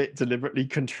just a bit deliberately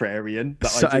contrarian.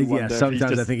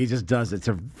 Sometimes I think he just does it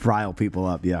to rile people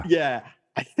up. Yeah. Yeah.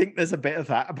 I think there's a bit of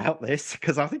that about this,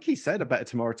 because I think he said A Better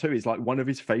Tomorrow 2 is like one of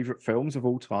his favorite films of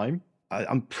all time.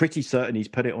 I'm pretty certain he's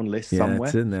put it on lists somewhere.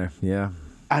 It's in there, yeah.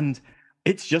 And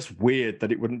it's just weird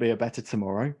that it wouldn't be A Better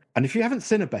Tomorrow. And if you haven't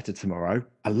seen A Better Tomorrow,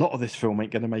 a lot of this film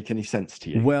ain't going to make any sense to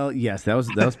you. Well, yes, that was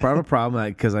part of a problem,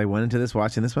 because I went into this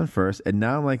watching this one first, and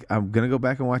now I'm like, I'm going to go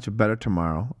back and watch A Better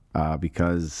Tomorrow,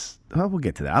 because we'll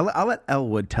get to that. I'll let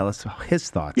Elwood tell us his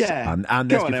thoughts on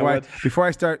this before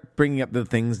I start bringing up the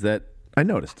things that I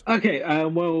noticed. Okay,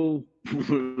 well,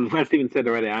 as Stephen said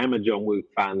already, I'm a John Woo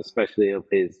fan, especially of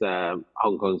his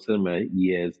Hong Kong cinema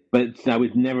years. But I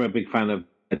was never a big fan of.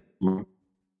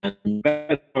 And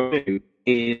Better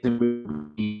is a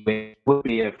movie which would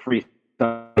be a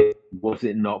 3-star was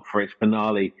it not for its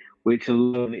finale, which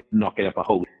alone is knocking up a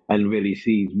hole, and really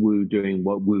sees Woo doing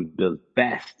what Woo does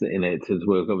best in it, as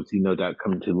we'll obviously no doubt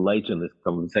come to later in this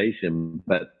conversation.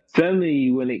 But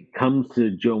certainly when it comes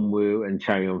to John Woo and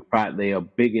Chow Yun-fat, they are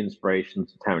big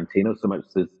inspirations to Tarantino, so much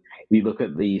as if you look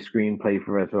at the screenplay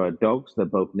for Reservoir Dogs, they're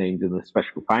both named in the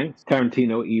special thanks.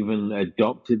 Tarantino even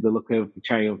adopted the look of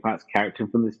Chow Yun-fat's character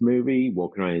from this movie,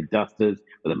 walking around in dusters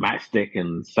with a matchstick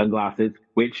and sunglasses,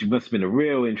 which must have been a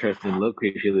real interesting look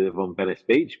if you live on Venice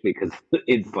Beach, because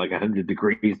it's like 100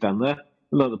 degrees down there.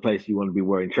 Not the place you want to be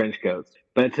wearing trench coats.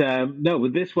 But no,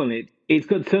 with this one, it's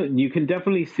got certain. You can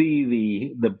definitely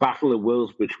see the battle of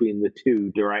wills between the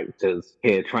two directors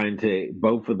here,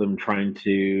 both of them trying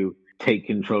to take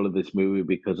control of this movie,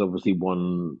 because obviously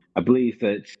one, I believe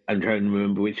that, I'm trying to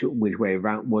remember which way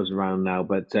around was around now,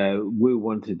 but Woo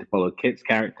wanted to follow Kit's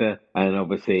character, and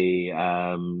obviously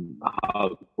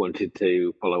Hark wanted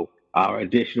to follow our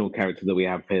additional character that we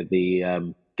have here,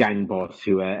 the gang boss,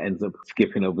 who ends up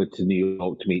skipping over to New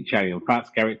York to meet Chow Yun-fat's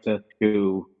character,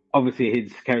 who obviously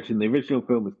his character in the original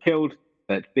film was killed,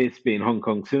 but this being Hong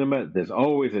Kong cinema, there's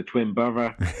always a twin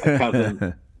brother, a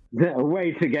cousin, a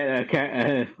way to get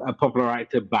a popular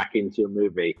actor back into a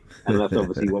movie, and that's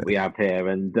obviously what we have here.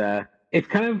 And it's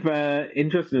kind of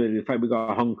interesting the fact we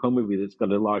got a Hong Kong movie that's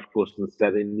got a large portion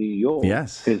set in New York.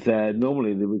 Yes, because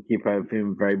normally they would keep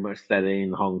everything very much set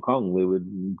in Hong Kong. We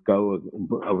would go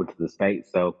over to the States,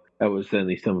 so that was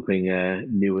certainly something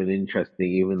new and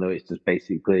interesting, even though it's just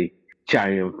basically Chow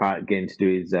Yun-fat getting to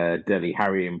do his Dirty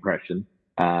Harry impression.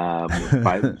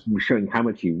 By showing how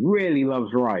much he really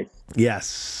loves rice. Yes.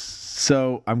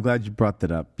 So I'm glad you brought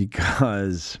that up,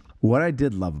 because what I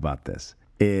did love about this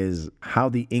is how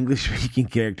the English-speaking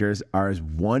characters are as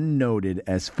one-noted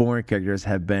as foreign characters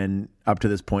have been up to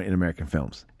this point in American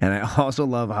films. And I also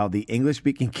love how the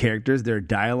English-speaking characters, their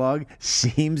dialogue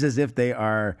seems as if they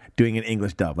are doing an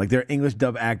English dub. Like they're English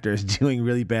dub actors doing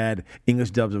really bad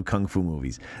English dubs of kung fu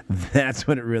movies. That's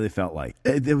what it really felt like.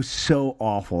 It was so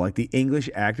awful. Like the English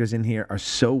actors in here are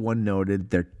so one-noted.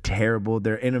 They're terrible.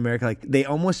 They're in America. Like they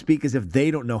almost speak as if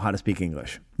they don't know how to speak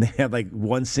English. They have like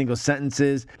one single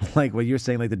sentences, like what you're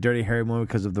saying, like the Dirty Harry moment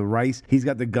because of the rice. He's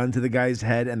got the gun to the guy's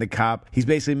head, and the cop, he's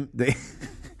basically...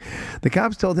 The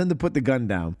cops told him to put the gun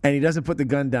down, and he doesn't put the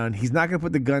gun down. He's not going to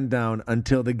put the gun down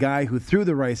until the guy who threw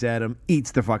the rice at him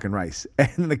eats the fucking rice.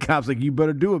 And the cop's like, you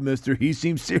better do it, mister. He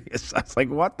seems serious. I was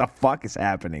like, what the fuck is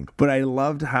happening? But I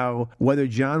loved how, whether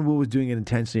John Woo was doing it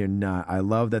intentionally or not, I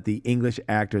love that the English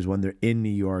actors, when they're in New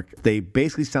York, they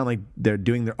basically sound like they're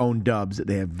doing their own dubs.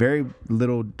 They have very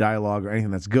little dialogue or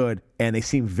anything that's good, and they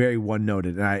seem very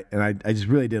one-noted. And I just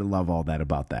really did love all that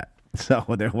about that. So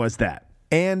there was that.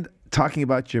 And talking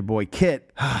about your boy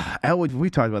Kit, Elwood, we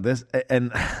talked about this, and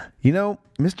you know,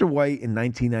 Mr. White in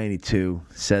 1992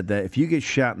 said that if you get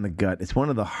shot in the gut, it's one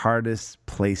of the hardest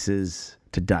places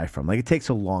to die from. Like, it takes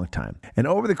a long time. And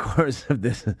over the course of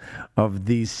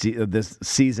this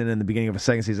season and the beginning of a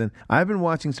second season, I've been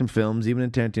watching some films, even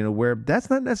in Tarantino, where that's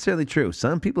not necessarily true.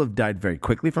 Some people have died very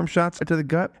quickly from shots to the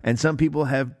gut, and some people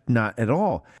have not at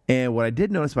all. And what I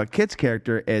did notice about Kit's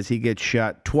character is he gets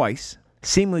shot twice,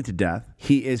 seemingly to death.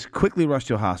 He is quickly rushed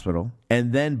to a hospital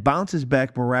and then bounces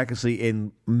back miraculously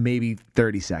in maybe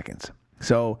 30 seconds.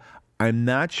 So I'm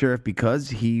not sure if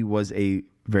because he was a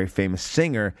very famous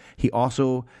singer, he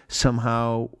also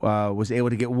somehow was able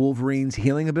to get Wolverine's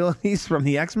healing abilities from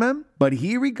the X-Men, but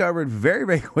he recovered very,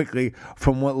 very quickly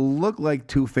from what looked like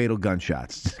 2 fatal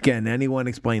gunshots. Can anyone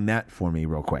explain that for me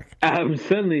real quick?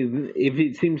 Certainly, if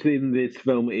it seems in this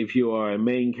film, if you are a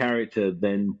main character,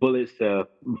 then bullets are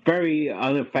very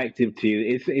ineffective to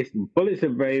you. Bullets are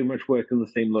very much working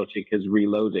the same logic as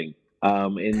reloading.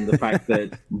 In the fact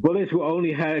that bullets will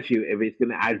only hurt you if it's going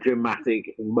to add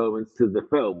dramatic moments to the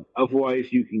film.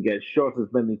 Otherwise, you can get shot as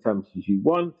many times as you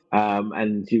want,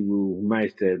 and you will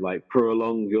manage to like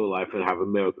prolong your life and have a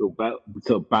miracle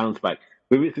sort of bounce back.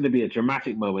 But if it's going to be a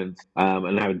dramatic moment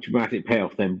and have a dramatic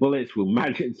payoff, then bullets will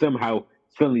magic somehow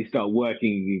suddenly start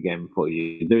working again for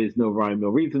you. There is no rhyme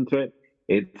or reason to it.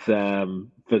 It's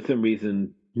for some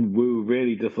reason. Wu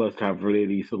really just loves to have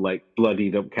really sort of like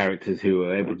bloodied up characters who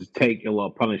are able to take a lot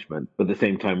of punishment, but at the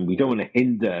same time, we don't want to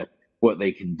hinder what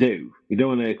they can do. We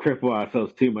don't want to cripple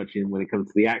ourselves too much when it comes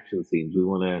to the action scenes. We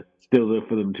want to still look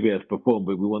for them to be able to perform,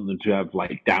 but we want them to have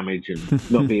like damage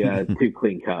and not be too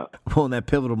clean cut. Well, in that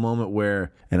pivotal moment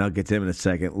where, and I'll get to him in a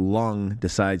second, Lung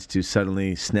decides to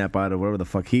suddenly snap out of whatever the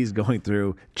fuck he's going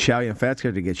through. Chow Yun-fat's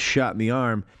character gets shot in the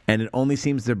arm, and it only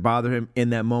seems to bother him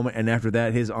in that moment, and after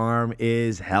that, his arm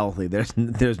is healthy.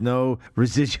 There's no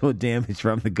residual damage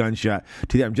from the gunshot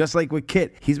to the arm. Just like with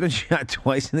Kit, he's been shot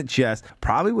twice in the chest,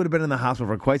 probably would have been in the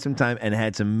hospital for quite some time, and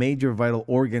had some major vital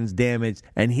organs damaged,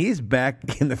 and he's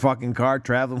back in the fucking car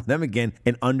traveling with them again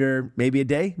in under maybe a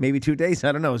day, maybe 2 days.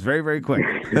 I don't know. It's very, very quick.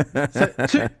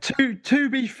 So,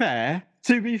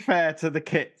 to be fair to the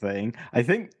Kit thing, I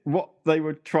think what they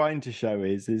were trying to show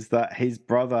is that his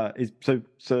brother is so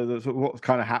what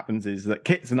kind of happens is that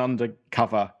Kit's an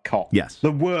undercover cop. Yes.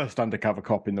 The worst undercover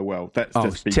cop in the world. Let's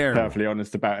just be perfectly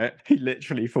honest about it. He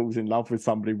literally falls in love with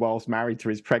somebody whilst married to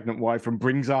his pregnant wife and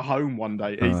brings her home one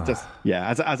day. He's just,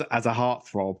 as a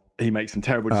heartthrob, he makes some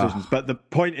terrible decisions. But the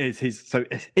point is, so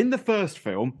in the first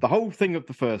film, the whole thing of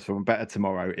the first film, Better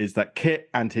Tomorrow, is that Kit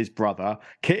and his brother,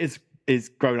 Kit is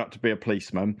grown up to be a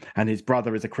policeman and his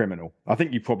brother is a criminal. I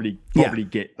think you probably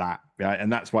get that, right?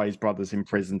 And that's why his brother's in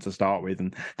prison to start with,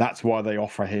 and that's why they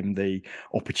offer him the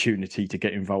opportunity to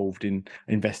get involved in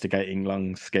investigating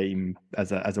Lung's scheme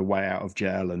as a way out of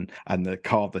jail. And the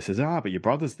card that says, but your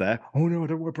brother's there. Oh no, I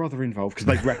don't want my brother involved, because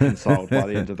they've reconciled by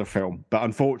the end of the film. But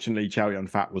unfortunately, Chow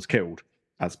Yun-fat was killed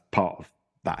as part of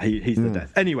that. He's the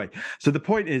death. Anyway, so the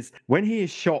point is, when he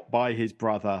is shot by his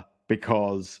brother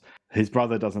because his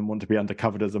brother doesn't want to be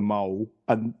undercovered as a mole,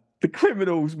 and the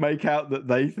criminals make out that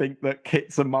they think that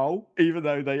Kit's a mole, even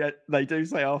though they do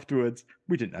say afterwards,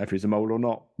 we didn't know if he was a mole or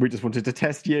not. We just wanted to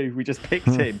test you. We just picked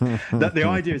him. That the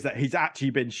idea is that he's actually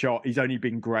been shot. He's only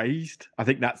been grazed. I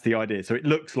think that's the idea. So it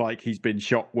looks like he's been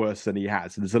shot worse than he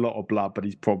has. And there's a lot of blood, but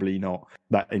he's probably not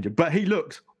that injured. But he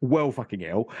looks well fucking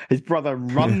ill. His brother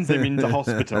runs him into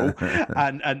hospital,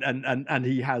 and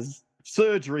he has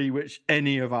surgery, which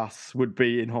any of us would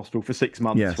be in hospital for 6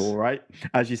 months for, right?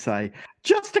 As you say,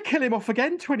 just to kill him off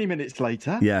again 20 minutes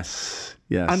later. Yes.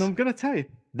 And I'm going to tell you,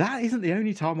 that isn't the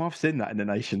only time I've seen that in a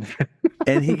nation.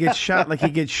 And he gets shot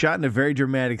in a very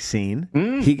dramatic scene.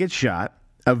 He gets shot.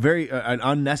 an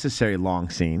unnecessary long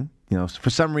scene. You know, for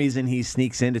some reason he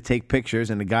sneaks in to take pictures,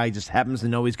 and the guy just happens to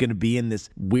know he's going to be in this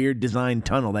weird design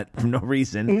tunnel that, for no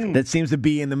reason, that seems to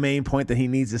be in the main point that he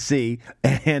needs to see.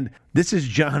 And this is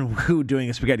John Woo doing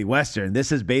a spaghetti western.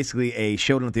 This is basically a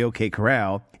showdown at the OK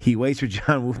Corral. He waits for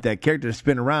John Woo, that character, to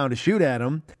spin around to shoot at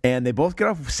him, and they both get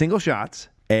off single shots.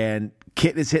 And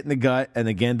Kit is hit in the gut, and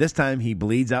again, this time he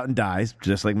bleeds out and dies,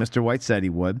 just like Mr. White said he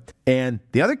would. And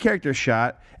the other character is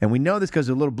shot, and we know this because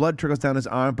a little blood trickles down his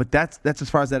arm, but that's as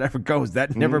far as that ever goes.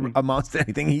 That never amounts to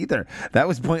anything either. That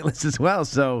was pointless as well.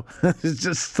 So it's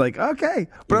just like, okay.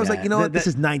 But I was like, you know what? This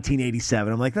is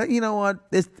 1987. I'm like, you know what?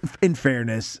 In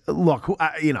fairness, look,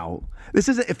 this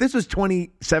is if this was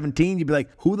 2017, you'd be like,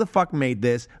 who the fuck made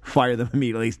this? Fire them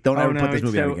immediately. Don't ever put this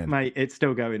movie out again. Mate, it's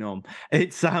still going on.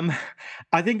 It's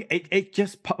I think it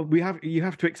just you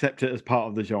have to accept it as part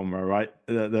of the genre, right?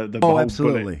 The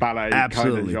absolutely, ballet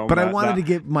absolutely. Kind of genre. But I wanted to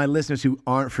give my listeners who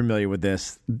aren't familiar with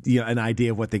this, an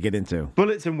idea of what they get into.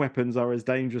 Bullets and weapons are as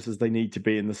dangerous as they need to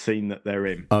be in the scene that they're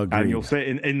in. Agreed. And you'll see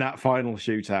it in that final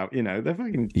shootout. They're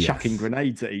fucking chucking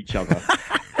grenades at each other.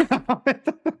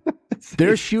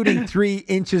 They're shooting 3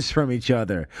 inches from each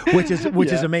other, which is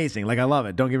amazing. Like, I love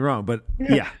it. Don't get me wrong, but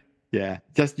yeah.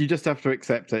 You just have to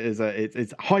accept it as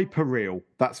it's hyper real.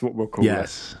 That's what we'll call it.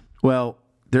 Yes. Well,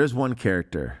 there's one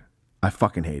character I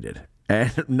fucking hated,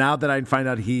 and now that I find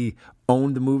out he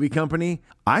owned the movie company,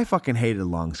 I fucking hated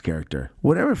Lung's character.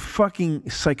 Whatever fucking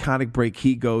psychotic break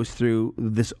he goes through,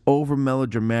 this over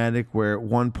melodramatic where at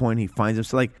one point he finds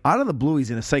himself, like, out of the blue, he's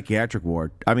in a psychiatric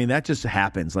ward. I mean, that just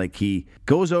happens. Like, he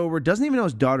goes over, doesn't even know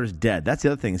his daughter's dead. That's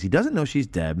the other thing, is he doesn't know she's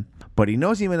dead, but he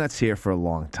knows he may not see her for a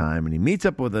long time, and he meets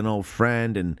up with an old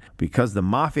friend, and because the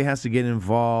mafia has to get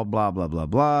involved, blah, blah, blah,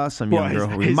 blah, some young girl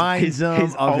reminds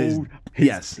him of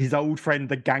his old friend,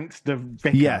 the gangster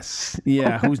vicar. Yes.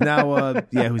 Yeah, who's now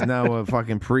a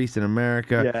fucking priest in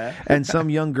America. Yeah. And some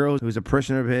young girl who's a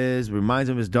parishioner of his reminds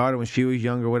him of his daughter when she was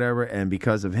younger, whatever, and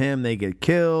because of him, they get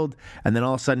killed. And then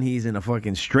all of a sudden, he's in a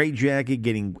fucking straitjacket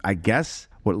getting, I guess,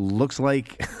 what looks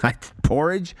like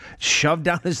porridge shoved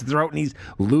down his throat, and he's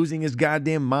losing his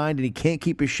goddamn mind, and he can't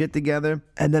keep his shit together.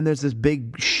 And then there's this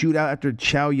big shootout after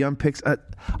Chow Yun Picks.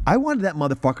 I wanted that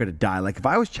motherfucker to die. Like, if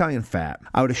I was Chow Yun Fat,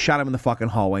 I would have shot him in the fucking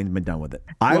hallway and been done with it.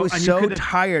 I was so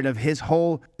tired of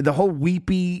the whole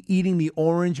weepy eating the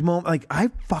orange moment. Like,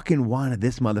 I fucking wanted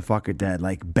this motherfucker dead,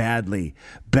 like, badly.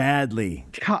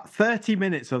 Cut 30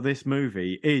 minutes of this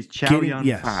movie is Chow Yun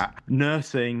Fat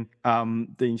nursing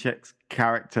Dean Sheck's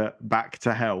character back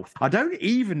to health. I don't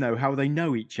even know how they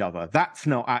know each other. That's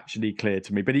not actually clear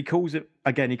to me, but he calls him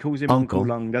Uncle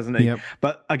Lung, doesn't he? Yep.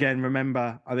 But again,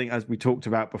 remember, I think as we talked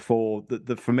about before, that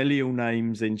the familial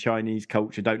names in Chinese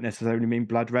culture don't necessarily mean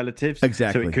blood relatives.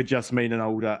 Exactly. So it could just mean an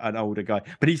older guy.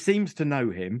 But he seems to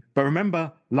know him. But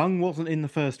remember, Lung wasn't in the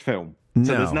first film.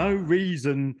 So there's no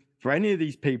reason for any of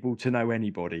these people to know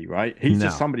anybody, right? He's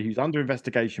just somebody who's under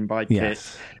investigation by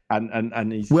Kit,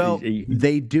 and he's...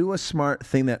 they do a smart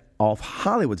thing that all of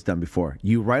Hollywood's done before.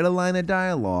 You write a line of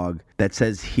dialogue that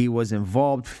says he was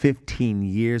involved 15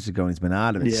 years ago and he's been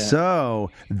out of it. Yeah.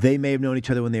 So they may have known each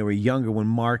other when they were younger, when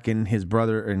Mark and his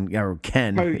brother, or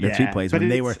Ken, that's who he plays, when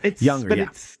they were younger.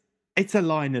 It's a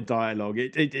line of dialogue.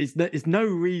 It's no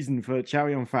reason for Chow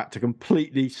Yun Fat to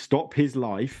completely stop his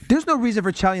life. There's no reason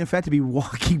for Chow Yun Fat to be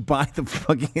walking by the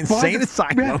fucking insane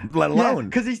asylum, let alone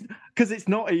because it's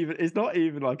not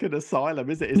even like an asylum,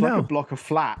 is it? It's like a block of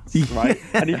flats, right?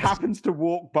 And he happens to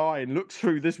walk by and looks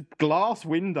through this glass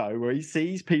window where he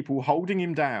sees people holding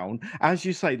him down. As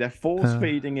you say, they're force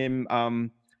feeding him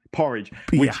porridge,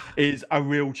 which is a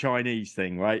real Chinese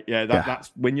thing, right?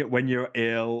 That's when you're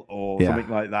ill or something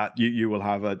like that, you will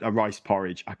have a rice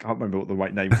porridge. I can't remember what the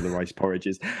right name for the rice porridge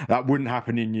is. That wouldn't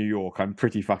happen in New York, I'm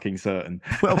pretty fucking certain.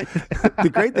 Well, the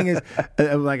great thing is,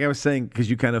 like I was saying, because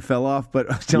you kind of fell off, but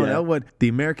I was telling Elwood, the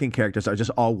American characters are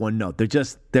just all one note. They're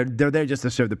there just to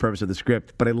serve the purpose of the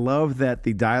script. But I love that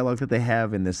the dialogue that they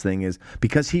have in this thing is,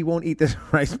 because he won't eat this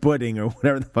rice pudding or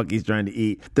whatever the fuck he's trying to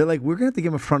eat, they're like, we're gonna have to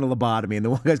give him a frontal lobotomy, and the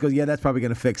one guy's goes, yeah, that's probably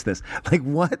going to fix this. Like,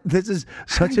 what? This is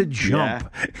such a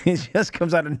jump. It just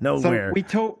comes out of nowhere.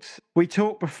 So we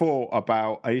talked before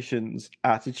about Asian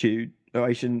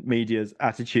media's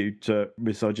attitude to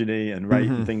misogyny and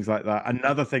rape and things like that.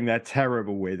 Another thing they're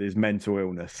terrible with is mental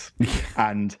illness.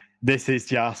 And This is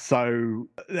just so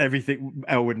everything.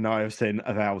 Elwood and I have seen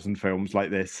 1,000 films like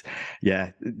this.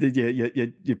 Yeah,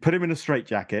 you put him in a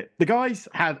straitjacket. The guy's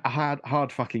had a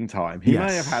hard fucking time. He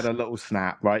may have had a little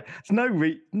snap, right?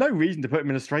 There's no reason to put him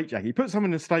in a straitjacket. You put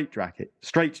someone in a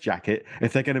straitjacket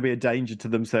if they're going to be a danger to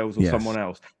themselves or someone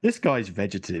else. This guy's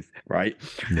vegetative, right?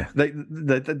 Yeah. They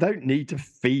don't need to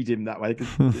feed him that way.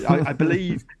 I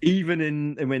believe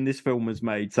even when this film was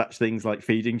made, such things like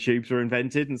feeding tubes were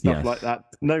invented and stuff like that.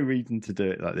 No reason to do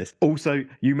it like this. Also,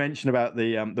 you mentioned about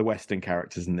the Western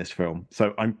characters in this film.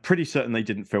 So I'm pretty certain they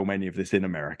didn't film any of this in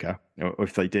America. Or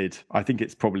if they did, I think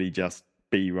it's probably just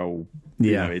B-roll.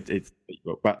 Yeah, it's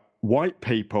B-roll. But white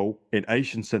people in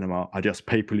Asian cinema are just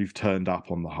people who've turned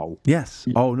up on the whole. Yes.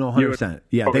 Oh no, 100%.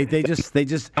 Yeah,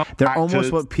 they're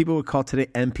almost what people would call today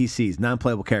NPCs,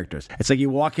 non-playable characters. It's like you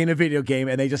walk in a video game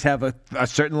and they just have a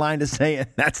certain line to say, and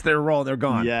that's their role. They're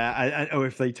gone. Yeah, or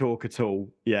if they talk at all.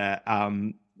 Yeah.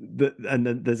 And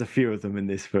then there's a few of them in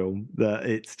this film that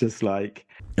it's just like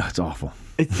it's awful.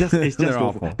 It's just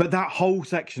awful. But that whole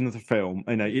section of the film,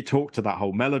 it talked to that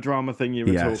whole melodrama thing you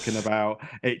were talking about.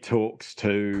 It talks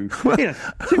to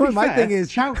my thing is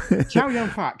Chow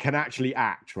Yun-fat can actually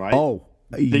act, right? Oh,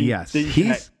 yes,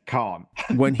 he can't.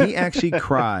 When he actually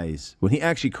cries,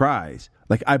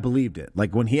 like I believed it.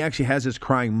 Like when he actually has his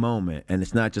crying moment, and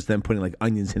it's not just them putting like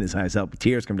onions in his eyes, help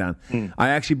tears come down. I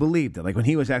actually believed it. Like when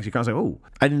he was actually crying, I was like, oh,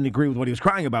 I didn't agree with what he was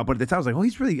crying about, but at the time I was like, oh,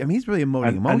 he's really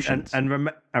emoting emotions. And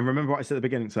remember what I said at the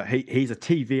beginning. So he's a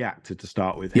TV actor to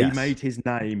start with. He made his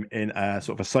name in a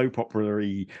sort of a soap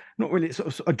opera-y, not really, sort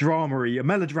of a drama-y, a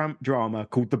melodrama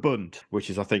called The Bund, which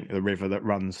is I think the river that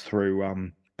runs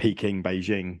through Peking,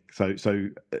 Beijing.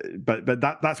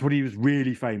 But that's what he was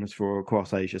really famous for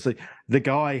across Asia. So the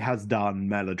guy has done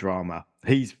melodrama.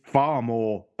 He's far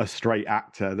more a straight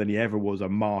actor than he ever was a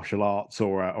martial arts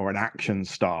or an action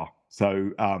star. So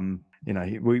we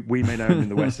may know him in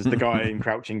the West as the guy in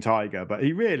Crouching Tiger, but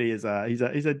he really is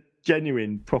he's a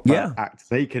genuine proper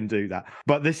actor. He can do that.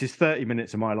 But this is 30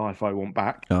 minutes of my life I want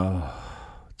back. Oh.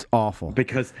 It's awful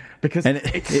because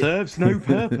it serves no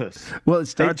purpose. Well, it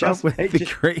starts off with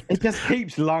it just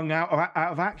keeps Lung out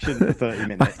of action for 30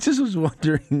 minutes. I just was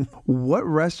wondering what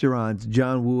restaurants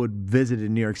John Woo would visit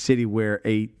in New York City where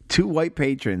two white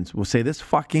patrons will say this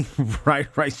fucking fried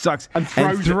rice sucks and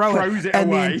throws it and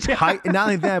away. Not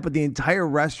only that, but the entire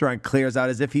restaurant clears out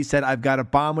as if he said, "I've got a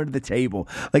bomb under the table."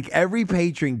 Like every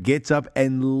patron gets up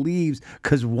and leaves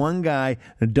because one guy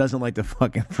doesn't like the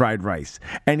fucking fried rice,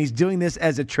 and he's doing this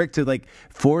as a trick to like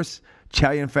force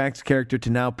Chow Yun-fat's character to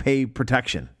now pay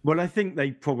protection. Well, I think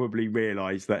they probably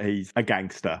realise that he's a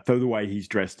gangster for the way he's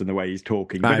dressed and the way he's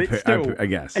talking. But I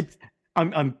guess.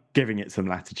 I'm giving it some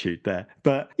latitude there,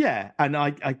 but yeah, and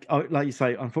I like you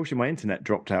say, unfortunately, my internet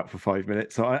dropped out for 5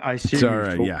 minutes, so I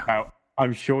assume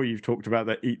I'm sure you've talked about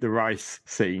the eat the rice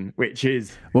scene, which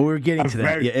is we're getting to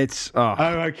that. Yeah, it's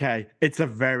okay. It's a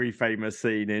very famous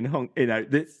scene in Hong.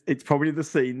 It's probably the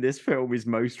scene this film is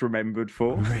most remembered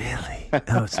for. Really?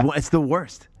 No, it's the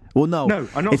worst. Well, no,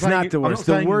 I'm not it's saying, not the worst.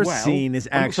 The worst scene is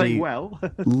actually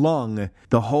Lung,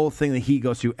 the whole thing that he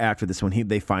goes through after this when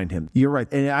they find him. You're right.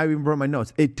 And I even wrote my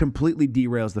notes. It completely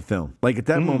derails the film. Like at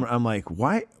that moment, I'm like,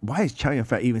 why is Chow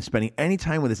Yun-fat even spending any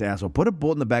time with this asshole? Put a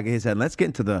bullet in the back of his head. Let's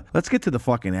get to the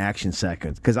fucking action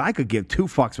seconds because I could give two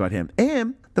fucks about him.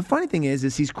 And the funny thing is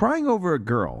he's crying over a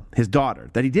girl, his daughter,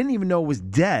 that he didn't even know was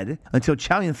dead until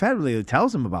Chow Yun-fat really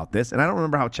tells him about this. And I don't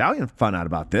remember how Chow Yun found out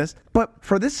about this. But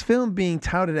for this film being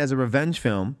touted as a revenge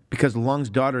film because Lung's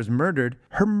daughter is murdered,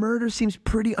 her murder seems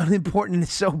pretty unimportant and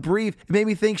it's so brief. It made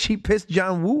me think she pissed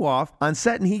John Woo off on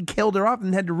set and he killed her off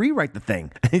and had to rewrite the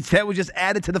thing. That was just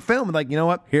added to the film. And like, you know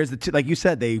what? Here's like you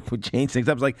said, they would change things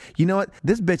up. It's like, you know what?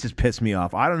 This bitch has pissed me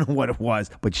off. I don't know what it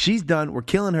was, but she's done. We're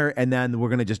killing her. And then we're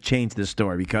going to just change the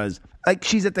story because like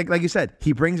she's at like you said,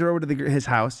 he brings her over to his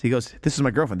house. He goes, "This is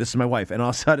my girlfriend. This is my wife." And all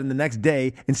of a sudden the next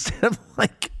day, instead of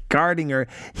like guarding her,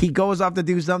 he goes off to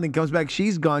do something, comes back,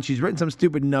 she's gone, she's written some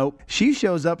stupid note, she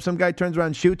shows up, some guy turns around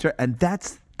and shoots her, and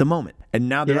that's the moment. And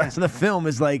now the rest of the film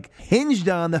is like hinged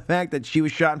on the fact that she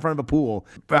was shot in front of a pool.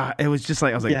 It was just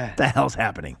like, I was like, what the hell's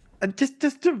happening? And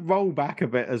just to roll back a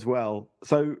bit as well,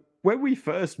 so when we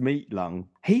first meet Lung,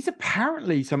 he's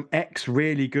apparently some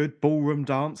really good ballroom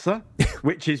dancer,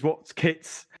 which is what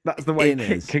Kit's That's the way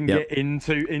Kit is. can Yep. get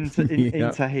into Yep.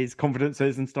 into his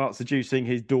confidences and start seducing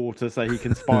his daughter so he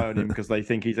can spy on him because they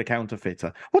think he's a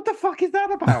counterfeiter. What the fuck is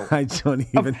that about? I don't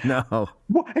even know.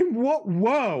 In what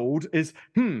world is,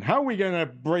 how are we going to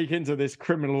break into this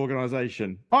criminal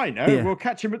organization? I know, Yeah. we'll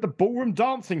catch him at the ballroom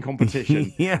dancing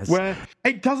competition. Yes. Where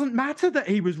it doesn't matter that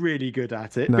he was really good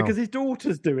at it No. because his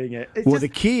daughter's doing it. It's Well, just, the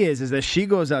key is that she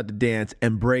goes out to dance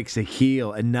and breaks a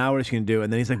heel, and now what is she going to do?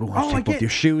 And then he's like, well, why don't you take both your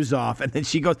shoes off? And then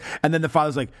she goes, and then the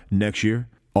father's like, next year,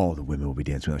 all the women will be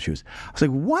dancing without shoes. I was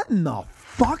like, what in the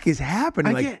fuck is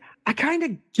happening? I kind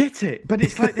of get it, but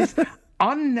it's like this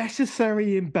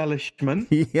unnecessary embellishment.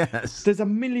 Yes. There's a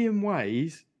million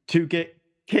ways to get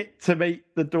Kit to meet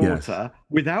the daughter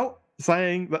without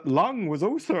saying that Lung was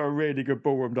also a really good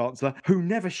ballroom dancer who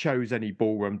never shows any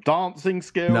ballroom dancing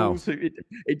skills. No.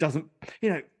 It doesn't,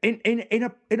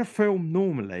 in a film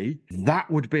normally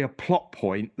that would be a plot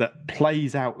point that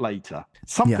plays out later.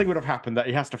 Something would have happened that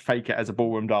he has to fake it as a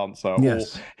ballroom dancer,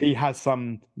 Yes. or he has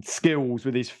some skills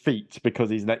with his feet because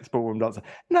he's an ex-ballroom dancer.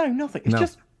 No, nothing. It's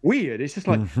just weird. It's just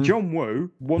like John Woo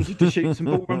wanted to shoot some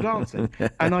ballroom dancing,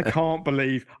 and I can't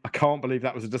believe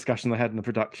that was a discussion they had in the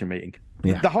production meeting.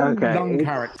 Yeah. The whole Lung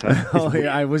character.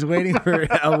 I was waiting for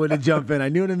Elwood to jump in. I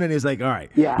knew in a minute. He was like, all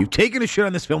right, you've taken a shit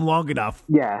on this film long enough.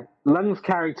 Yeah. Lung's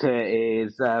character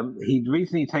is he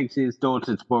recently takes his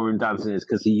daughter to ballroom dancing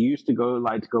because he used to go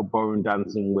ballroom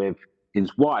dancing with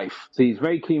his wife. So he's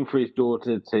very keen for his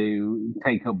daughter to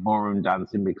take up ballroom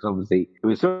dancing because obviously it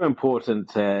was so important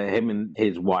to him and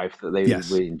his wife that they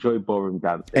would enjoy ballroom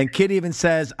dancing. And Kit even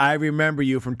says, I remember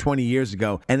you from 20 years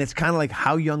ago. And it's kind of like,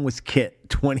 how young was Kit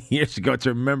 20 years ago to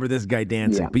remember this guy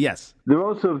dancing? Yeah. But yes. They're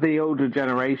also of the older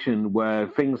generation where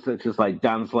things such as like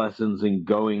dance lessons and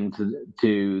going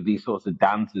to these sorts of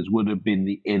dances would have been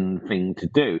the in thing to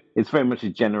do. It's very much a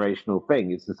generational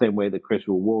thing. It's the same way that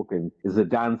Christopher Walken is a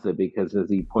dancer because, as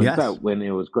he points out, when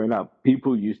he was growing up,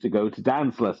 people used to go to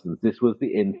dance lessons. This was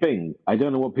the in thing. I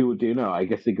don't know what people do now. I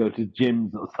guess they go to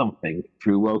gyms or something.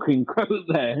 True Walken quote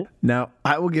there. Now,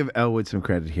 I will give Elwood some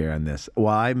credit here on this.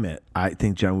 While I admit, I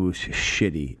think John Woo's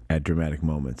shitty at dramatic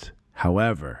moments.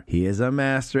 However, he is a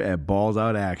master at balls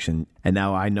out action. And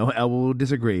now I know Elwood will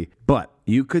disagree, but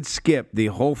you could skip the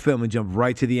whole film and jump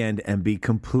right to the end and be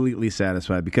completely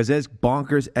satisfied, because as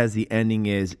bonkers as the ending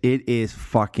is, it is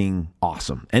fucking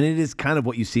awesome. And it is kind of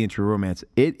what you see in True Romance.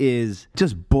 It is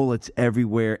just bullets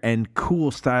everywhere and cool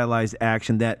stylized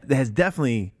action that has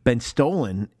definitely been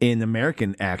stolen in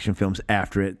American action films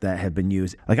after it that have been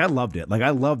used. Like, I loved it. Like,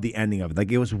 I loved the ending of it.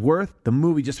 Like, it was worth the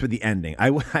movie just for the ending.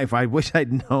 If I wish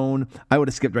I'd known, I would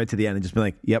have skipped right to the end and just been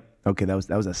like, yep, okay, that was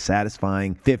a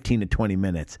satisfying 15 to 20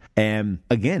 minutes. And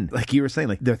again, like you were saying,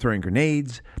 like, they're throwing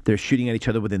grenades, they're shooting at each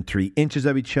other within 3 inches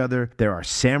of each other. There are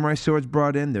samurai swords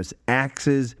brought in, there's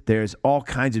axes, there's all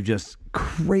kinds of just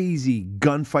crazy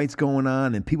gunfights going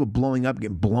on and people blowing up,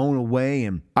 getting blown away.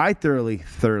 And I thoroughly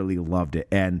loved it.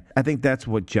 And I think that's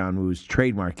what John Woo's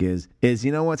trademark is,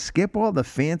 you know what? Skip all the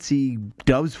fancy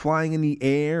doves flying in the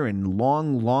air and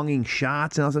longing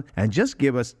shots and all that, and just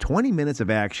give us 20 minutes of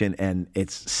action, and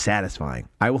it's satisfying.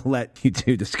 I will let you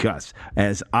two discuss,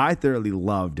 as I thoroughly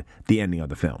loved the ending of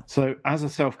the film. So, as a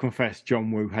self-confessed John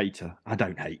Woo hater, I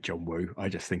don't hate John Woo. I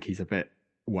just think he's a bit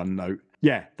one note.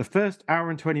 Yeah, the first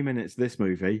hour and 20 minutes of this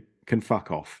movie can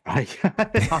fuck off. That's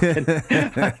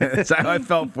how I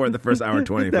felt for the first hour and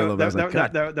 20.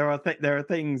 There are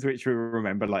things which we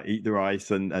remember, like Eat the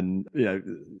Rice and you know,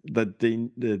 the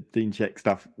Dean Check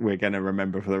stuff we're going to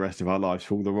remember for the rest of our lives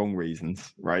for all the wrong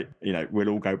reasons, right? You know, we'll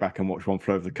all go back and watch One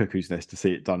Flew Over the Cuckoo's Nest to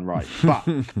see it done right. But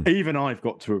even I've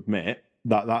got to admit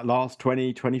that last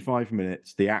 20-25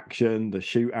 minutes, the action, the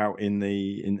shootout in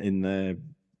the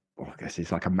I guess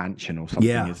it's like a mansion or something,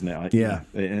 isn't it?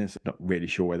 It's not really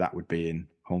sure where that would be in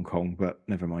Hong Kong, but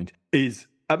never mind. Is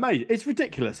amazing. It's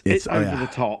ridiculous. It's over the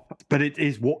top, but it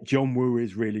is what John Woo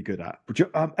is really good at.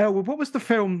 Elwood, what was the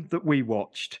film that we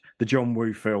watched? The John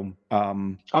Woo film?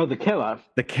 The Killer.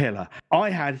 The Killer.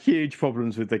 I had huge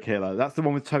problems with The Killer. That's the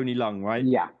one with Tony Leung, right?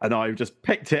 Yeah. And I just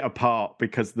picked it apart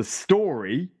because the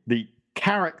story, the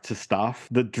character stuff,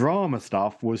 the drama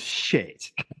stuff was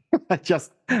shit.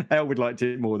 Elwood liked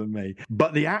it more than me.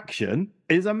 But the action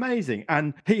is amazing.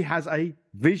 And he has a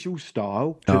visual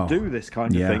style to do this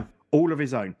kind of thing all of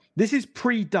his own. This is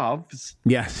pre-doves.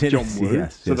 Yes, it John is. Woo.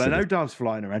 Yes, So yes, there are it no is. doves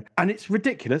flying around. And it's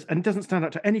ridiculous and doesn't stand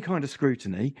up to any kind of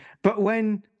scrutiny. But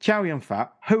when Chow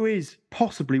Yun-fat, who is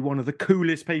possibly one of the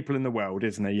coolest people in the world,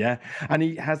 isn't he? Yeah. And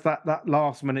he has that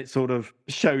last minute sort of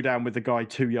showdown with the guy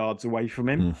 2 yards away from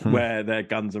him, where their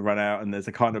guns are run out and there's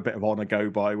a kind of bit of honor go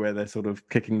by where they're sort of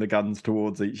kicking the guns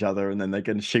towards each other and then they're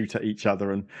going to shoot at each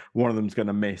other and one of them's going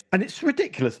to miss. And it's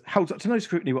ridiculous, holds up to no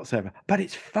scrutiny whatsoever, but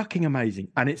it's fucking amazing.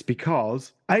 And it's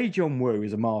because A, John Woo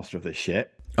is a master of this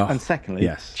shit. And secondly,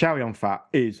 Chow Yun-fat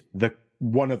is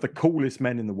one of the coolest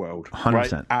men in the world. 100%.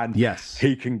 Right? And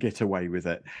he can get away with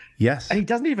it. Yes. And he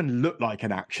doesn't even look like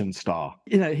an action star.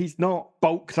 You know, he's not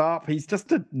bulked up. He's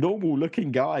just a normal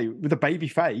looking guy with a baby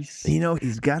face. You know,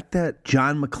 he's got that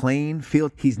John McClane feel.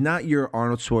 He's not your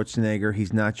Arnold Schwarzenegger.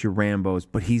 He's not your Rambos,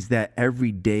 but he's that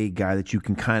everyday guy that you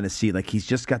can kind of see. Like, he's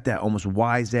just got that almost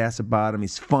wise ass about him.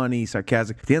 He's funny,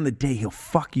 sarcastic. At the end of the day, he'll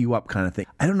fuck you up kind of thing.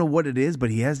 I don't know what it is, but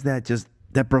he has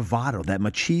that bravado, that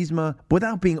machismo,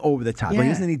 without being over the top. Like, he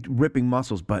doesn't need ripping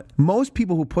muscles, but most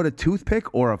people who put a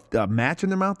toothpick or a match in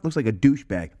their mouth looks like a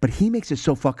douchebag. But he makes it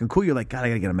so fucking cool. You're like, God, I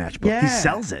gotta get a matchbook. Yeah. He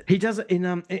sells it. He does it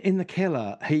in The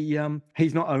Killer.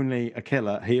 He's not only a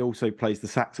killer, he also plays the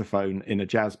saxophone in a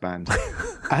jazz band.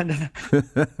 And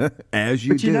as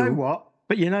you do. You know what?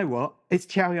 But you know what? It's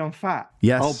Chow Yun-fat.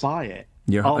 Yes. I'll buy it.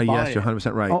 You're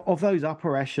 100% right. Of those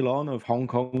upper echelon of Hong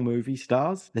Kong movie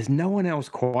stars, there's no one else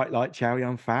quite like Chow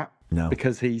Yun-fat. No.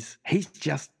 Because he's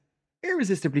just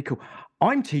irresistibly cool.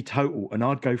 I'm teetotal and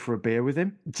I'd go for a beer with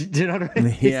him. Do you know what I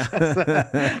mean?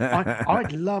 Yeah.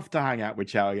 I'd love to hang out with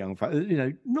Chow Yun-fat. You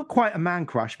know, not quite a man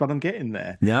crush, but I'm getting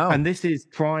there. No. And this is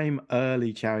prime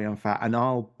early Chow Yun-fat, and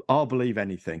I'll believe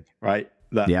anything, right?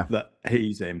 That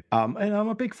he's him. And I'm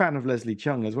a big fan of Leslie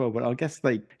Chung as well, but I guess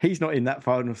he's not in that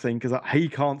final thing because he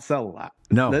can't sell that.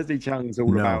 No. Leslie Chung's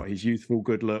all about his youthful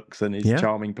good looks and his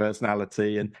charming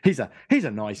personality, and he's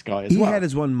a nice guy as well. He had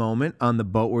his one moment on the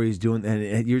boat where he's doing,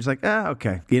 and you're just like,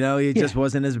 okay. You know, it just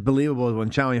wasn't as believable as when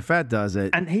Chow Yun-fat does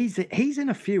it. And he's in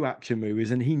a few action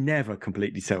movies, and he never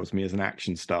completely sells me as an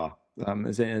action star.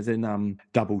 As in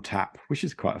Double Tap, which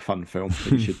is quite a fun film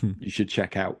that you should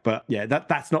check out. But yeah,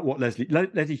 that's not what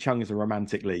Leslie Chung is a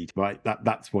romantic lead, right?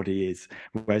 That's what he is.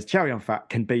 Whereas Chow Yun-fat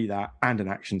can be that and an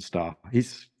action star.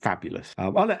 He's fabulous.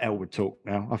 I'll let Elwood talk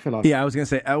now. I feel like I was gonna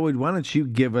say, Elwood, why don't you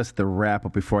give us the wrap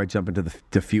up before I jump into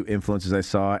the few influences I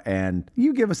saw, and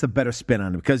you give us a better spin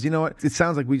on it, because you know what, it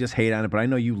sounds like we just hate on it, but I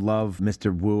know you love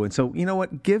Mr. Woo, and so you know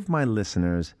what, give my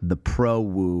listeners the pro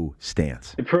Woo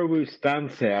stance. The pro Woo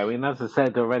stance here. I mean, as I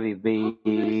said already,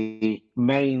 the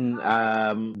main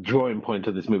drawing point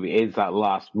of this movie is that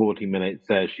last 40 minutes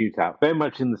shootout. Very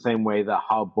much in the same way that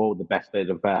Hardboiled, the best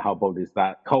bit of Hardboiled is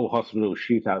that Cole Hospital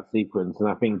shootout sequence, and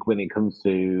I think when it comes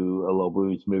to a lot of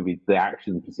Woo's movies, the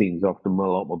action scenes are often a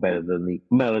lot more better than the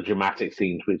melodramatic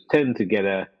scenes, which tend to get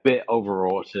a bit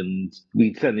overwrought, and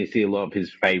we certainly see a lot of his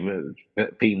famous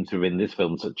themes within this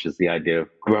film, such as the idea of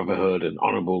brotherhood and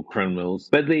honorable criminals.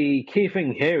 But the key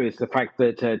thing here is the fact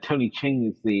that Tony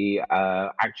Ching is the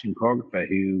action choreographer,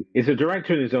 who is a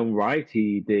director in his own right.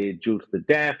 He did Duel to the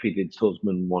Death, he did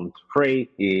Swordsman 1-3,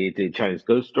 he did Chinese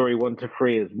Ghost Story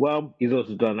 1-3 as well. He's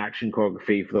also done action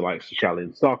choreography for the likes of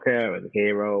Shaolin Soccer and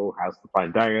Hero, House of the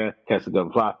Flying Dagger, Castle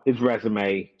Gunflower. His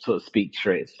resume sort of speaks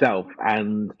for itself.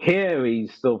 And here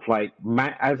he's sort of like,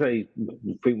 as I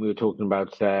think we were talking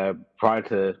about prior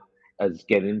to us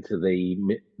getting into the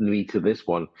meat of this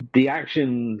one, the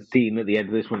action scene at the end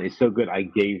of this one is so good, I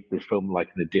gave this film like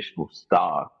an additional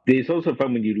star. There's also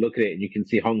fun when you look at it and you can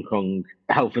see Hong Kong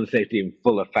health and safety in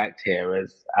full effect here,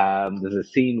 as there's a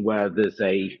scene where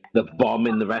the bomb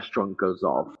in the restaurant goes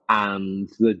off and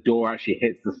the door actually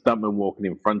hits the stuntman walking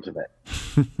in front of it,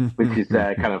 which is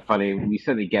kind of funny. We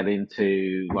suddenly get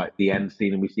into like the end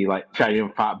scene and we see like Chow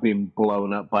Yun-fat being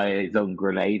blown up by his own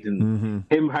grenade, and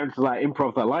him having to like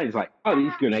improv that line. It's like, oh,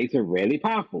 these grenades are really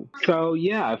powerful. So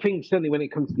yeah, I think certainly when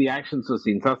it comes to the action sort of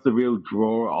scenes, that's the real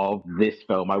draw of this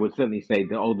film. I would certainly say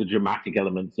that all the dramatic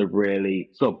elements are really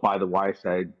sort of by the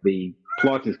wayside. The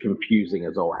plot is confusing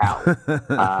as all hell.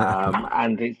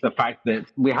 And it's the fact that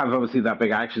we have obviously that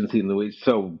big action scene that is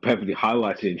so perfectly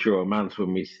highlighted in True Romance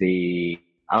when we see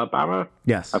Alabama.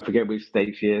 Yes. I forget which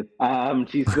state she is.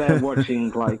 She's there watching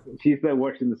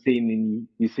the scene, and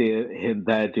you see him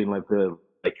there doing like the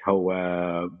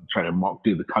trying to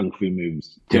do the kung fu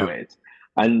moves to it.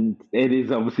 And it is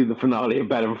obviously the finale of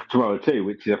Better Tomorrow 2,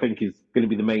 which I think is going to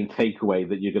be the main takeaway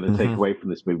that you're going to take away from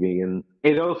this movie. And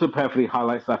it also perfectly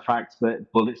highlights the fact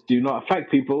that bullets do not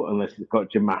affect people unless it's got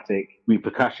dramatic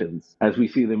repercussions, as we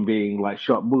see them being like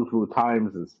shot multiple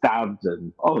times and stabbed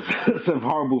and all sorts of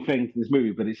horrible things in this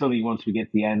movie. But it's only once we get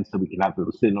to the end so we can have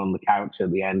them sitting on the couch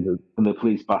at the end and the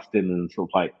police bust in and sort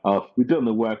of like, oh, we've done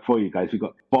the work for you guys. We've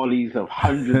got bodies of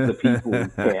hundreds of people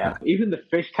here. Even the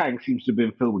fish tank seems to have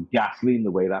been filled with gasoline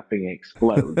the way that thing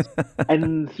explodes.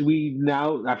 And we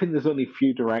now, I think there's only a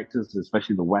few directors,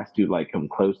 especially in the West, who like come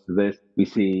close to this. We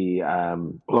see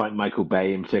like Michael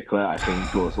Bay in particular, I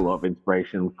think draws a lot of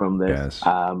inspiration from this. Yes.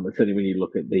 Certainly when you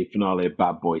look at the finale of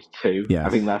Bad Boys 2, yes. I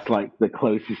think that's like the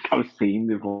closest I've seen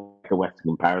with like a Western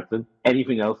comparison.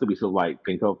 Anything else that we sort of like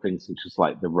think of, things such as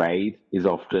like The Raid,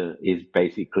 is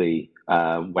basically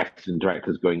Western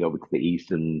directors going over to the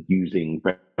East and using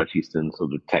very much Eastern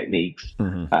sort of techniques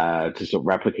to sort of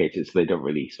replicate it, so they don't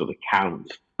really sort of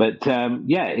count. But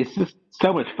yeah, it's just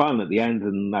so much fun at the end.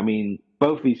 And I mean,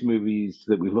 both these movies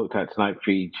that we've looked at tonight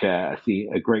feature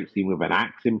a great scene with an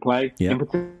axe in play. Yep. In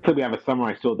particular, we have a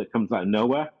samurai sword that comes out of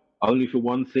nowhere, only for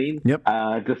one scene. Yep.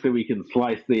 Just so we can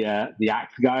slice the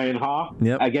axe guy in half.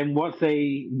 Yep. Again, what's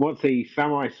a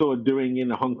samurai sword doing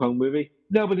in a Hong Kong movie?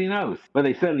 Nobody knows, but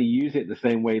they certainly use it the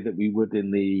same way that we would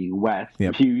in the West.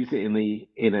 Yep. If you use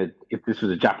it if this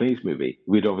was a Japanese movie,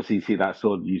 we'd obviously see that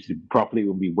sword used properly. It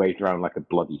wouldn't be waved around like a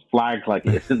bloody flag like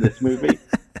it is in this movie.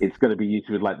 It's going to be used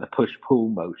with like the push-pull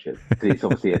motion. So it's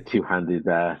obviously a two-handed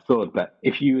sword. But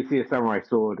if you see a samurai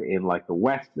sword in like the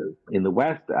West,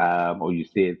 or you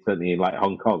see it certainly in like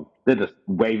Hong Kong, they're just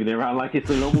waving it around like it's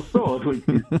a normal sword, which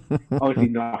is obviously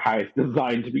not how it's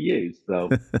designed to be used. So.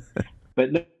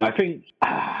 But no, I think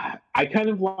I kind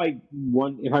of like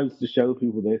if I was to show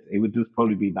people this, it would just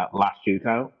probably be that last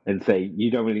shootout and say,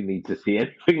 you don't really need to see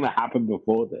anything that happened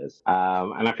before this.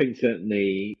 And I think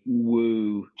certainly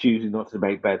Wu choosing not to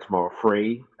make Bear Tomorrow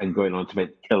free and going on to make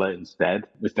The Killer instead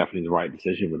was definitely the right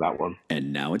decision with that one.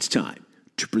 And now it's time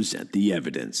to present the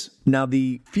evidence. Now,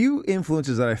 the few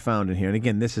influences that I found in here, and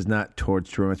again, this is not towards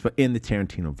True Romance, but in the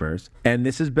Tarantino verse, and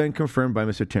this has been confirmed by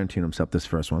Mr. Tarantino himself, this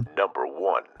first one. Number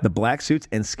 1. The black suits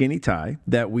and skinny tie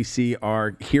that we see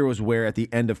our heroes wear at the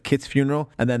end of Kit's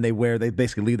funeral, and then they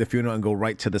basically leave the funeral and go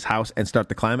right to this house and start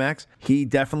the climax. He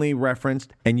definitely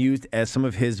referenced and used as some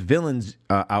of his villains'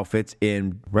 outfits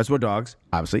in Reservoir Dogs,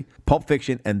 obviously, Pulp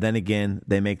Fiction, and then again,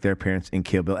 they make their appearance in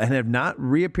Kill Bill and have not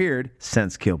reappeared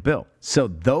since Kill Bill. So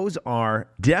those are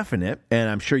definite, and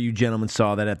I'm sure you gentlemen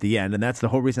saw that at the end, and that's the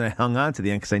whole reason I hung on to the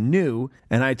end, because I knew,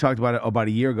 and I talked about it about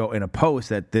a year ago in a post,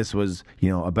 that this was,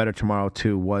 A Better Tomorrow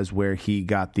 2 was where he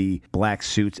got the black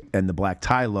suits and the black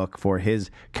tie look for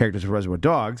his characters of Reservoir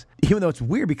Dogs, even though it's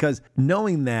weird because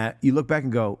knowing that, you look back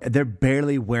and go, they're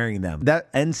barely wearing them. That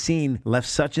end scene left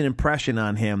such an impression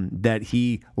on him that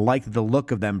he liked the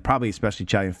look of them, probably especially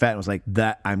Chow Yun-fat, and was like,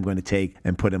 that I'm going to take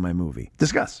and put in my movie.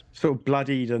 Discuss. Sort of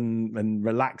bloodied and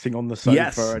relaxing on the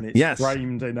sofa, and it's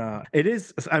framed in a... It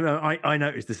is... I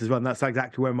noticed this as well, and that's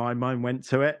exactly where my mind went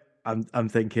to it. I'm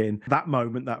thinking that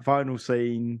moment, that final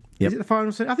scene. Yep. Is it the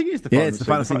final scene? I think it is the final scene. Yeah, it's the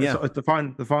final scene,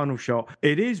 yeah. The final shot.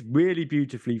 It is really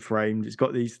beautifully framed. It's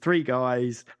got these three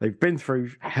guys. They've been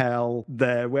through hell.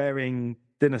 They're wearing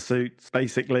dinner suits,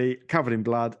 basically, covered in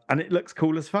blood, and it looks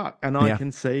cool as fuck. And I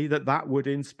can see that would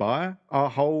inspire our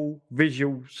whole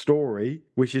visual story,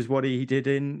 which is what he did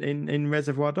in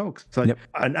Reservoir Dogs. So,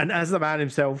 and as the man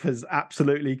himself has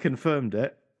absolutely confirmed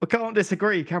it, we can't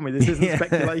disagree, can we? This isn't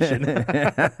speculation.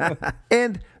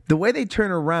 And the way they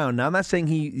turn around, now I'm not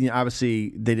saying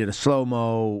obviously they did a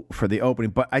slow-mo for the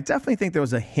opening, but I definitely think there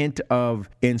was a hint of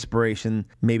inspiration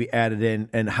maybe added in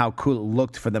and how cool it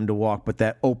looked for them to walk, but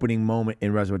that opening moment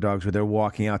in Reservoir Dogs where they're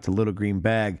walking out to Little Green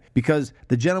Bag, because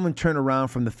the gentlemen turn around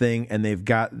from the thing and they've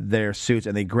got their suits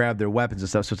and they grab their weapons and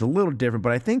stuff, so it's a little different,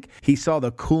 but I think he saw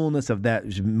the coolness of that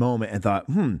moment and thought,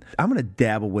 I'm going to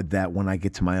dabble with that when I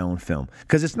get to my own film,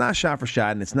 because it's not shot for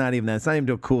shot and it's not even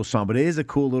a cool song, but it is a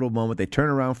cool little moment. They turn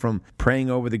around from praying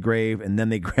over the grave, and then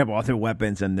they grab all their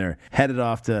weapons and they're headed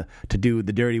off to do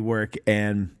the dirty work.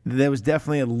 And there was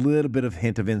definitely a little bit of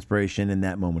hint of inspiration in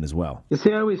that moment as well. You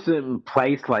see, I always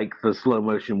place like the slow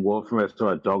motion walk from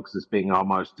Reservoir Dogs as being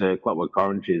almost Clockwork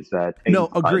Orange's. No,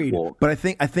 agreed. Walk. But I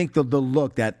think the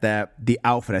look that the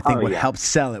outfit, I think what helped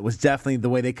sell it was definitely the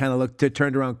way they kind of looked,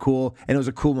 turned around cool, and it was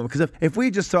a cool moment. Because if we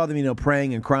just saw them,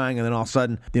 praying and crying, and then all of a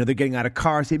sudden, they're getting out of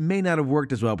cars, it may not have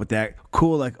worked as well. But that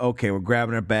cool, like, okay, we're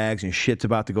grabbing our bags and shit's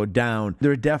about to go down.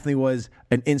 There definitely was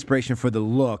an inspiration for the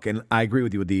look, and I agree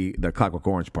with you with the Clockwork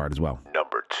Orange part as well.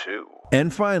 Number 2.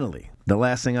 And finally, the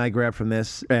last thing I grabbed from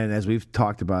this, and as we've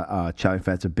talked about, Chow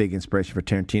Yun-Fat's a big inspiration for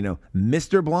Tarantino.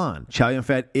 Mr. Blonde. Chow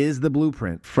Yun-Fat is the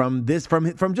blueprint from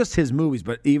just his movies,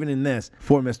 but even in this,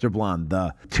 for Mr. Blonde.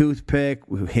 The toothpick,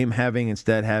 him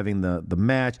instead having the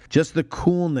match, just the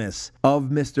coolness of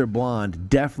Mr. Blonde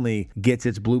definitely gets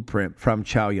its blueprint from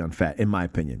Chow Yun-Fat, in my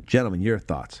opinion. Gentlemen, your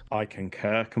thoughts? I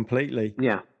concur completely.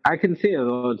 Yeah. I can see a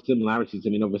lot of similarities. I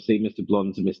mean, obviously, Mr.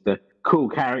 Blonde's a Mr. Cool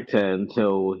character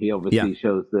until he obviously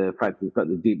shows the fact he's got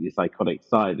the deeply psychotic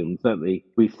side. And certainly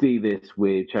we see this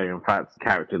with Chow Yun-Fat's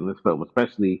character in this film,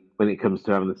 especially when it comes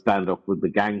to having the standoff with the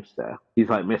gangster. He's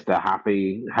like Mr.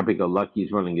 Happy-go-lucky,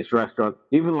 he's running his restaurant.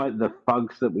 Even like the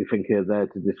thugs that we think are there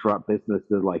to disrupt business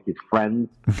are like his friends.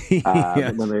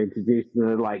 Yes. When they're introduced,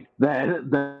 they're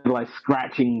like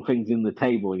scratching things in the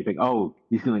table. And you think, oh,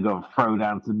 he's going to go and throw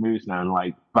down some moves now and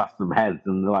like bust some heads.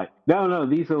 And they're like, no,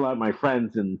 these are like my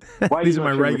friends. And why these are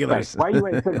my regulars. Why are you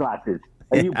wearing sunglasses?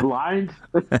 Are you blind?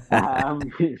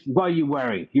 What are you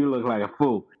wearing? You look like a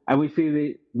fool. And we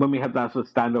see when we have that sort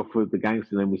of standoff with the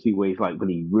gangster, then we see where he's like when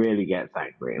he really gets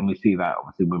angry. And we see that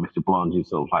obviously with Mr. Blonde, who's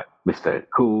sort of like Mr.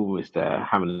 Cool, Mr.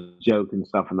 having a joke and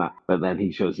stuff and that. But then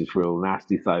he shows his real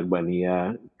nasty side when he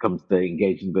comes to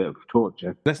engage in a bit of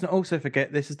torture. Let's not also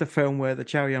forget this is the film where the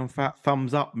Chow Yun-Fat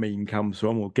thumbs up meme comes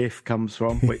from, or GIF comes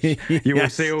from, which you will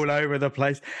see all over the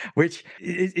place, which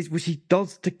he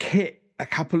does to Kit a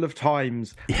couple of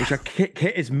times, which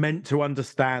Kit is meant to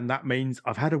understand. That means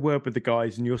I've had a word with the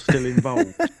guys and you're still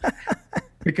involved.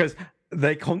 Because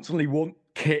they constantly want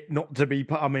Kit not to be,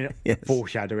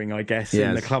 foreshadowing, I guess,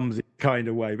 in the clumsy kind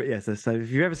of way. But yes, so if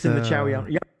you've ever seen the Chow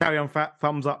Yun-Fat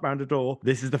thumbs up round the door,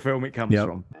 this is the film it comes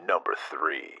from. Number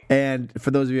 3. And for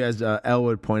those of you, as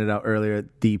Elwood pointed out earlier,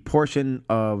 the portion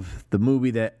of the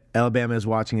movie that Alabama is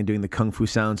watching and doing the kung fu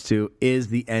sounds to is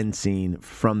the end scene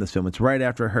from this film. It's right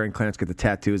after her and Clarence get the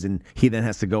tattoos, and he then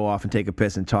has to go off and take a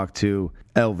piss and talk to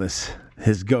Elvis,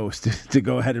 his ghost, to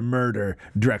go ahead and murder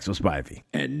Drexel Spivey.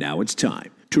 And now it's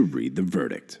time to read the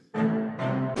verdict.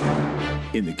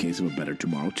 In the case of A Better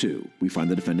Tomorrow 2, we find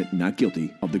the defendant not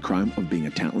guilty of the crime of being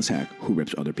a talentless hack who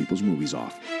rips other people's movies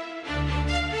off.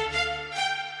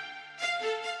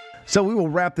 So we will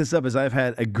wrap this up, as I've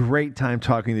had a great time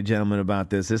talking to the gentlemen about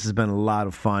this. This has been a lot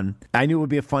of fun. I knew it would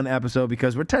be a fun episode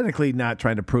because we're technically not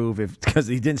trying to prove because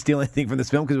he didn't steal anything from this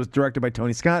film because it was directed by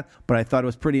Tony Scott, but I thought it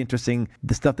was pretty interesting,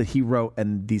 the stuff that he wrote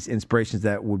and these inspirations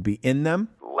that would be in them.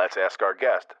 Let's ask our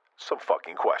guest some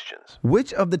fucking questions.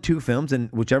 Which of the two films, and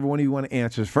whichever one of you want to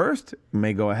answer first,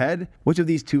 may go ahead, which of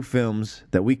these two films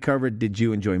that we covered did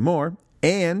you enjoy more?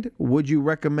 And would you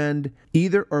recommend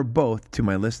either or both to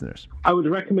my listeners? I would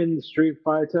recommend Street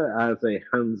Fighter as a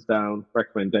hands-down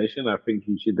recommendation. I think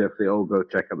you should definitely all go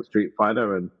check out the Street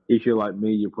Fighter. And if you're like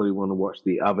me, you probably want to watch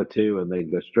the other two and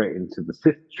then go straight into the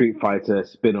Street Fighter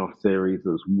spin-off series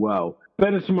as well.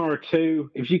 Better Tomorrow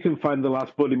 2, if you can find the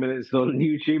last 40 minutes on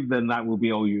YouTube, then that will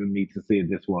be all you need to see in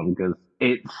this one, because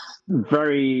it's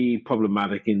very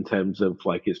problematic in terms of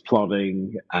like its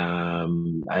plotting,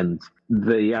 and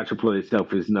the actual plot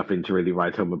itself is nothing to really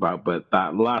write home about, but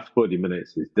that last 40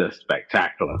 minutes is just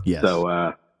spectacular. Yes. So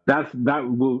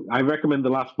I recommend the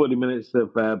last 40 minutes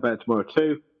of Better Tomorrow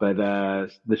 2, but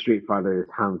the Street Fighter is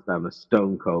hands down a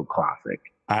stone cold classic.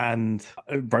 And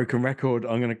broken record,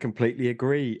 I'm going to completely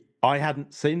agree. I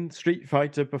hadn't seen Street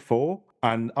Fighter before,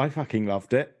 and I fucking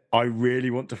loved it. I really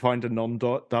want to find a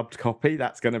non-dubbed copy.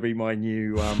 That's going to be my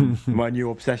new my new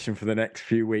obsession for the next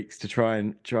few weeks, to try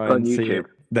and see it.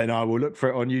 Then I will look for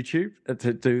it on YouTube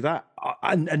to do that.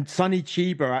 And Sonny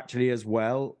Chiba actually as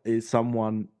well is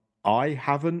someone I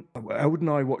haven't. Elwood and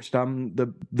I watched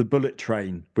the Bullet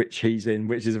Train, which he's in,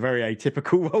 which is a very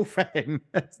atypical role for him.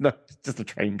 It's just a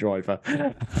train driver.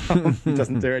 He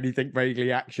doesn't do anything vaguely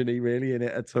actiony really in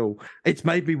it at all. It's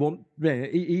made me want,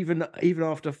 even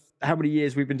after how many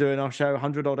years we've been doing our show,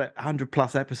 100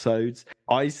 plus episodes,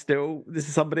 this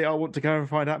is somebody I want to go and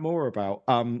find out more about.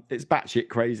 It's batshit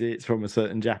crazy. It's from a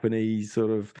certain Japanese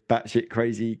sort of batshit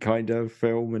crazy kind of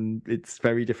film, and it's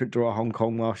very different to a Hong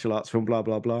Kong martial arts film, blah,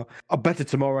 blah, blah. A Better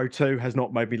Tomorrow 2 has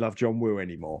not made me love John Woo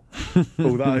anymore.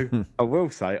 Although I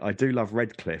will say I do love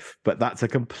Redcliffe, but that's a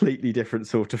completely different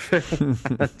sort of film.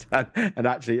 and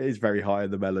actually it is very high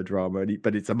in the melodrama,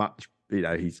 but it's a much,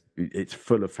 it's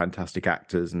full of fantastic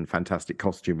actors and fantastic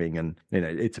costuming, and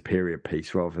it's a period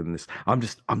piece rather than this. I'm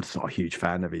just not a huge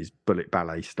fan of his bullet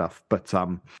ballet stuff, but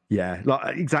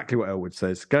like exactly what Elwood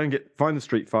says. Go and find the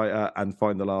Street Fighter and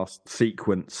find the last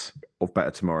sequence of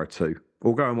Better Tomorrow 2,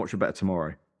 or go and watch A Better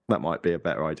Tomorrow. That might be a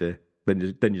better idea. Then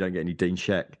you don't get any Dean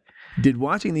Sheck. Did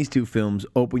watching these two films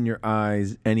open your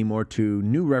eyes any more to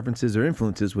new references or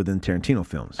influences within Tarantino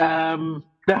films?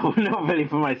 No, not really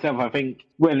for myself. I think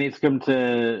when it comes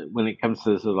to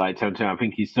sort of like Tarantino, I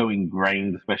think he's so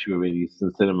ingrained, especially with release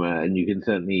in cinema, and you can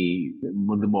certainly the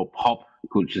more pop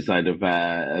culture side of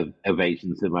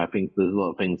Asian cinema. I think there's a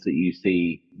lot of things that you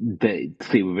see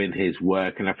within his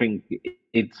work, and I think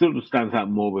it sort of stands out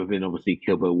more within obviously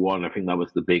Kill Bill 1. I think that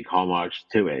was the big homage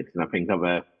to it, and I think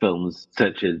other films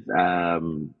such as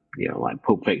like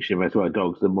Pulp Fiction, Reservoir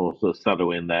Dogs, are more sort of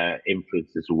subtle in their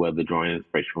influences or where they're drawing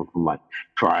inspiration from like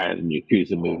Triad and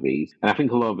Yakuza movies. And I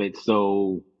think a lot of it's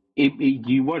so.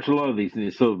 You watch a lot of these and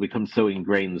it sort of becomes so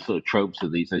ingrained, the sort of tropes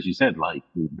of these, as you said, like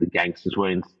the gangsters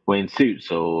wearing suits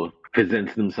or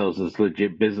presenting themselves as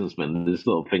legit businessmen. There's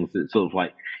sort of things that sort of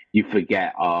like you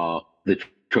forget are the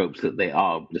tropes that they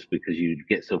are just because you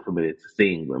get so familiar to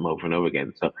seeing them over and over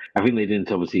again. So I think they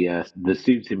didn't obviously, the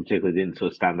suits in particular didn't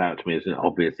sort of stand out to me as an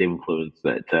obvious influence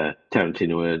that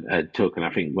Tarantino took. And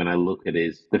I think when I look at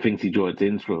the things he draws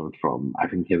influence from, I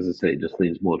think, as I say, it just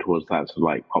leans more towards that sort of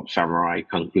like pop samurai,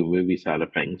 kung fu movie side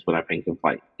of things. But I think of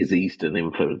like his Eastern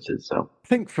influences. So I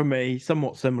think for me,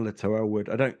 somewhat similar to Elwood,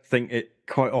 I don't think it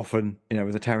quite often,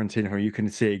 with a Tarantino, you can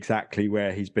see exactly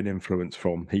where he's been influenced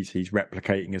from. He's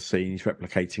replicating a scene, he's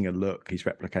replicating a look, he's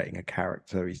replicating a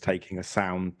character, he's taking a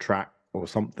soundtrack or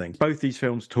something. Both these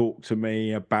films talk to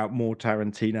me about more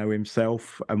Tarantino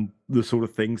himself and the sort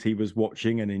of things he was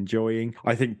watching and enjoying.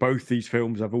 I think both these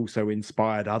films have also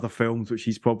inspired other films which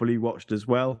he's probably watched as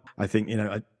well. I think,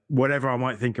 whatever I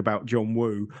might think about John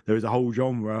Woo, there is a whole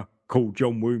genre called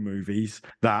John Woo movies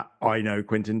that I know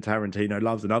Quentin Tarantino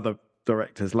loves and other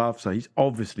directors love. So he's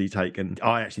obviously taken.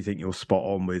 I actually think you're spot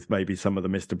on with maybe some of the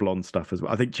Mr. Blonde stuff as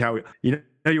well. I think Chow,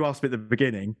 you asked me at the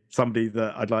beginning, somebody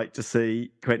that I'd like to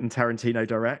see Quentin Tarantino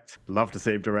direct. Love to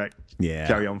see him direct. Yeah,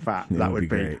 Chow Yun-Fat. That would be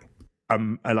great.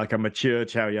 Like a mature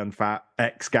Chow Yun-Fat,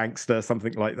 ex-gangster,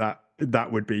 something like that.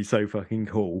 That would be so fucking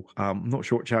cool. I'm not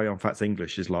sure what Chow Yun-Fat's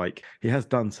English is like. He has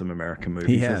done some American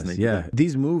movies, hasn't he? Yeah.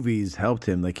 These movies helped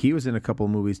him. Like, he was in a couple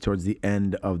of movies towards the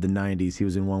end of the 90s. He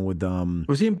was in one with...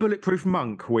 Was he in Bulletproof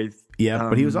Monk with... Yeah,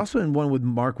 but he was also in one with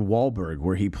Mark Wahlberg,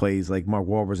 where he plays, like, Mark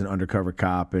Wahlberg's an undercover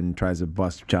cop and tries to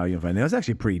bust Chow Yun-Fat. It was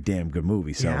actually a pretty damn good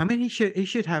movie. So. Yeah, I mean, he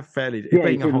should have fairly... Yeah,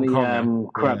 being a Hong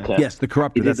Konger. Corruptor. Yes, The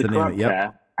Corruptor, that's the name of it.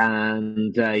 Yep.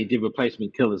 And he did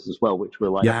Replacement Killers as well, which were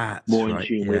like more in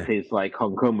tune with his like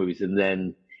Hong Kong movies. And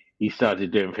then he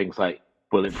started doing things like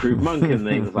Bulletproof Monk, and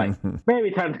then he was like, maybe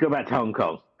time to go back to Hong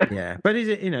Kong. Yeah, but his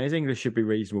English should be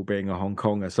reasonable being a Hong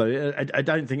Konger, so I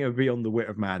don't think it would be on the wit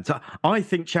of man. So I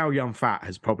think Chow Yun-Fat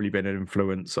has probably been an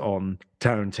influence on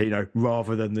Tarantino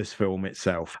rather than this film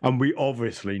itself. And we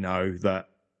obviously know that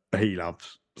he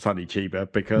loves Sonny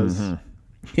Chiba because... Mm-hmm.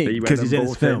 Because he's in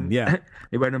his film, yeah.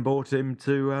 He went and bought him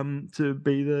to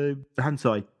be the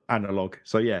Hansai analog.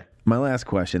 So yeah. My last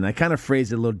question, I kind of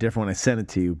phrased it a little different when I sent it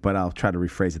to you, but I'll try to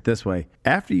rephrase it this way.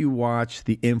 After you watch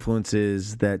the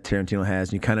influences that Tarantino has,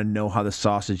 and you kind of know how the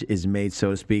sausage is made,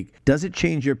 so to speak, does it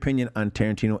change your opinion on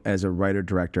Tarantino as a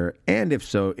writer-director? And if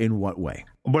so, in what way?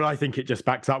 Well, I think it just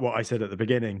backs up what I said at the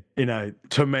beginning.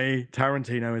 To me,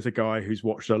 Tarantino is a guy who's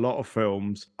watched a lot of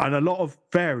films and a lot of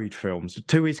varied films.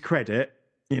 To his credit,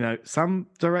 some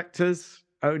directors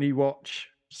only watch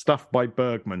stuff by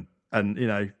Bergman. And,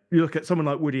 you look at someone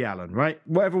like Woody Allen, right?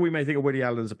 Whatever we may think of Woody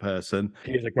Allen as a person,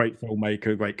 he is a great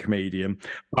filmmaker, a great comedian,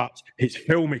 but his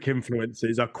filmic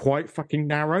influences are quite fucking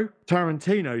narrow.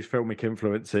 Tarantino's filmic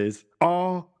influences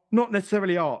are not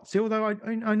necessarily artsy, although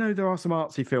I know there are some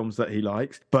artsy films that he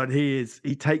likes, but he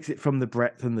takes it from the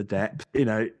breadth and the depth,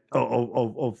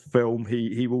 of film.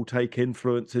 He will take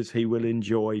influences, he will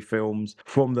enjoy films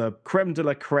from the creme de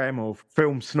la creme of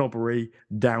film snobbery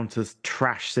down to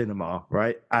trash cinema,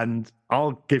 right? And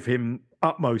I'll give him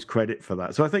utmost credit for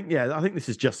that. So I think this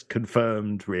is just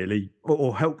confirmed, really,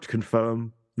 or helped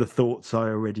confirm the thoughts I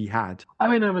already had. I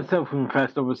mean, I'm a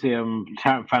self-confessed, obviously, I'm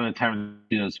a fan of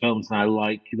Tarantino's films, and I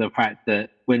like the fact that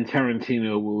when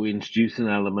Tarantino will introduce an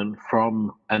element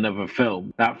from another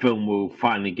film, that film will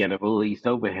finally get a release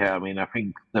over here. I mean, I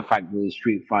think the fact that the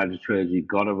Street Fighter trilogy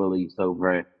got a release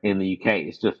over in the UK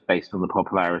is just based on the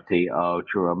popularity of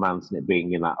True Romance and it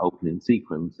being in that opening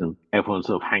sequence, and everyone's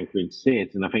sort of hankering to see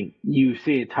it. And I think you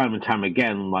see it time and time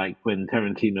again, like when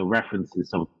Tarantino references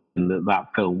something, that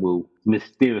film will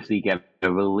mysteriously get a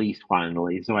release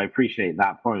finally. So I appreciate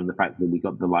that point, the fact that we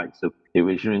got the likes of the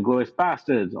original Inglourious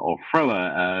Basterds or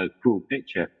Thriller, Cruel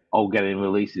Picture, all getting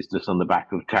releases just on the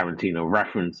back of Tarantino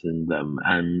referencing them.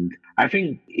 And I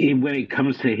think when it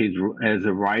comes to his as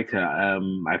a writer,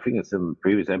 I think it's in the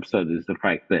previous episode, is the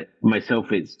fact that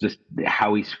myself, it's just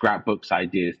how he scrapbooks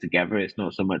ideas together. It's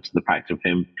not so much the fact of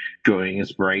him drawing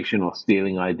inspiration or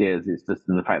stealing ideas. It's just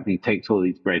in the fact that he takes all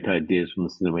these great ideas from the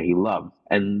cinema he loves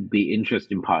And the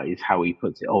interesting part is how he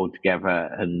puts it all together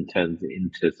and turns it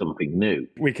into something new.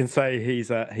 We can say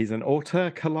he's an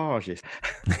auteur collagist.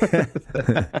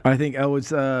 I think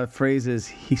Elwood's phrase is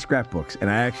he scrapbooks, and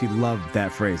I actually love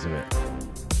that phrase of it.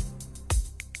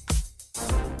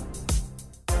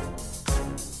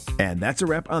 And that's a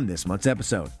wrap on this month's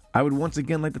episode. I would once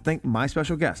again like to thank my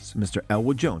special guests, Mr.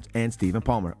 Elwood Jones and Stephen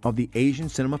Palmer of the Asian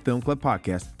Cinema Film Club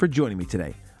podcast, for joining me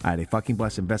today. I had a fucking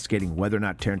blast investigating whether or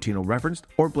not Tarantino referenced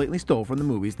or blatantly stole from the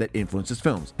movies that influenced his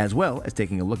films, as well as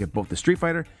taking a look at both The Street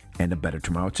Fighter and A Better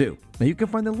Tomorrow 2. Now you can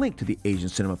find the link to the Asian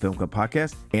Cinema Film Club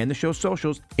podcast and the show's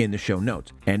socials in the show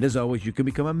notes. And as always, you can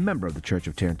become a member of the Church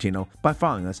of Tarantino by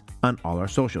following us on all our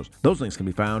socials. Those links can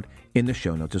be found in the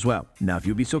show notes as well. Now, if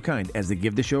you'd be so kind as to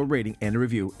give the show a rating and a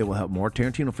review, it will help more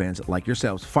Tarantino fans like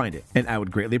yourselves find it, and I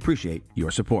would greatly appreciate your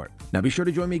support. Now, be sure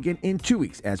to join me again in 2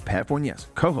 weeks as Pat Fornes,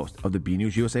 co-host of the B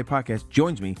News USA podcast,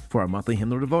 joins me for our monthly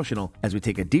Himmler devotional as we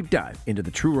take a deep dive into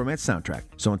the True Romance soundtrack.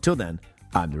 So until then,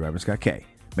 I'm the Reverend Scott K.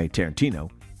 May Tarantino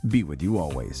be with you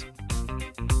always.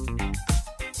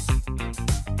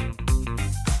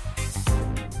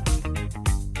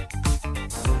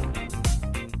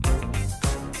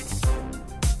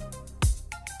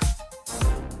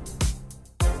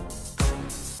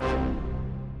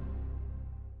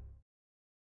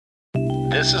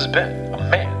 This has been a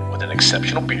Man with an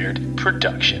Exceptional Beard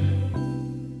production.